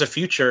has a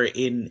future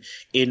in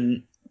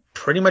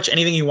pretty much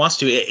anything he wants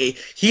to.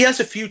 He has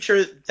a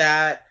future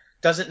that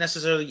doesn't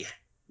necessarily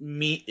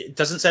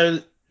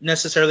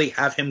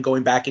have him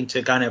going back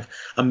into kind of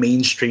a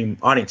mainstream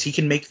audience. He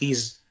can make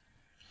these.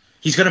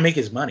 He's going to make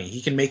his money.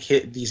 He can make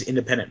these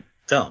independent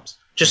films,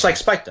 just like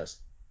Spike does.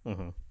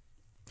 Mm-hmm.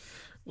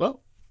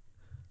 Well,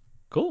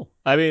 cool.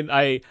 I mean,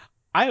 I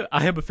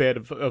am a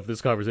fan of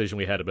this conversation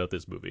we had about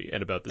this movie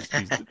and about the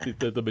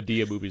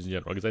Madea movies in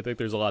general, because I think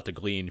there's a lot to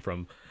glean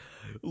from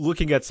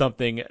looking at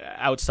something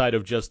outside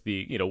of just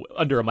the, you know,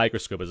 under a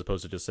microscope, as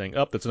opposed to just saying,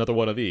 oh, that's another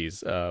one of these.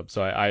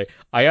 So I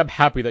am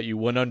happy that you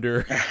went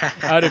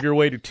out of your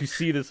way to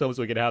see this film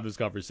so we can have this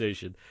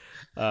conversation.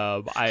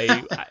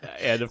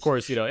 And of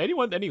course, you know,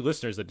 any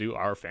listeners that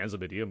are fans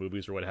of Madea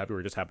movies or what have you,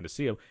 or just happen to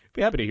see them,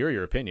 be happy to hear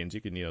your opinions. You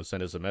can, you know,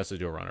 send us a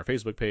message over on our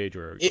Facebook page,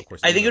 or of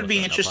course, I think it would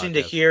be interesting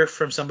to hear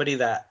from somebody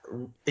that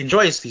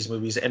enjoys these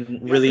movies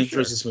and really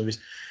enjoys these movies.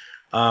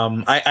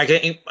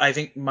 I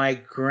think my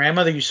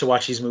grandmother used to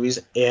watch these movies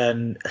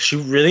and she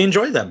really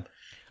enjoyed them.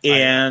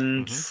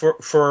 And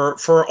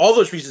for all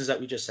those reasons that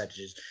we just said,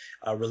 just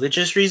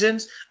religious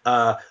reasons,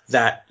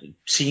 that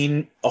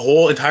seeing a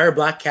whole entire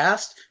black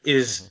cast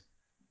is,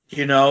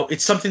 you know,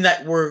 it's something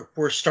that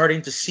we're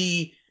starting to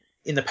see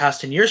in the past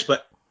 10 years,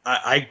 but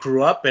I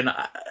grew up and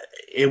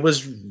it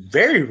was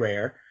very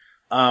rare,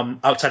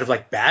 outside of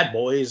like Bad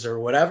Boys or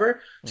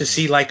whatever, to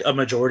see like a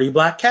majority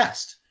black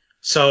cast.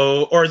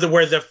 So, or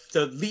where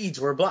the leads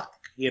were black,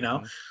 you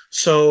know?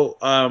 So,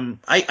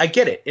 I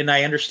get it and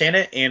I understand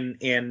it,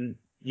 and,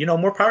 you know,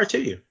 more power to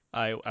you.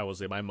 I will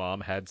say my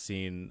mom had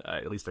seen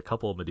at least a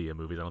couple of Madea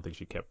movies. I don't think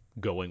she kept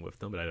going with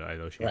them, but I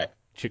know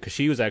because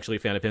she was actually a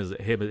fan of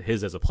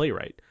his as a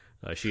playwright.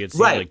 She had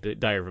seen like the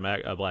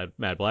Diary of a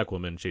Mad Black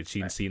Woman. She'd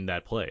seen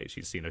that play.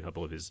 She'd seen a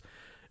couple of his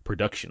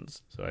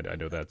productions. So I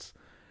know that's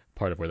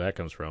part of where that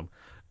comes from.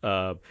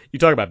 You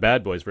talk about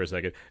Bad Boys for a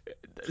second.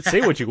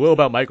 Say what you will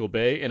about Michael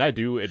Bay, and I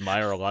do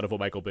admire a lot of what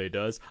Michael Bay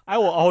does. I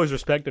will always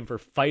respect him for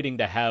fighting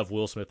to have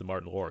Will Smith and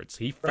Martin Lawrence.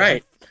 He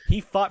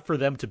fought for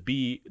them to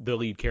be the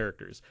lead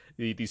characters.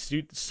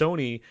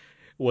 Sony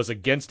was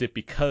against it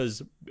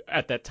because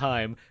at that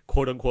time,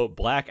 quote unquote,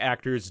 black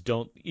actors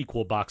don't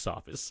equal box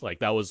office.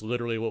 Like that was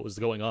literally what was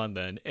going on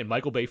then, and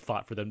Michael Bay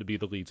fought for them to be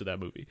the leads of that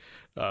movie.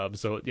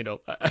 So you know,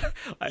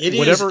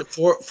 is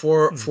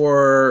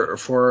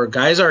for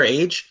guys our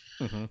age,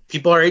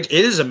 people our age,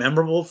 it is a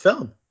memorable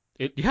film.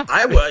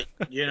 I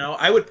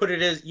would put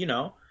it as, you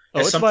know,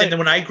 as something that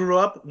when I grew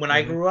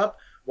up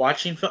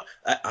watching film,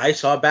 I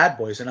saw Bad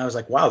Boys and I was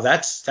like, wow,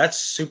 that's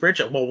super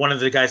interesting. Well, one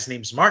of the guys'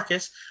 name's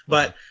Marcus,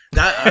 but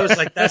I was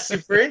like, that's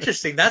super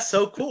interesting. That's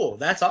so cool.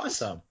 That's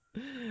awesome.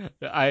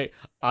 I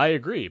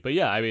agree, but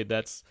yeah, I mean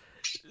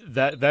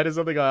that is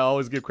something I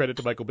always give credit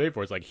to Michael Bay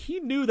for. It's like he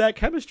knew that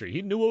chemistry.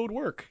 He knew it would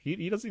work. He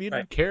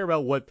didn't care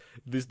about what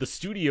the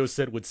studio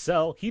said would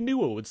sell. He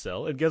knew it would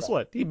sell, and guess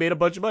what? He made a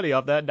bunch of money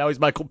off that. And now he's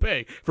Michael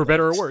Bay, for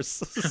better or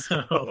worse.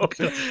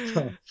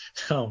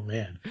 Oh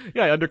man.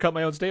 Yeah, I undercut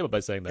my own statement by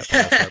saying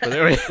that. But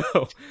there we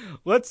go.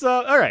 Let's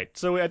all right.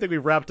 So I think we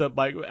wrapped up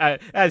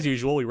as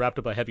usual. We wrapped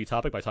up a heavy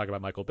topic by talking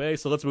about Michael Bay.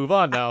 So let's move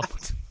on now.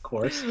 Of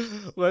course.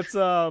 Let's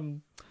well,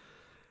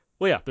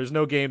 yeah. There's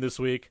no game this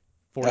week.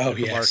 For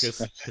Marcus,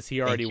 because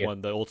he already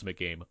won the ultimate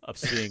game of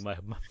seeing my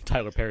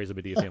Tyler Perry's A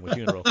Madea Family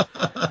Funeral.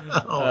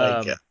 My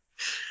God.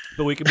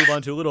 But we can move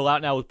on to a little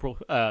out now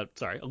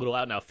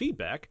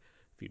feedback.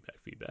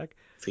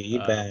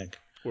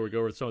 Where we go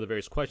over some of the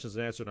various questions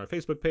and answers on our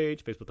Facebook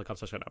page,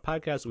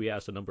 facebook.com/podcast. We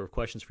asked a number of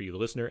questions for you, the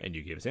listener, and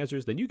you gave us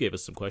answers. Then you gave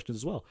us some questions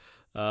as well.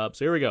 So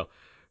here we go.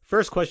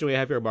 First question we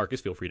have here, Marcus.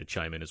 Feel free to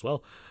chime in as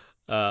well.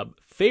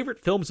 Favorite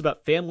films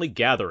about family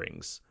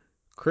gatherings.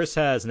 Chris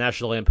has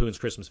National Lampoon's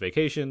Christmas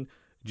Vacation.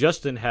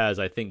 Justin has,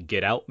 I think,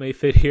 Get Out may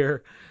fit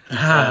here.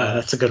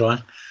 That's a good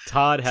one.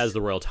 Todd has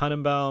The Royal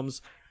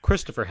Tenenbaums.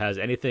 Christopher has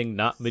Anything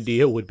Not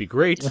Madea Would Be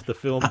Great. The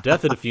film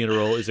Death at a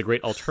Funeral is a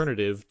great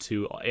alternative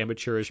to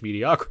amateurish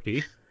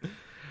mediocrity.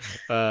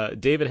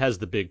 David has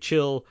The Big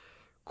Chill.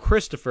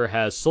 Christopher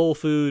has Soul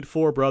Food,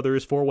 Four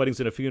Brothers, Four Weddings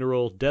and a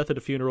Funeral, Death at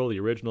a Funeral, the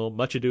original,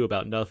 Much Ado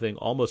About Nothing,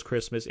 Almost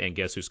Christmas, and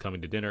Guess Who's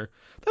Coming to Dinner.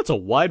 That's a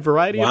wide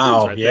variety of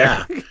things right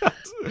yeah.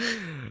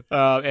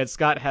 there. And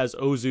Scott has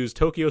Ozu's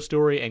Tokyo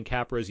Story and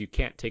Capra's You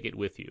Can't Take It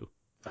With You.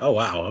 Oh,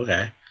 wow.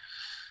 Okay.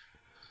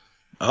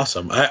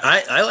 Awesome.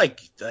 I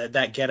like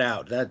that Get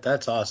Out.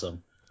 That's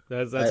awesome.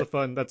 That's a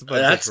fun pick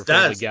for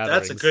family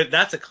gatherings.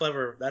 That's a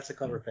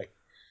clever pick.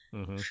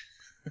 Mm-hmm.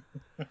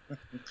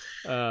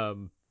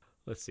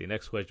 Let's see.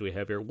 Next question we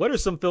have here. What are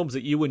some films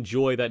that you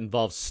enjoy that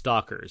involve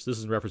stalkers? This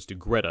is in reference to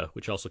Greta,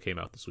 which also came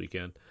out this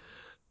weekend.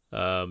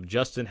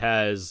 Justin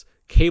has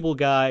Cable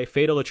Guy,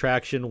 Fatal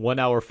Attraction, 1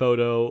 Hour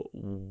Photo.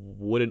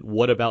 Wouldn't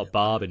What About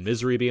Bob and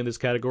Misery be in this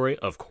category?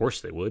 Of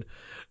course they would.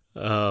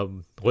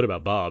 What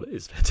About Bob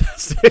is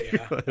fantastic.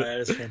 Yeah, that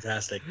is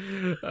fantastic.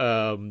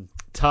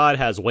 Todd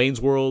has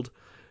Wayne's World.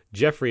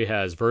 Jeffrey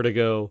has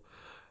Vertigo.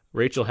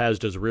 Rachel has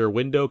Does Rear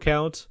Window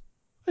Count?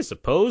 I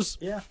suppose.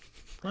 Yeah.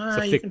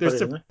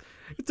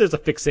 There's a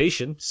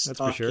fixation, that's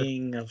for sure.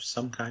 Stalking of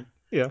some kind.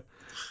 Yeah.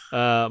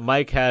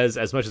 Mike has,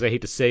 as much as I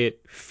hate to say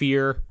it,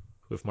 Fear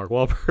with Mark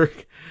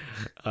Wahlberg.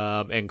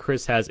 And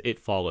Chris has It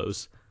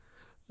Follows.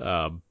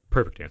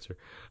 Perfect answer.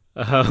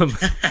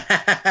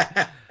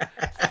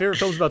 Favorite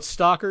films about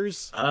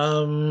stalkers?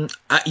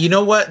 You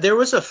know what? There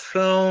was a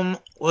film,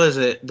 what is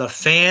it? The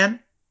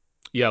Fan?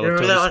 Yeah, with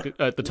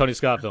the Tony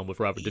Scott film with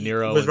Robert De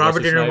Niro. With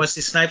Robert De Niro and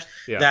Wesley Snipes.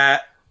 Yeah.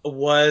 That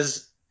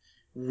was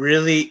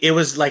really, it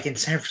was like in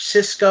San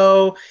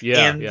Francisco,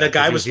 and the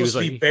guy was supposed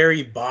to be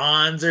Barry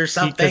Bonds or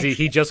something. Because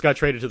he just got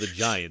traded to the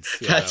Giants.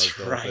 Yeah, that's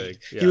right.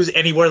 Yeah.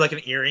 He wore like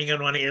an earring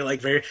in one ear,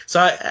 like very. So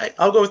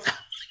I'll go with that.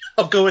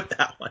 I'll go with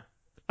that one.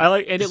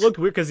 And it looked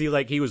weird because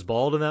he was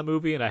bald in that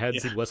movie, and I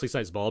hadn't seen Wesley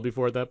Snipes bald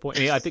before at that point.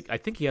 And I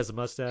think he has a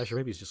mustache, or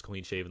maybe he's just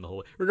clean shaven the whole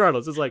way.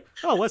 Regardless, it's like,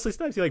 oh, Wesley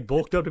Snipes, he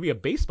bulked up to be a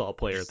baseball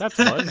player. That's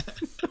fun.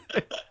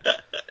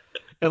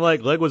 And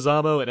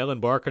Leguizamo and Ellen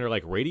Barkin are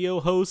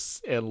radio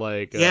hosts, and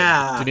De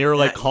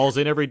Niro calls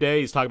in every day.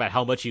 He's talking about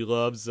how much he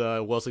loves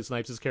Wesley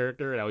Snipes'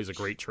 character and how he's a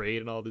great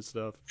trade and all this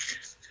stuff.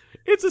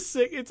 And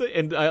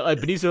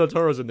Benicio del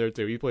Toro's in there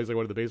too. He plays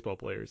one of the baseball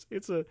players.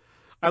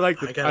 I like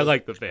the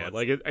Fan.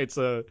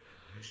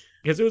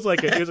 Because it was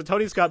a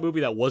Tony Scott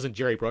movie that wasn't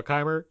Jerry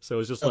Bruckheimer, so it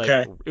was just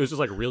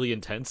really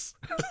intense.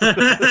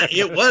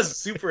 It was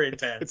super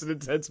intense. It's an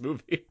intense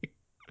movie.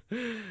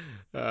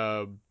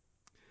 Oh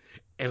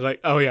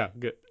yeah,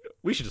 good.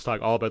 We should just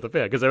talk all about the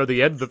Fan, because at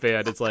the end of the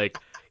Fan, it's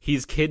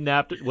he's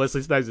kidnapped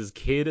Wesley Snipes'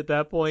 kid at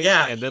that point,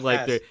 and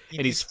then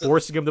he's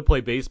forcing him to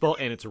play baseball,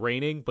 and it's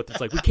raining, but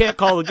it's we can't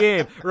call the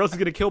game or else he's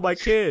gonna kill my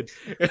kid.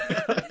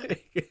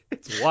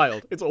 It's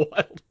wild. It's a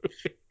wild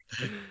movie.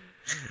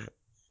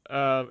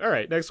 All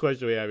right, next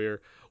question we have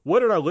here. What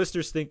did our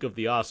listeners think of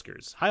the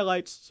Oscars?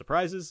 Highlights,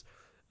 surprises?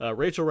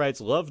 Rachel writes,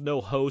 love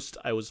no host.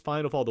 I was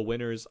fine with all the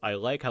winners. I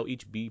like how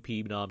each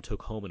BP nom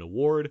took home an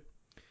award.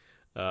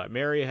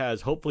 Mary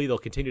has, hopefully they'll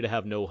continue to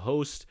have no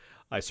host.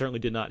 I certainly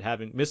did not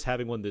miss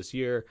having one this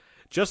year.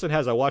 Justin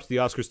has, I watched the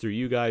Oscars through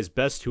you guys.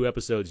 Best 2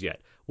 episodes yet.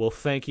 Well,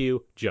 thank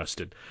you,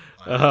 Justin.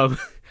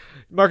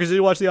 Marcus, did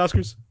you watch the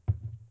Oscars?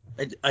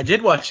 I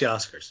did watch the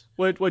Oscars.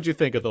 What'd you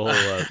think of the whole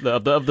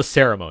of the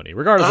ceremony,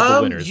 regardless of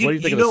the winners? What do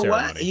you think of the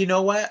ceremony? You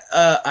know what?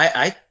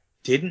 I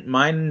didn't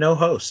mind no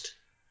host.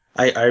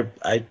 I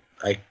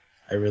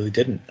really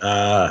didn't.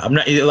 I'm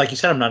not, like you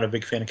said, I'm not a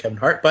big fan of Kevin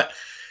Hart, but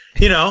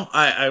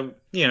I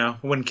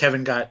when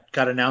Kevin got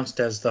announced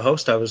as the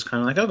host, I was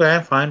kind of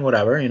okay, fine,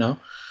 whatever, And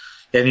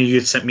you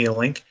had sent me a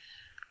link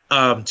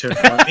to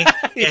inform me.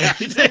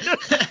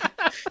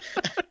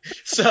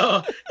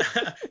 So,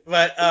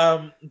 but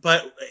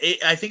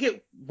I think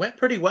it went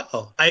pretty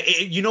well.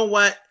 You know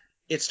what?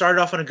 It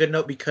started off on a good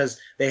note because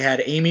they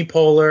had Amy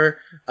Poehler,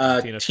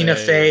 Tina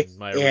Fey,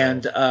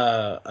 and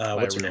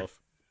what's her name?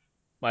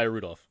 Maya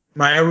Rudolph.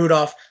 Maya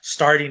Rudolph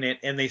starting it,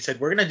 and they said,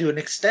 we're going to do an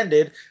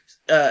extended,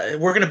 we're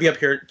going to be up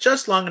here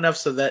just long enough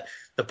so that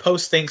the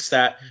post thinks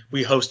that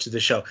we hosted the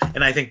show.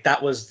 And I think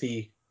that was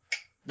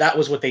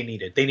what they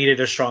needed. They needed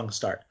a strong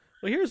start.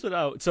 Well, here's what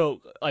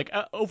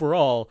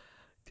overall,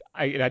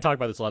 I talked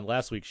about this on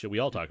last week's show. We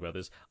all talked about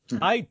this.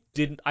 I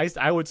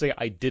would say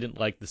I didn't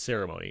like the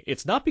ceremony.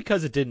 It's not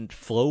because it didn't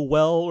flow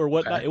well or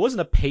whatnot. Okay. It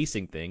wasn't a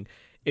pacing thing.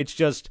 It's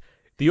just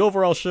the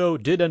overall show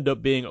did end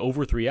up being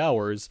over 3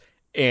 hours.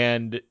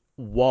 And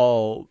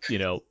while,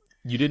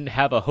 you didn't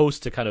have a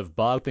host to kind of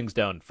bog things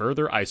down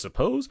further, I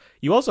suppose,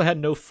 you also had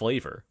no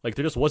flavor. There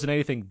just wasn't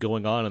anything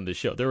going on in the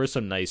show. There were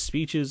some nice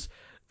speeches.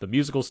 The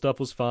musical stuff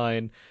was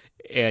fine.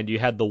 And you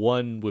had the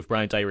one with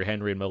Brian Tyree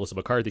Henry and Melissa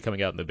McCarthy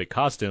coming out in the big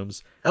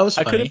costumes. That was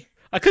funny.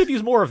 I could have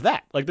used more of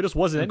that. There just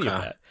wasn't any of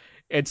that.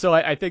 And so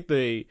I think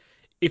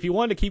if you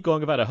wanted to keep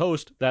going about a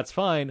host, that's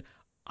fine.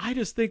 I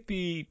just think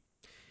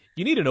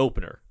You need an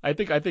opener. I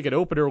think an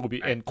opener will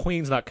be, and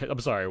Queen's not. I'm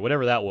sorry,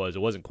 whatever that was, it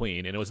wasn't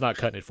Queen, and it was not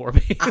cutting it for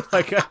me.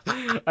 Like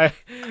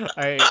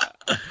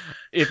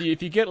if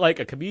you get like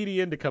a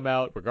comedian to come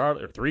out,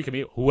 regardless, or three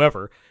comedians,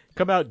 whoever,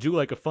 come out, do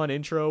like a fun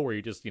intro where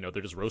you just,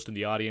 they're just roasting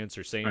the audience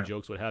or saying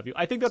jokes, what have you.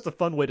 I think that's a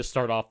fun way to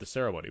start off the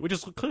ceremony, which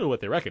is clearly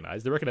what they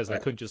recognize. They recognize they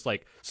couldn't just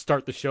like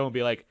start the show and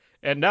be like,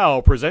 and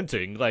now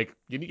presenting, like,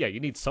 you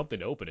need something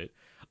to open it.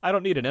 I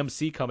don't need an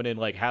MC coming in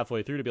like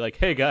halfway through to be like,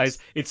 "Hey guys,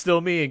 it's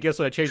still me, and guess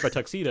what? I changed my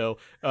tuxedo.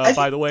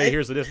 By the way,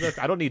 here's this."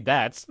 I don't need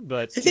that,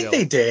 but I think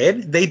they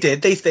did. They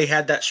did. They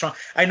had that strong.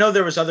 I know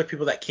there was other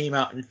people that came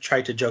out and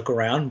tried to joke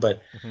around,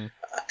 but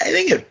I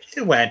think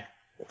it went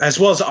as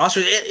well as the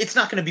Oscars. It's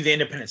not going to be the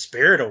Independent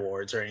Spirit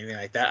Awards or anything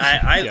like that.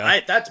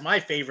 I that's my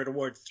favorite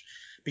award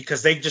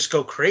because they just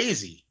go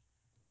crazy.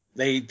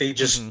 They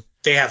just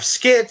they have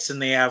skits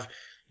and they have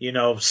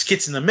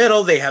skits in the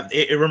middle. They have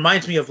it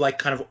reminds me of like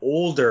kind of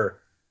older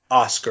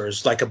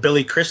Oscars, like a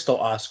Billy Crystal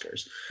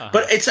Oscars.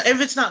 But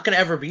if it's not going to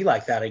ever be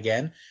like that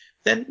again,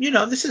 then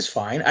this is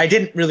fine. I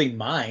didn't really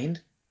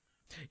mind.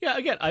 Yeah,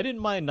 again, I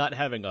didn't mind not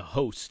having a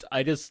host.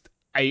 I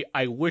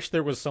wish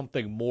there was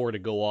something more to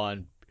go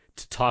on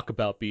to talk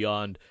about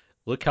beyond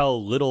look how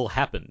little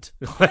happened.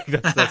 Like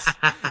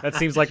that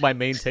seems like my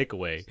main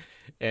takeaway.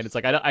 And it's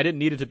like I didn't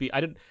need it to be.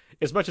 I didn't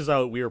as much as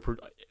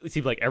it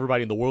seemed like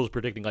everybody in the world was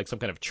predicting like some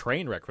kind of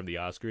train wreck from the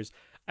Oscars.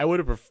 I would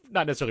have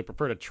not necessarily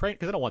preferred a train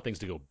because I don't want things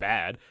to go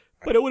bad,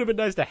 but it would have been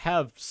nice to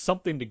have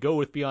something to go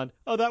with beyond.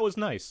 Oh, that was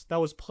nice.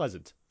 That was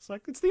pleasant. It's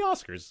like it's the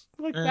Oscars.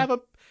 Like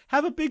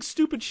have a big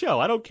stupid show.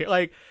 I don't care.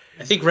 Like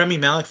I think Remy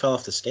Malek fell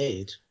off the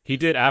stage. He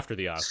did after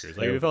the Oscars.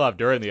 Like, if he fell off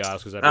during the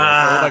Oscars, I'd be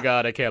like, oh my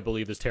god, I can't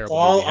believe this terrible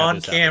all movie had on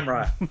this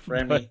camera,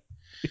 Remy.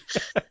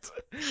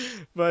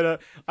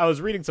 But I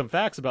was reading some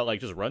facts about like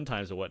just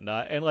runtimes and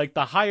whatnot, and like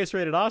the highest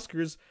rated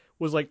Oscars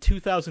was like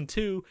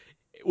 2002,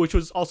 which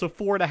was also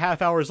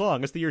 4.5 hours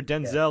long. It's the year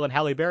Denzel and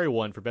Halle Berry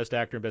won for Best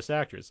Actor and Best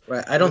Actress.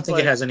 Right. I don't think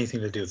it has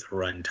anything to do with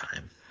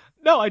runtime.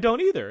 No, I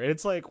don't either. And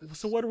it's like,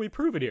 so what are we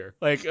proving here?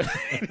 Like,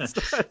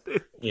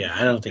 yeah,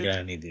 I don't think it had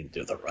anything to do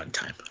with the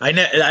runtime.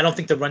 I don't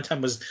think the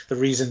runtime was the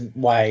reason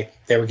why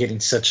they were getting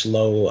such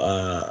low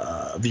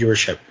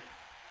viewership.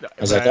 I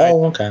was like,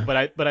 okay.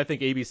 But I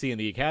think ABC and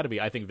the Academy,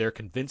 I think they're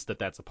convinced that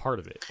that's a part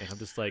of it, and I'm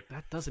just like,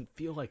 that doesn't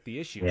feel like the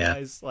issue,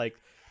 guys. Like,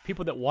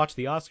 people that watch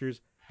the Oscars,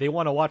 they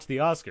want to watch the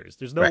Oscars.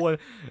 There's no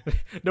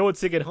one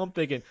sitting at home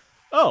thinking,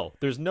 oh,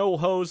 there's no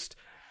host,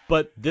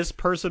 but this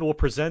person will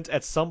present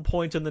at some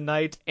point in the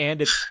night,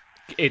 and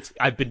it's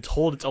I've been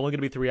told it's only going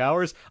to be 3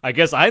 hours. I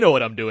guess I know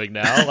what I'm doing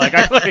now.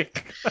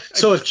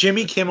 So if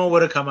Jimmy Kimmel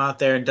would have come out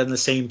there and done the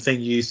same thing,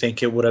 you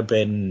think it would have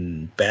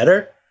been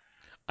better?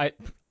 I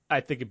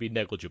think it'd be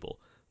negligible.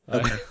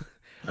 Okay.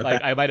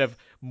 Like I might have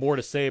more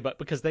to say, but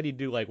because then he'd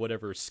do like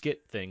whatever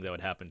skit thing that would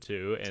happen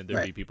too, and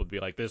there'd be people to be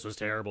like, "This was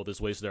terrible. This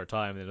wasted our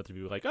time," and then other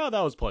people like, "Oh, that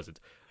was pleasant."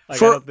 Like,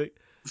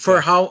 for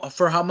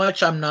how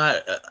much I'm not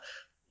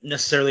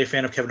necessarily a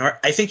fan of Kevin Hart,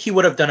 I think he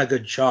would have done a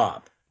good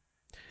job.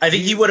 I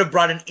think he would have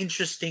brought an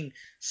interesting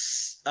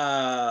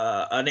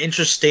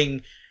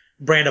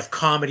brand of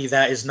comedy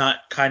that is not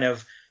kind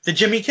of the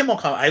Jimmy Kimmel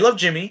comedy. I love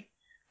Jimmy,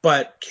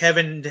 but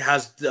Kevin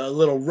has a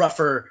little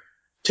rougher,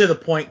 to the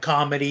point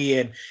comedy,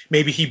 and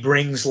maybe he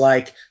brings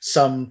like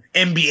some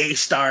NBA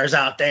stars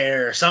out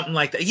there or something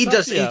like that. He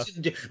does. Yeah.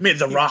 Maybe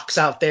The Rock's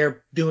out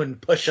there doing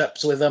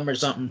push-ups with him or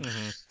something.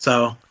 Mm-hmm.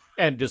 So.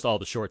 And just all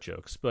the short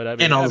jokes, but I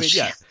mean,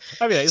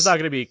 it's not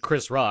going to be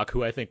Chris Rock,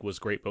 who I think was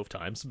great both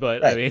times.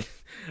 But right.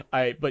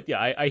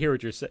 I hear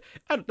what you're saying.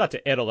 Not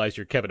to analyze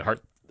your Kevin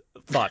Hart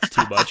thoughts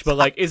too much, but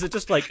like, is it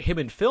just like him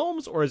in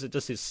films, or is it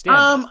just his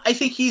stand-up? I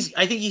think he's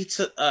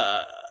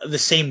the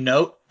same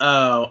note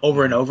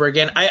over and over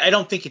again. I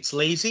don't think it's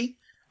lazy.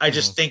 I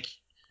just think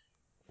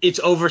it's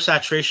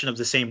oversaturation of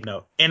the same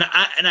note,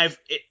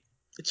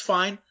 it's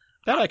fine.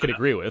 That I could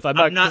agree with.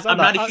 I'm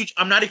not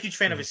a huge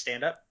fan of his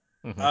stand-up.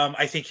 Mm-hmm.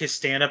 I think his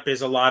stand-up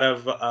is a lot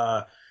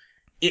of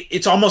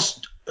it's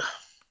almost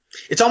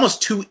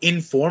too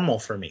informal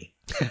for me.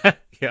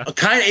 Yeah,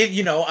 kind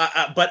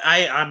of, but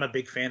I'm a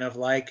big fan of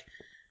like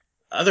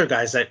other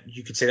guys that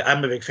you could say that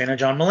I'm a big fan of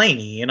John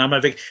Mulaney,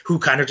 and who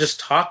kind of just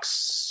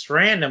talks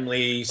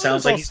randomly.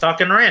 Sounds like he's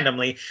talking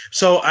randomly.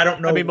 So I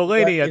don't know. I mean,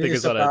 Mulaney, I think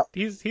is on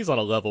he's on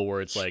a level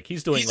where it's like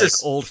he's doing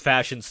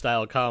old-fashioned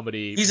style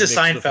comedy. He's a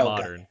Seinfeld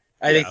guy.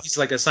 I think he's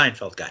like a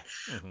Seinfeld guy,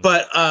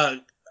 but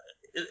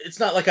it's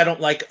not like I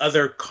don't like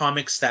other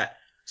comics that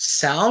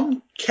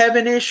sound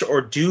Kevin-ish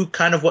or do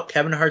kind of what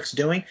Kevin Hart's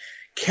doing.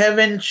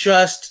 Kevin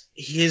just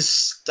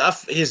his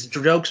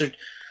jokes are.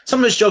 Some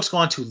of his jokes go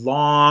on too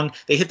long.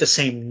 They hit the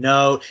same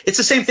note. It's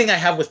the same thing I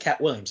have with Cat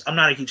Williams. I'm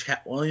not a huge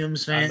Cat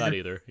Williams fan. I'm not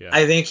either. Yeah.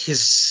 I think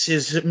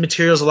his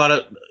material's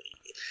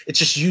it's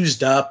just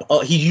used up.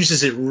 He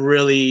uses it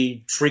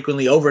really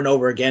frequently over and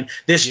over again.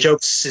 This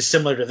joke is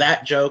similar to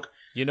that joke.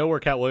 You know where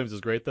Cat Williams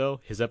is great though?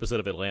 His episode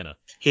of Atlanta.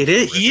 He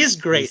is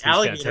great. He's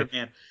Alligator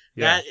Man.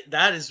 Yeah.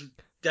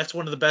 That's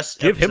one of the best.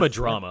 Give him a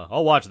drama.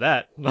 I'll watch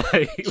that.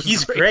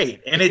 He's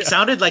great. And it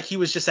sounded like he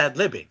was just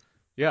ad-libbing.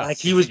 Yeah. Like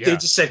they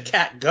just said,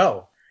 "Cat,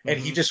 go." and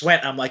he just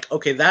went. I'm like,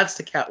 okay, that's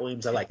the Cat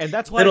Williams I like. And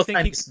that's why Little I think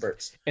tiny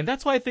spurts. and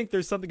that's why I think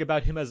there's something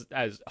about him as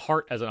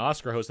Hart as an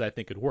Oscar host that I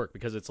think could work,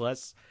 because it's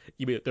less.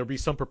 There'll be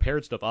some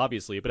prepared stuff,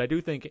 obviously, but I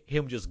do think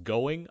him just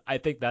going. I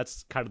think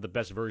that's kind of the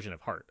best version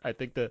of Hart. I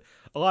think that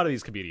a lot of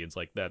these comedians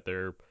like that,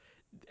 they're,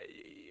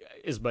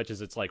 as much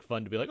as it's like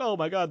fun to be like, oh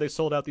my god, they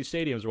sold out these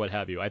stadiums or what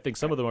have you. I think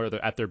some of them are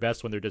at their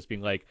best when they're just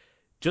being like,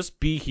 just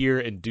be here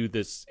and do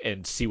this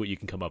and see what you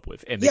can come up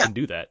with, and they can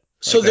do that.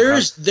 So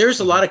Like, there's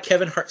a lot of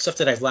Kevin Hart stuff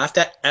that I've laughed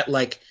at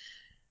like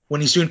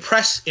when he's doing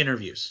press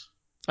interviews.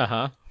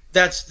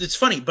 It's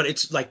funny, but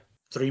it's like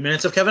 3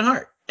 minutes of Kevin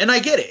Hart, and I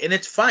get it, and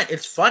it's fine.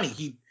 It's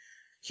funny.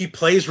 He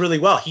plays really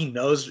well. He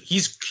knows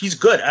he's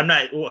good. I'm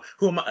not.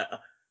 Who am I?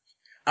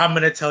 I'm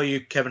gonna tell you,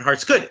 Kevin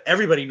Hart's good.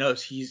 Everybody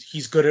knows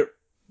he's good at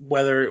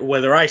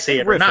whether I say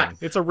it riffing. or not.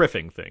 It's a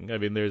riffing thing. I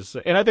mean,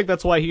 and I think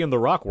that's why he and The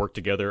Rock work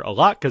together a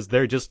lot, because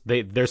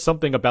there's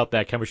something about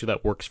that chemistry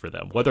that works for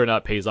them. Whether or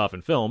not it pays off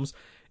in films,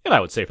 and I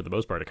would say for the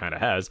most part it kind of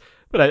has,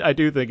 but I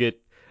do think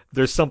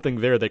there's something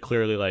there that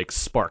clearly like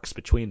sparks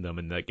between them,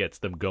 and that gets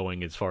them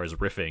going as far as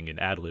riffing and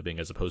ad-libbing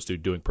as opposed to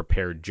doing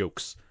prepared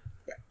jokes.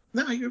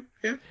 No, you're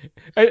yeah.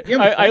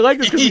 I like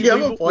this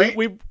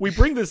because we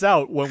bring this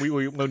out when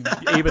when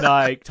Abe and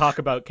I talk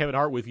about Kevin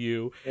Hart with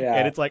you,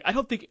 and it's like I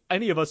don't think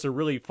any of us are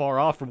really far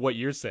off from what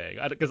you're saying,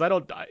 because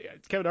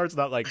Kevin Hart's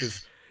not like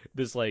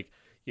this like,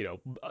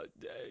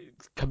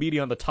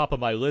 comedian on the top of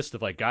my list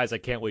of like guys I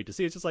can't wait to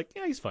see. It's just like,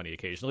 yeah, he's funny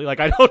occasionally.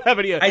 Like, I don't have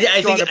any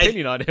strong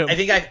opinion on him. I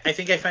think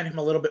I find him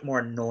a little bit more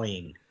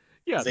annoying.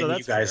 Yeah, than that's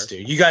you guys fair.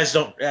 do. You guys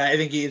don't. I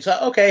think it's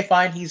okay,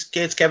 fine.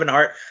 It's Kevin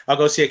Hart. I'll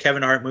go see a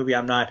Kevin Hart movie.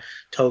 I'm not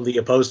totally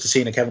opposed to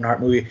seeing a Kevin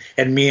Hart movie.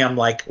 And me, I'm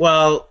like,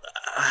 well,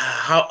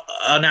 how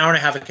an hour and a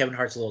half of Kevin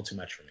Hart's a little too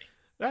much for me.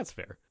 That's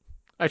fair.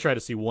 I try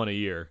to see one a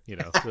year,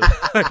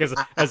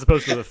 as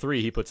opposed to the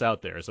 3 he puts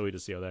out there. So we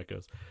just see how that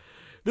goes.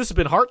 This has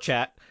been Hart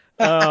Chat.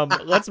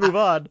 Let's move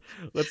on.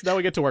 Now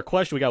we get to our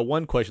question. We got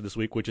one question this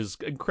week, which is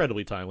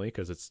incredibly timely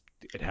because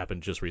it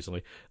happened just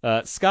recently.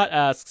 Scott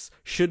asks,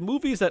 should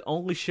movies that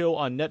only show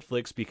on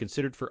Netflix be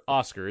considered for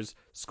Oscars?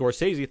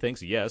 Scorsese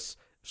thinks yes.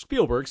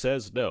 Spielberg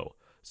says no.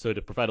 So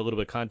to provide a little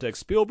bit of context,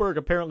 Spielberg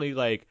apparently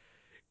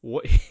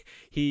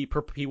he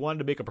wanted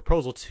to make a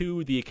proposal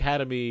to the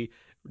Academy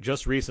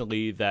just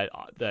recently that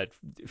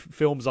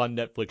films on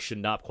Netflix should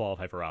not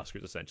qualify for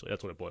Oscars. Essentially,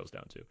 that's what it boils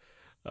down to.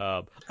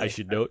 I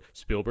should note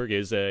Spielberg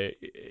is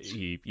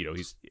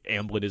he's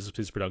Amblin is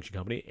his production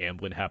company.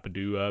 Amblin happened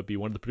to be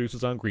one of the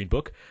producers on Green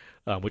Book,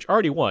 which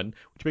already won,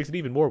 which makes it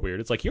even more weird.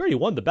 It's like, you already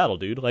won the battle,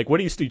 dude. Like, what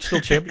are you still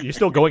champion? You're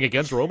still going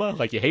against Roma?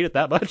 Like, you hate it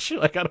that much?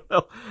 Like, I don't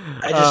know.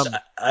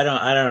 I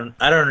don't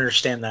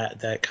understand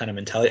that kind of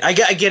mentality. I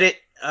get it.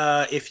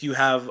 If you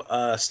have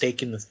a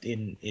stake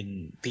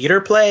in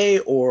theater play,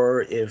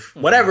 or if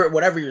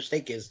whatever your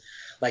stake is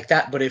like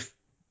that, but if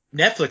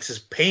Netflix is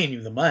paying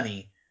you the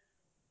money,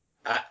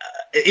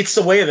 it's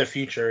the way of the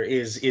future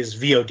is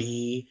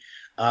VOD,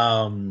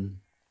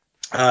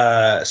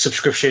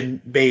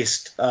 subscription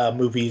based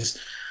movies.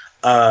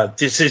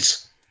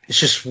 It's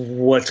just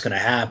what's going to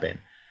happen.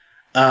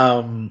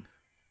 I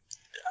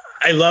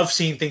love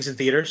seeing things in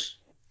theaters.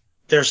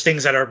 There's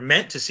things that are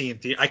meant to see in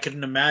theater. I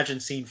couldn't imagine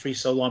seeing Free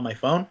Solo on my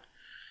phone.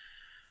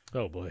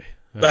 Oh boy.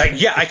 But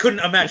yeah, I couldn't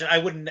imagine. I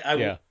wouldn't.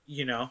 On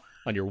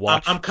your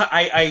watch.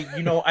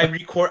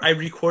 I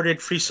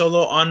recorded Free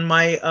Solo on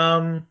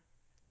my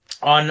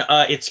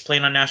it's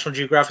playing on National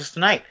Geographic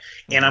tonight,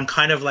 and I'm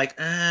kind of like,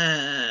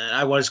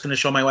 I was going to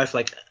show my wife,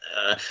 like,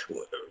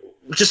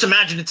 just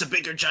imagine it's a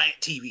bigger giant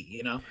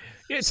TV, Yeah,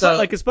 it's not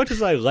like, as much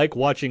as I like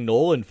watching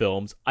Nolan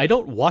films, I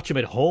don't watch them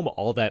at home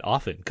all that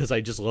often because I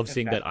just love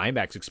seeing that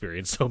IMAX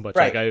experience so much.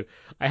 Right. Like,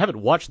 I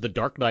haven't watched The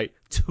Dark Knight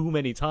too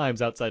many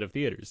times outside of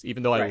theaters,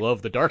 even though I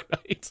love The Dark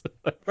Knight.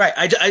 Right.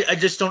 I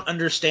just don't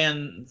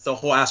understand the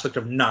whole aspect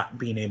of not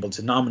being able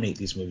to nominate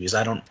these movies.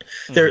 I don't.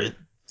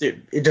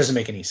 It doesn't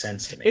make any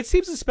sense to me. It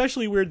seems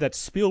especially weird that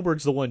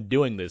Spielberg's the one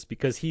doing this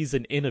because he's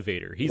an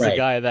innovator. He's a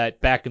guy that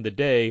back in the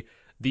day,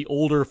 the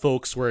older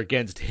folks were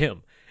against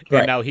him,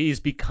 and now he's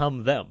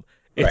become them.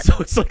 And so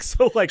it's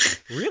like,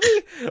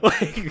 really?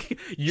 Like,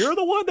 you're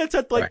the one that's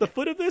at the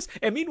foot of this?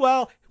 And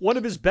meanwhile, one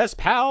of his best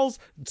pals,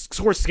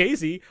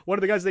 Scorsese, one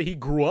of the guys that he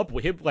grew up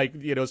with, him,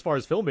 as far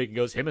as filmmaking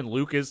goes, him and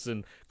Lucas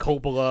and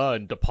Coppola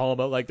and De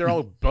Palma, like, they're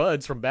all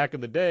buds from back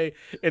in the day.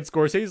 And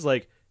Scorsese's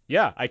like,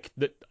 yeah,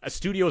 a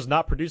studio is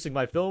not producing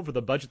my film for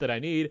the budget that I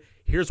need.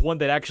 Here's one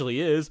that actually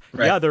is.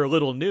 Right. Yeah, they're a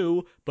little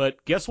new,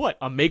 but guess what?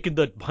 I'm making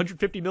the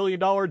 $150 million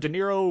De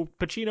Niro,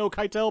 Pacino,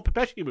 Keitel,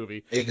 Pesci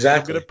movie.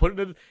 Exactly. I'm gonna put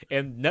it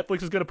and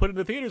Netflix is gonna put it in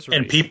the theaters for me.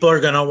 And people are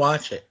gonna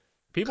watch it.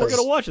 People are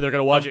gonna watch it. They're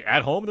gonna watch it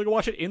at home. They're gonna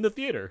watch it in the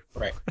theater.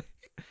 Right.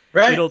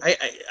 Right.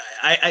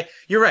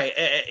 You're right.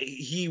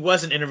 He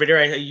was an innovator.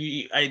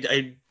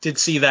 I did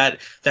see that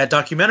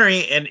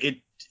documentary, and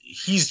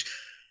he's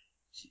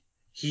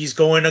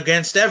going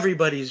against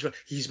everybody.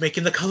 He's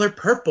making the color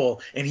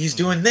purple, and he's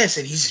doing this,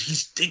 and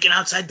he's thinking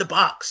outside the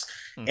box.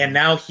 And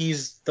now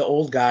he's the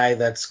old guy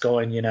that's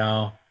going,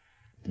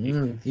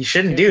 You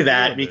shouldn't can't do keep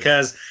that doing this.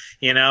 because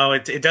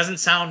it doesn't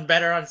sound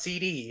better on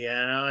CD.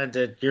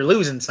 You're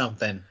losing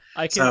something.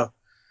 I can. So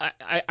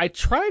I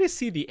try to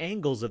see the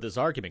angles of this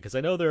argument because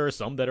I know there are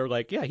some that are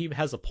like, yeah, he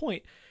has a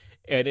point,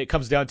 and it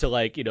comes down to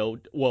like,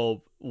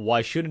 well,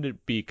 why shouldn't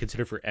it be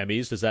considered for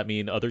Emmys? Does that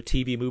mean other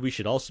TV movies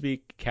should also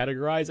be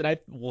categorized?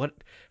 And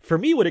for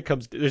me, when it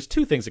comes, there's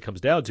two things it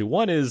comes down to.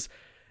 One is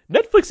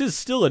Netflix is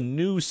still a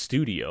new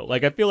studio.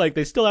 Like I feel like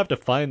they still have to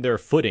find their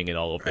footing in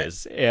all of right.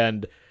 this,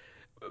 and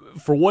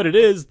for what it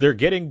is, they're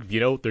getting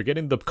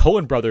the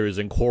Coen brothers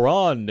and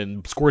Cuarón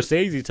and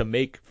Scorsese to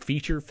make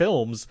feature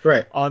films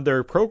Right. on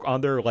their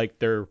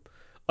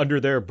under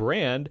their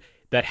brand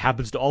that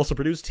happens to also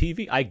produce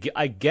TV. I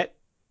get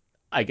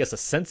I guess a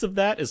sense of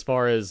that as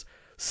far as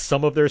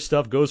some of their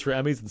stuff goes for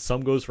Emmys and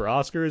some goes for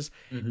Oscars.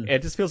 Mm-hmm. And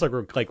it just feels like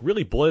we're like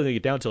really boiling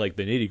it down to like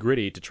the nitty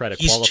gritty to try to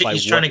qualify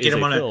he's trying what to get is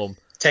him a on film.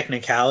 a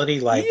technicality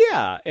like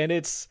Yeah, and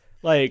it's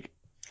like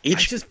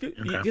each.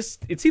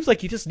 it seems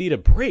like you just need a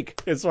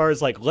break as far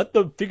as like let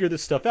them figure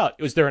this stuff out.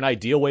 Is there an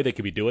ideal way they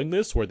could be doing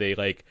this where they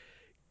like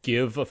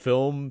give a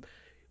film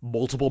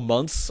multiple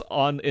months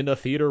in a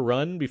theater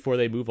run before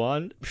they move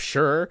on?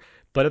 Sure,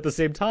 but at the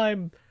same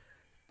time,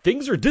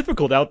 things are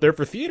difficult out there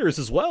for theaters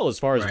as well as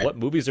far as Right. what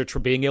movies are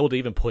being able to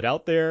even put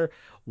out there,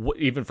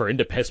 even for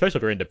especially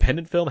for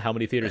independent film, how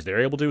many theaters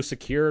they're able to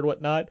secure and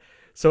whatnot.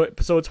 So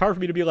it's hard for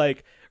me to be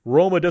like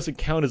Roma doesn't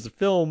count as a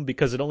film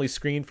because it only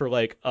screened for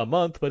like a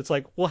month, but it's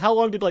like, well, how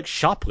long did like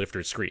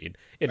Shoplifter screen,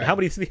 and Right. how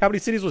many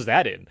cities was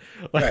that in?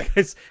 Like,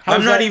 Right. how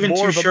I'm is not that even more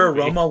too of a sure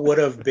movie? Roma would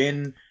have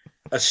been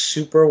a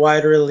super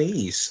wide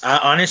release.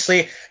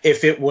 Honestly,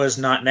 if it was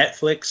not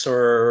Netflix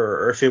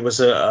or if it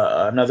was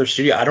another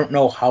studio, I don't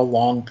know how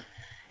long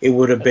it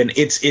would have been.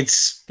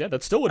 It's Yeah,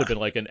 that still would have been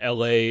like an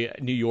L.A.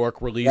 New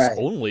York release right.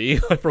 only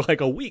for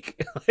like a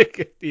week,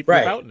 like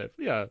Right. without it.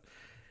 Yeah,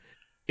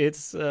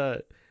 it's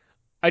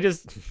I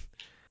just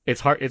it's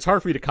hard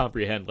for me to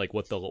comprehend like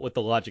what the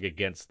logic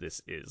against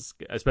this is,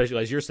 especially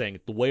as you're saying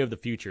the way of the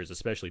future is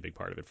especially a big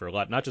part of it for a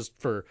lot, not just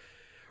for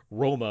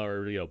Roma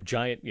or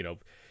giant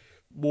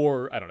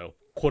more I don't know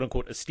quote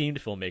unquote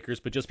esteemed filmmakers,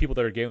 but just people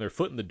that are getting their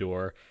foot in the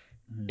door,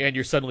 and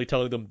you're suddenly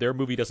telling them their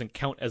movie doesn't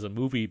count as a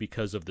movie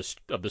because of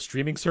the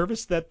streaming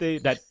service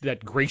that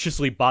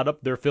graciously bought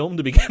up their film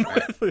to begin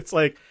Right. with. It's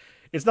like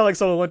it's not like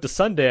someone went to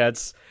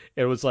Sundance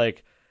and was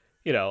like,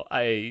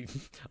 I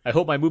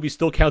hope my movie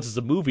still counts as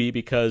a movie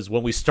because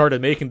when we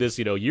started making this,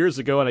 years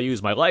ago, and I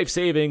used my life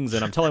savings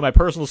and I'm telling my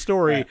personal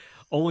story, Right.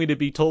 only to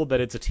be told that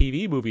it's a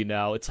TV movie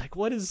now. It's like,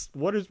 where's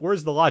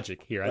the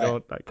logic here?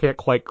 Right. I can't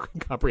quite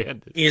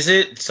comprehend it. Is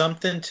it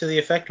something to the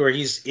effect where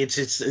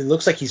it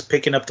looks like he's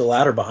picking up the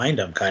ladder behind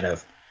him, kind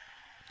of?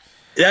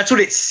 That's what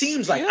it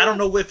seems like. I Yeah. don't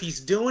know if he's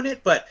doing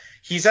it, but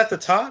he's at the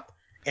top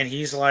and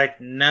he's like,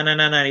 no, no,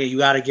 no, no, you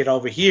got to get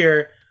over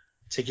here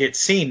to get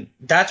seen.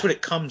 That's what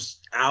it comes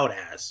out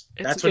as.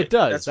 It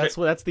does.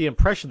 That's the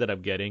impression that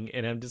I'm getting,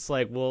 and I'm just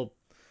like, well,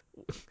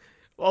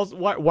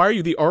 why are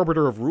you the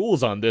arbiter of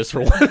rules on this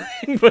for one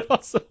thing, but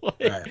also like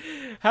Right.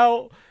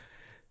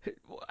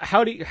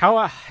 how do you,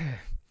 how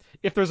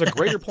if there's a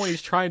greater point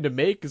he's trying to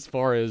make as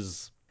far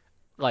as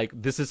like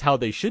this is how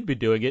they should be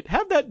doing it,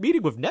 have that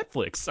meeting with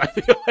Netflix. I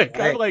feel like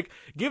kind of Right. like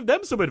give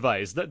them some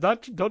advice.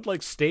 Don't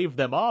like stave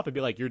them off and be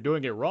like you're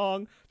doing it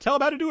wrong. Tell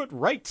them how to do it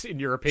right in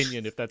your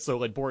opinion if that's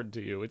so important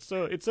to you. It's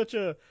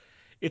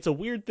a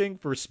weird thing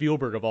for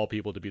Spielberg of all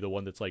people to be the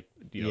one that's like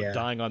Yeah.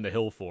 dying on the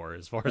hill for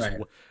as far as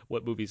Right.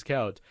 what movies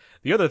count.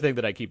 The other thing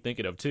that I keep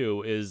thinking of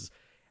too is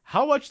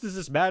how much does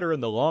this matter in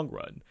the long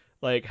run?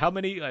 Like how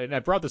many? And I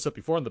brought this up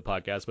before in the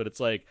podcast, but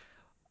it's like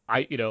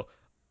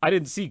I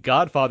didn't see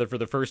Godfather for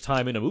the first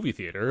time in a movie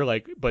theater.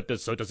 Like, but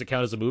does it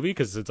count as a movie?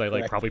 Because since I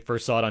like Correct. probably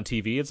first saw it on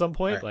TV at some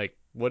point, Right. like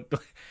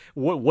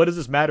what does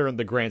this matter in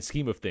the grand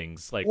scheme of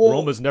things? Like Well,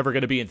 Roma's never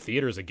going to be in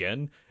theaters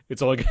again.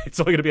 It's only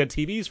going to be on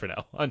TVs for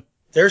now on.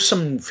 there's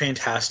some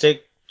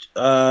fantastic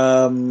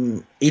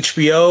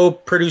HBO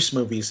produced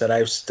movies that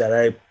I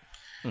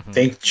Mhm.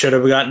 think should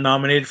have gotten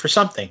nominated for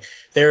something.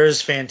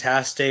 There's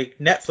fantastic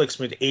Netflix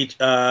movie.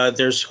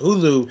 There's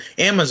Hulu,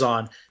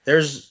 Amazon.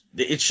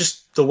 It's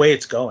just the way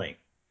it's going.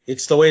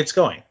 It's the way it's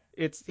going.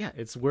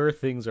 It's where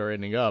things are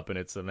ending up, and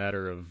it's a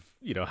matter of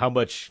how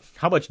much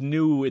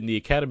new in the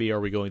academy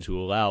are we going to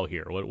allow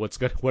here?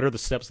 What are the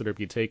steps that are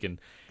being taken?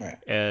 Right.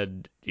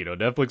 And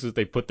Netflix is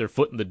they put their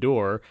foot in the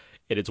door,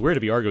 and it's weird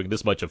to be arguing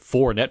this much of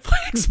for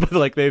Netflix, but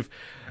like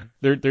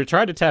they're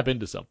trying to tap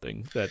into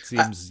something that I,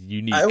 seems I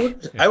unique.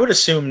 would Yeah. I would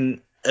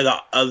assume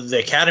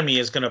the Academy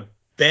is going to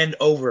bend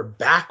over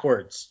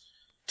backwards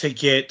to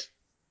get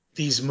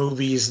these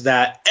movies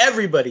that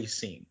everybody's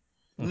seen.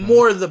 Mhm.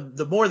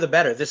 The more the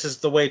better. This is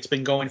the way it's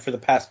been going for the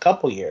past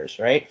couple years,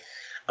 right?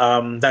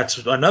 That's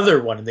another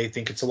one. They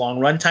think it's a long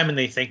runtime, and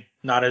they think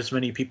not as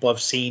many people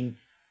have seen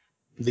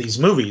these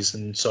movies,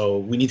 and so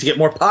we need to get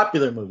more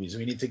popular movies.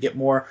 We need to get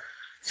more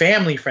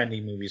family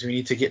friendly movies. We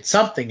need to get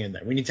something in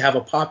there. We need to have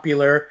a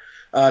popular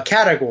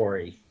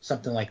category,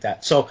 something like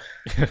that. So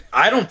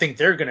I don't think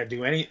they're gonna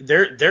do any.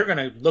 They're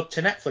gonna look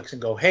to Netflix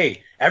and go,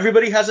 hey,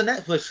 everybody has a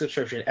Netflix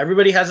subscription.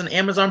 Everybody has an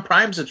Amazon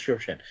Prime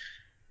subscription.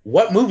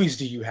 What movies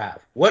do you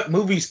have? What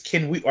movies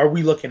are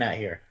we looking at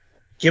here?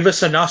 Give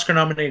us an Oscar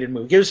nominated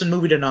movie. Give us a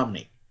movie to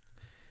nominate.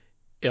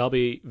 I'll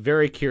be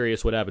very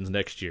curious what happens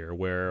next year,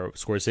 where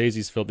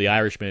Scorsese's film The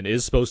Irishman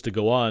is supposed to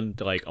go on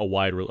to like a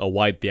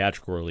wide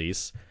theatrical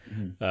release.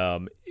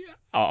 Um,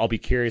 I'll be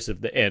curious if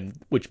the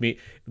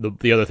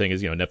other thing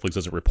is, Netflix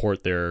doesn't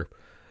report their,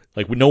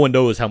 like, no one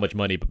knows how much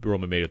money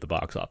Roma made at the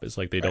box office.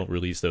 Like, they don't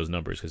release those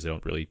numbers because they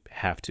don't really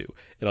have to.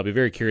 And I'll be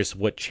very curious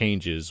what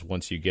changes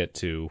once you get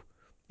to,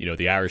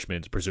 The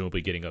Irishman's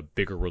presumably getting a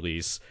bigger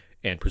release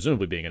and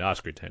presumably being an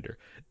Oscar contender.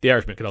 The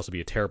Irishman could also be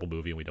a terrible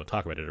movie and we don't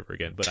talk about it ever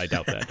again, but I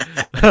doubt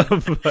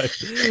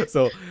that.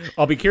 So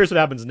I'll be curious what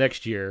happens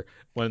next year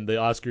when the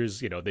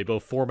Oscars, they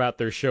both format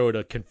their show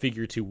to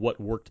configure to what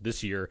worked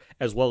this year,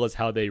 as well as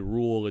how they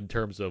rule in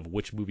terms of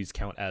which movies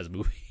count as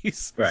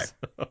movies. Right.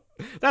 So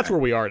that's where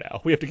we are now.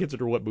 We have to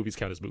consider what movies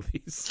count as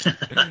movies.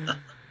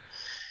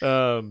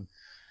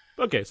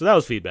 Okay, so that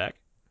was feedback.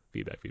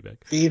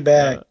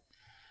 Feedback.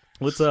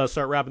 Let's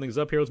start wrapping things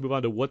up here. Let's move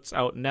on to what's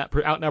out now.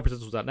 Out now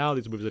presents what's out now.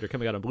 These are movies that are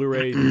coming out on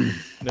Blu-ray,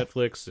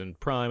 Netflix, and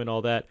Prime, and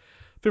all that.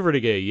 Feel free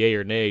to get a yay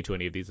or nay to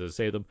any of these as I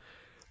say them.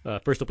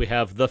 First up, we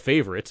have The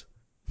Favorite.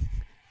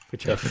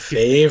 The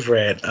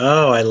Favorite.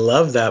 Oh, I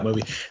love that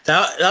movie.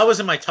 That was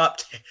in my top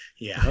 10.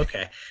 Yeah,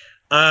 okay.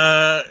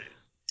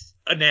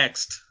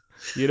 Next.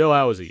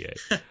 I was a yay.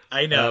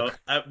 I know.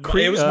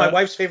 It was my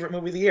wife's favorite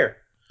movie of the year.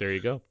 There you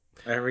go.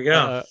 There we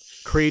go.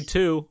 Creed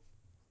 2.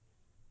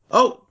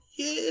 Oh,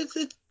 yeah,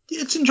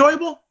 it's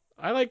enjoyable.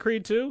 I like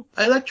Creed 2.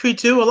 I like Creed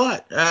 2 a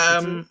lot.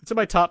 It's in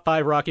my top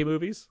 5 Rocky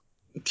movies.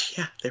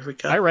 Yeah, there we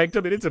go. I ranked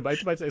them. It's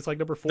like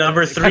number 4.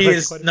 Number 3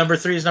 is number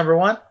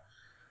 1.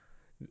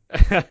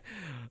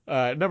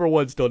 Number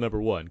 1's still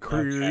number 1.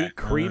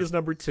 Creed is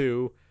number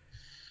 2.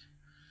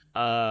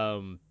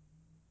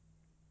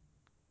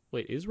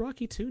 Wait, is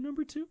Rocky 2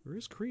 number 2? Or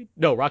is Creed?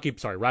 No, Rocky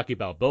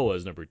Balboa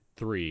is number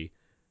 3.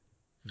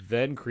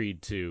 Then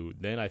Creed 2.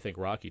 Then I think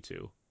Rocky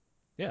 2.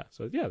 Yeah,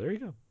 so yeah, there you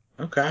go.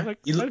 Okay. I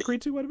like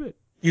Creed 2 quite a bit.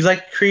 You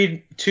like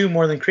Creed 2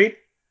 more than Creed?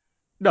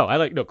 No,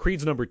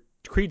 Creed's number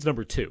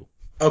 2.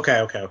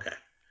 Okay.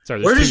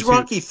 Sorry, where does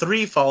Rocky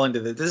 3 fall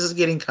into this? This is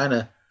getting kind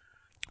of...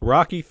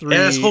 Rocky 3...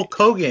 And it's Hulk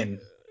Hogan.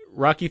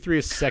 Rocky 3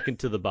 is second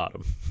to the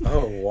bottom.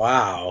 Oh,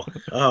 wow.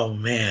 Oh,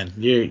 man.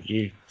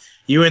 You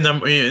in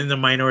the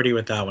minority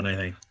with that one, I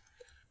think.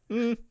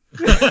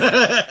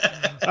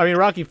 I mean,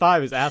 Rocky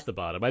 5 is at the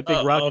bottom. I think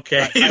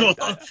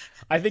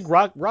I think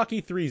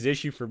Rocky 3's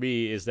issue for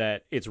me is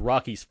that it's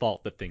Rocky's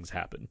fault that things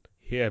happen.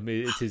 Yeah, I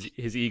mean, it's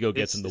his ego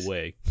gets in the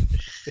way.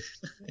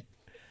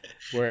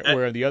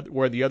 where in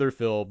the other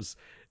films,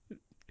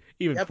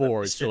 even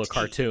 4 is still a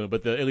cartoon,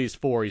 but at least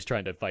 4 he's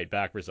trying to fight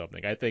back for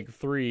something. I think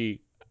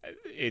 3,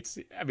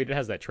 it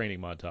has that training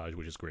montage,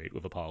 which is great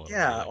with Apollo.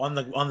 Yeah, on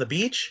the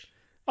beach.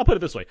 I'll put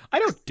it this way: I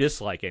don't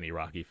dislike any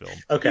Rocky film.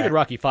 Okay. Even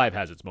Rocky 5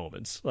 has its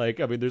moments.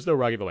 There's no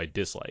Rocky film I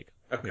dislike.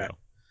 Okay.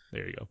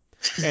 There you go.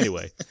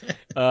 Anyway,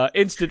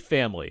 Instant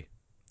Family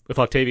with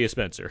Octavia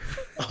Spencer.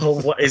 Oh,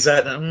 what is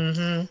that?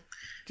 Mm-hmm.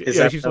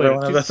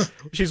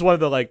 She's one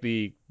of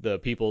the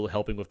people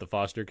helping with the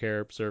foster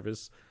care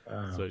service.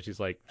 So she's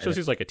like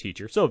a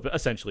teacher. So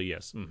essentially,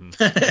 yes.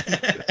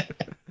 Mm-hmm.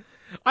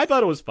 I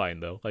thought it was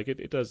fine though. Like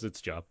it does its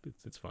job.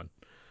 It's fun.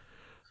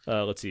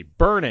 Let's see,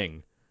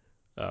 Burning.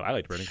 I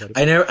liked Burning quite a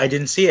bit. I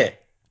didn't see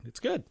it. It's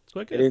good. It's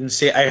quite good. I didn't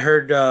see it. I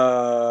heard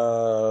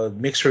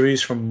mixed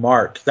reviews from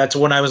Mark. That's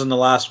when I was in the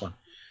last one.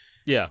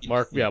 Yeah,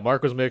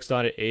 Mark was mixed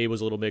on it. Abe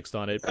was a little mixed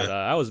on it, but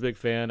I was a big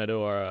fan. I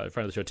know our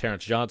friend of the show,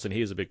 Terrence Johnson.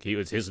 He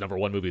was his number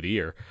 1 movie of the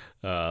year.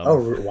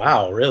 Oh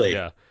wow, really?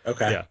 Yeah.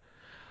 Okay. Yeah.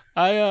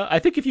 I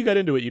think if you got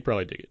into it, you'd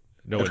probably dig it.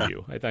 Knowing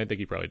you, I think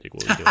you'd probably dig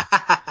what we're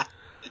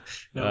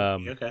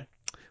doing. Okay.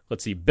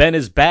 Let's see. Ben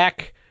is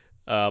Back.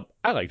 I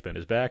liked Ben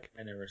is Back.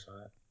 I never saw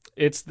it.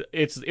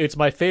 It's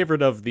my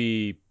favorite of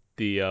the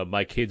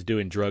my kids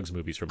doing drugs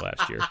movies from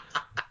last year.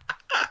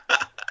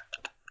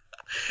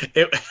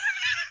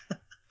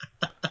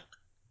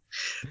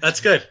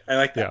 That's good. I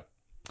like that.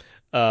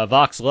 Yeah.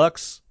 Vox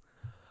Lux.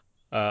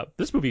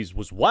 This movie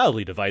was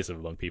wildly divisive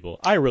among people.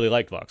 I really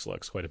liked Vox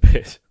Lux quite a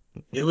bit.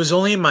 It was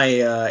only in my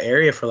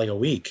area for like a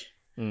week.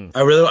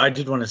 I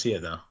did want to see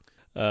it though.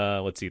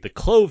 Let's see, The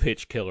Clove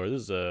Hitch Killer.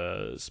 This is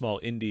a small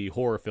indie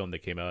horror film that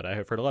came out. I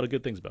have heard a lot of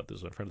good things about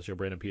this one. Friend of the show,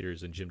 Brandon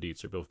Peters and Jim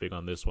Dietz are both big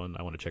on this one.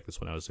 I want to check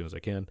this one out as soon as I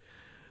can.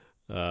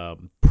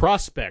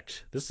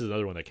 Prospect. This is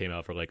another one that came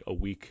out for like a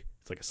week.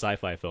 It's like a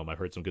sci-fi film. I've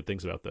heard some good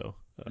things about though.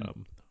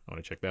 I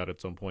want to check that out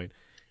at some point.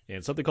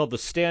 And something called The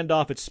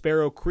Standoff at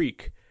Sparrow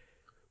Creek,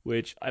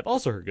 which I've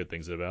also heard good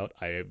things about.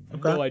 I have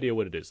no idea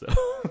what it is though.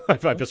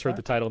 I've just heard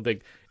the title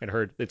and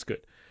heard it's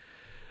good.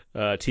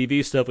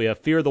 TV stuff. We have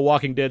Fear the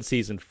Walking Dead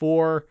season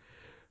 4.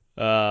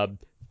 I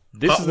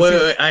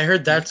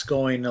heard that's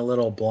going a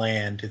little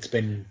bland. It's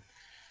been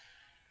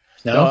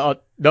No.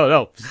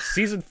 No.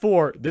 Season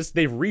 4,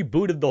 they've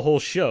rebooted the whole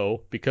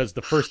show because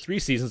the first 3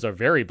 seasons are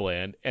very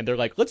bland, and they're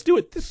like, let's do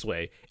it this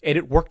way, and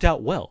it worked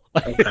out well.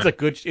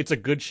 It's a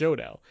good show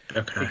now.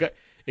 Okay.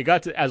 It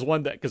got to, as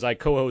one that, because I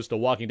co-host a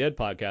Walking Dead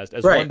podcast,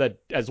 Right.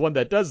 as one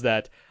that does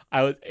that,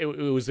 it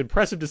was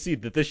impressive to see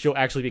that this show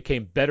actually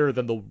became better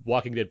than the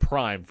Walking Dead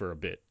Prime for a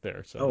bit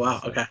there. So Oh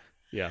wow. Okay.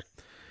 yeah.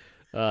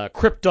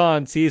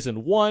 Krypton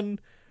season 1.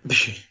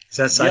 Is that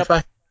Yep.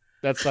 sci-fi?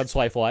 That's on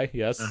Sci-Fi,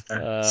 yes.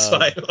 Okay.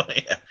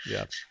 Sci-fi. Yeah.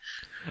 Yeah.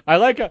 I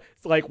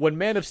like when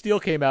Man of Steel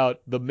came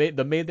out, the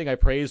main thing I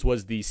praised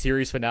was the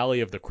series finale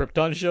of the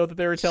Krypton show that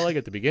they were telling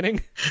at the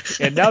beginning.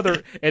 And now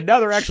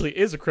there actually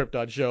is a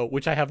Krypton show,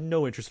 which I have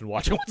no interest in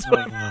watching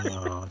whatsoever.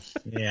 Oh,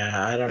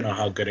 yeah, I don't know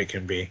how good it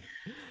can be.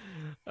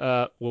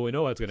 Well, we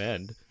know how it's going to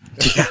end.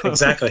 Yeah,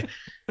 exactly.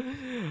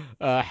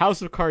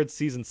 House of Cards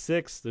season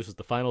 6. This is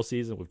the final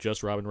season with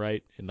just Robin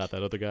Wright and not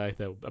that other guy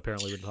that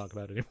apparently we didn't talk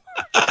about anymore.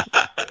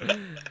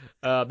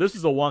 This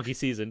is a wonky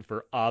season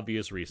for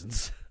obvious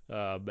reasons.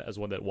 As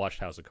one that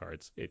watched House of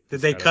Cards, Did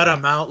they cut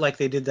him out like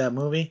they did that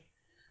movie,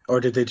 or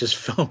did they just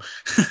film?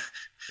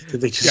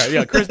 Did they just?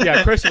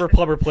 Christopher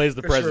Plummer plays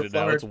the Christopher president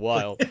now. Plummer. It's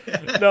wild.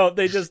 No,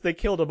 they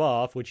killed him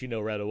off, which you know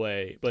right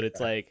away. But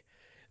it's like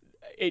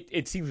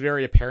it seems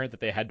very apparent that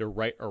they had to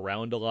write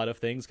around a lot of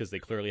things because they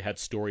clearly had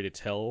story to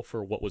tell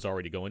for what was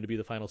already going to be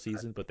the final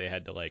season, but they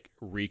had to like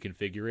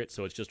reconfigure it.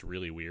 So it's just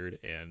really weird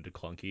and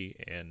clunky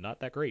and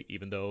not that great.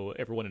 Even though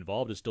everyone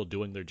involved is still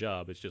doing their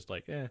job, it's just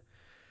like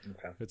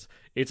Okay.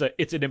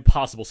 It's an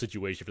impossible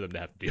situation for them to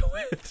have to deal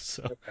with.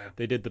 So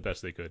they did the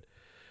best they could.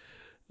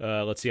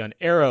 Let's see, on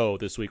Arrow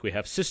this week we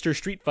have Sister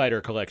Street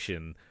Fighter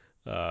Collection,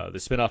 the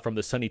spinoff from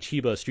the Sonny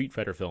Chiba Street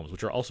Fighter films,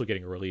 which are also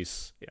getting a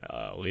release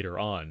later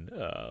on,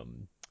 a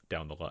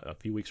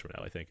few weeks from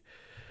now, I think,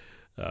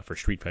 for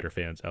Street Fighter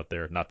fans out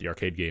there. Not the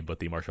arcade game, but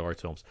the martial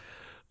arts films.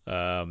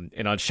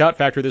 And on Shout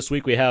Factor this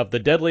week we have The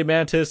Deadly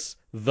Mantis,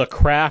 The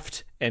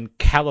Craft, and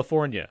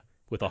California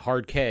with a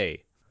hard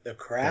K. The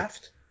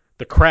Craft?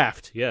 The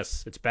Craft,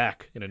 yes, it's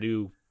back in a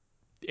new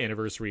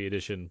anniversary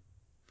edition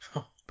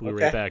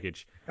Blu-ray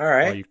package. All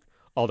right.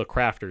 All the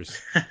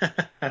crafters. Okay.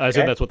 I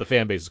assume that's what the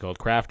fan base is called,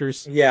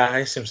 crafters. Yeah, I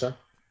assume so.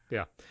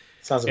 Yeah.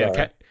 Sounds about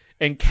right.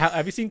 And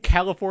have you seen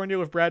California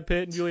with Brad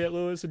Pitt and Juliette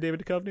Lewis and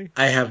David Duchovny?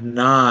 I have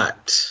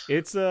not.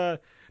 It's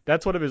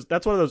that's one of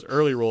those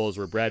early roles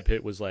where Brad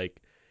Pitt was like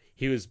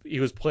he was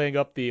playing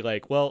up the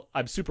like, well,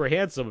 I'm super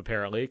handsome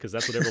apparently because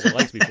that's what everyone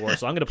likes me for,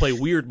 so I'm going to play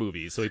weird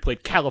movies. So he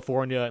played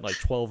California and like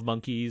 12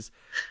 Monkeys,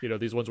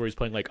 these ones where he's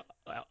playing like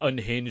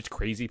unhinged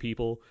crazy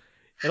people.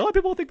 And a lot of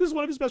people think this is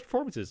one of his best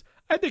performances.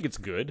 I think it's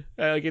good.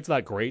 Like it's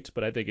not great,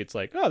 but I think it's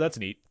like, oh, that's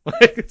neat.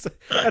 Like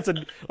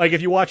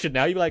if you watch it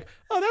now, you'd be like,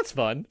 oh, that's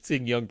fun.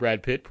 Seeing young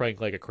Brad Pitt playing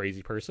like a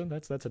crazy person.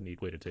 That's a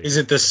neat way to take it. Is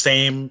it the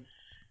same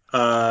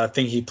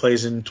thing he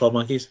plays in 12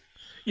 Monkeys?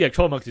 Yeah,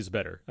 12 Monkeys is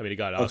better. I mean, he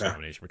got an Oscar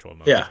nomination for 12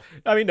 Monkeys. Yeah.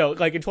 I mean, no,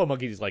 like in 12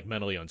 Monkeys, he's like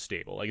mentally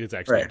unstable. Like it's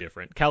actually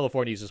different.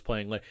 California's just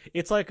playing like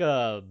it's like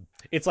a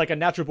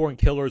Natural Born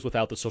Killers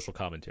without the social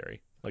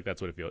commentary. Like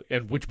that's what it feels,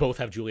 and which both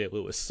have Juliette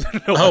Lewis.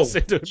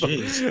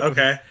 Jeez.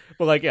 Okay.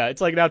 But like, yeah,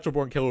 it's like Natural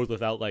Born Killers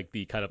without like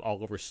the kind of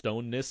Oliver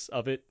Stone-ness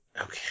of it.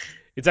 Okay.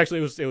 It's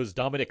actually it was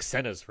Dominic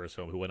Senna's first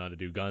film, who went on to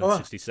do Gone in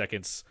 60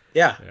 Seconds.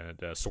 Yeah.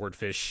 And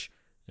Swordfish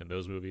and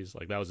those movies.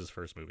 Like that was his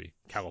first movie,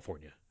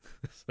 California.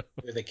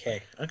 With a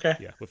K. Okay.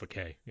 Yeah, with a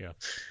K. Yeah.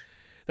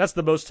 That's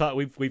the most talk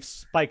we've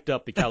spiked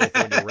up the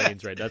California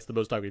rains, right? That's the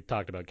most time we've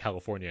talked about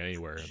California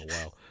anywhere in a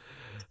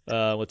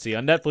while. Let's see.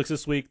 On Netflix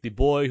this week, The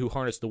Boy Who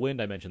Harnessed the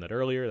Wind. I mentioned that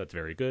earlier. That's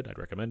very good. I'd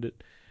recommend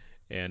it.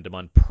 And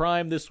on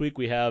Prime this week,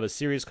 we have a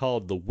series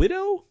called The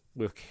Widow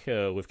with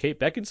Kate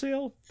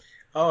Beckinsale.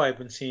 Oh, I've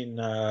been seeing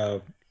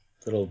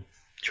little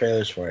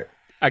trailers for it.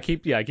 I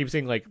keep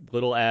seeing like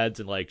little ads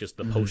and like just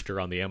the poster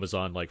on the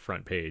Amazon like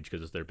front page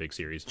because it's their big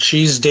series.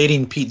 She's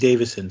dating Pete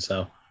Davidson,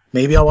 so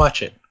maybe I'll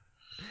watch it.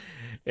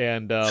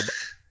 And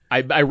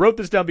I wrote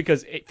this down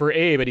because for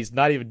Abe, and he's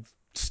not even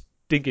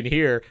stinking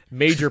here.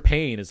 Major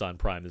Pain is on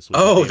Prime this week.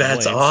 Oh,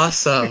 that's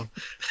awesome!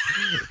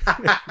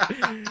 Yeah.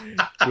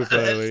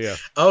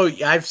 Oh,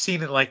 I've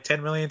seen it like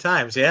 10 million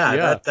times.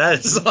 Yeah. That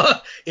is.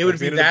 It would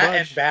be that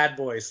and Bad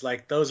Boys.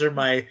 Like those are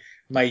my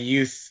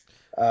youth.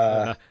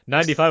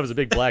 95 was a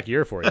big black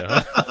year for you,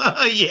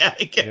 huh? Yeah,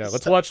 I guess. Yeah,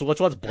 let's watch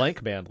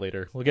Blank Man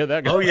later. We'll get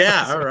that going. Oh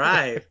yeah, all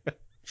right.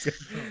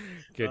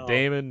 Get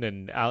Damon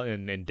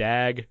and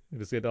Dag.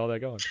 Just get all that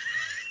going.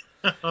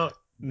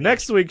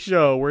 Next week's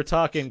show, we're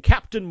talking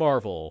Captain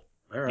Marvel.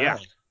 All right. Yeah,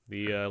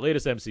 the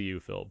latest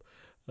MCU film.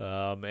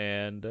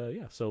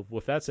 So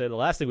with that said, the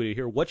last thing we do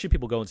here, what should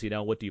people go and see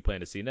now? What do you plan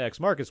to see next?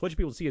 Marcus, what should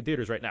people see in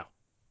theaters right now?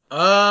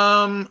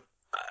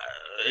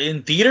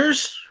 In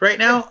theaters right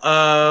now?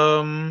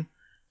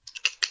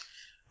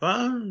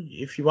 Well,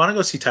 if you want to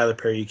go see Tyler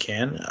Perry, you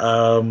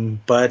can.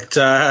 But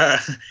I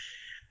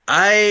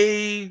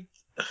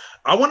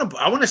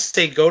want to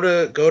say go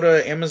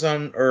to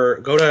Amazon or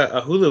go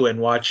to Hulu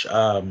and watch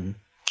what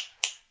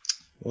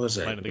was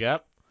it? Minding the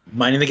Gap.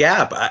 Minding the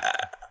Gap. Yeah,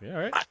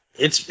 all right.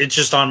 It's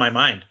just on my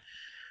mind.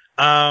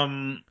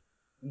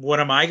 what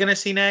am I gonna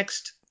see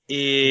next?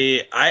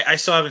 I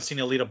still haven't seen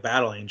Alita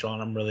Battle Angel,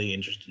 and I'm really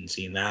interested in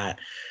seeing that.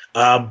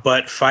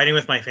 But Fighting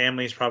with My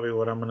Family is probably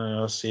what I'm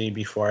gonna see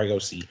before I go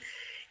see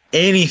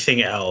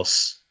anything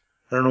else.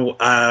 I don't know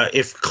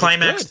if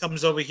Climax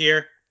comes over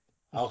here.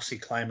 I'll see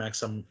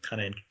Climax. I'm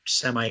kind of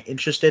semi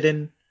interested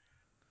in.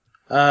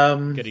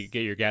 Get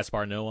your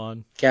Gaspar Noé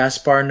on.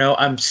 Gaspar Noé.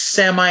 I'm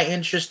semi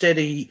interested.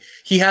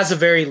 He has a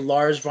very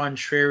Lars von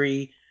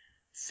Trier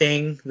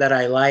thing that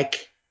I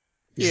like.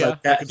 He's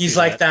like that. He's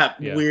like that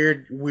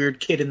weird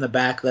kid in the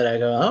back that I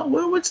go, oh,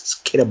 well, what's this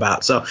kid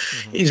about? So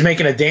he's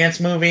making a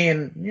dance movie,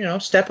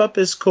 and Step Up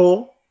is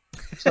cool.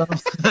 So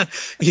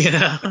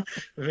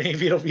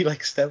maybe it'll be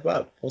like Step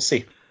Up. We'll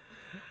see.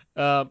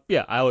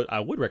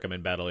 I would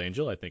recommend Battle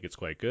Angel. I think it's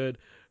quite good.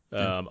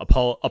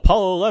 Apollo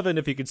 11,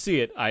 if you can see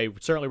it, I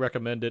certainly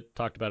recommend it.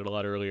 Talked about it a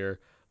lot earlier.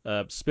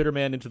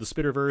 Spider-Man Into the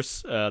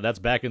Spider-Verse, that's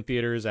back in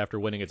theaters after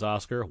winning its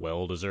Oscar.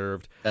 Well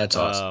deserved. That's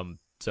awesome.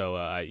 So,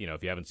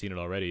 if you haven't seen it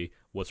already,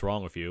 what's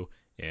wrong with you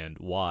and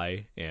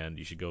why? And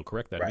you should go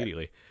correct that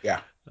immediately.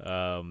 Yeah.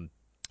 And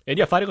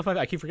yeah, Fighting with My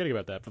Family, I keep forgetting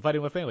about that. But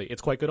Fighting with My Family,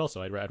 it's quite good also.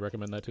 I'd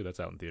recommend that too. That's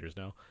out in theaters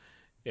now.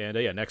 And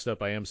next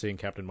up, I am seeing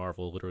Captain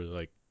Marvel literally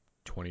like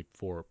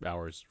 24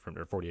 hours from,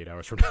 or 48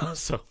 hours from now.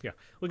 So yeah,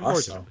 looking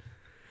forward to it.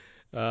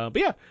 But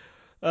yeah,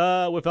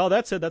 with all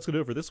that said, that's going to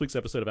do it for this week's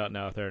episode of Out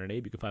Now with Aaron and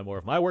Abe. You can find more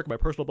of my work at my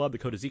personal blog,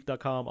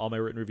 thecodeofzeke.com. All my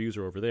written reviews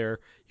are over there.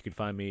 You can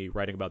find me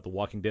writing about The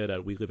Walking Dead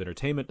at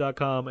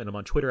WeLiveEntertainment.com, and I'm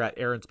on Twitter at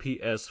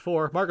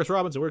AaronsPS4. Marcus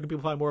Robinson, where can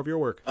people find more of your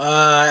work?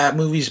 At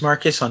Movies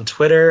Marcus on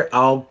Twitter.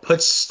 I'll put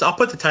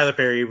the Tyler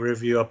Perry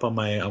review up on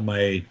my at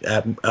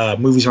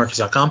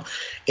moviesmarcus.com,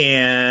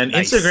 and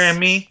nice. Instagram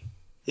me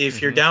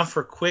if you're down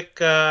for quick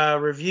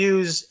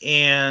reviews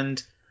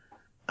and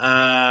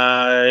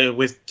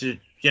with.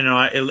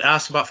 It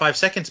asks about 5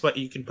 seconds, but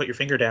you can put your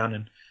finger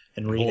down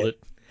and read it.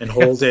 And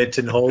hold it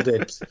and hold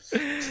it.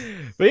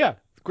 But yeah,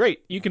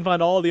 great. You can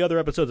find all the other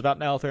episodes of Out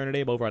Now with Aaron and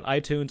Abe over on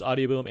iTunes,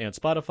 Audioboom, and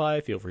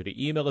Spotify. Feel free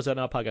to email us at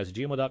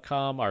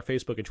outnowpodcast@gmail.com, our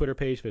Facebook and Twitter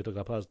page,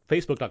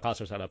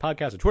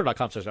 facebook.com/outnowpodcast, and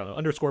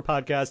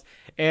twitter.com/out_podcast,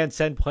 and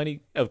send plenty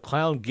of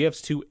clown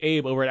gifts to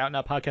Abe over at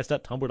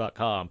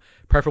outnowpodcast.tumblr.com,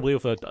 preferably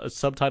with a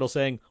subtitle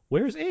saying,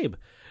 "Where's Abe?"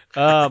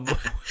 All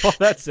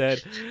that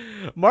said,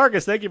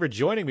 Marcus, thank you for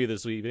joining me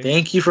this week.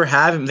 Thank you for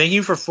having me. Thank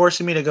you for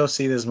forcing me to go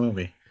see this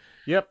movie.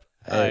 Yep.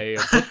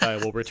 I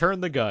will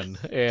return the gun.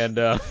 And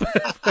but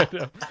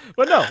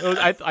no,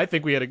 I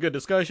think we had a good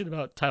discussion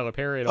about Tyler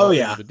Perry and all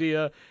things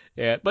Madea.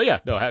 But yeah,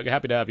 no,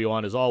 happy to have you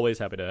on as always.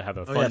 Happy to have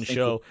a fun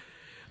show.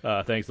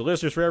 Thanks to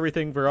listeners for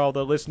everything, for all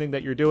the listening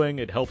that you're doing.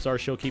 It helps our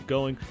show keep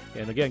going.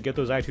 And again, get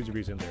those iTunes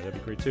reviews in there. That'd be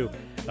great too.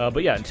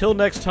 But yeah, until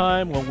next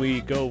time when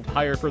we go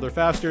higher, further,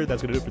 faster,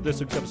 that's going to do it for this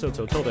week's episode.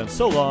 So until then,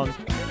 so long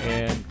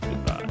and goodbye.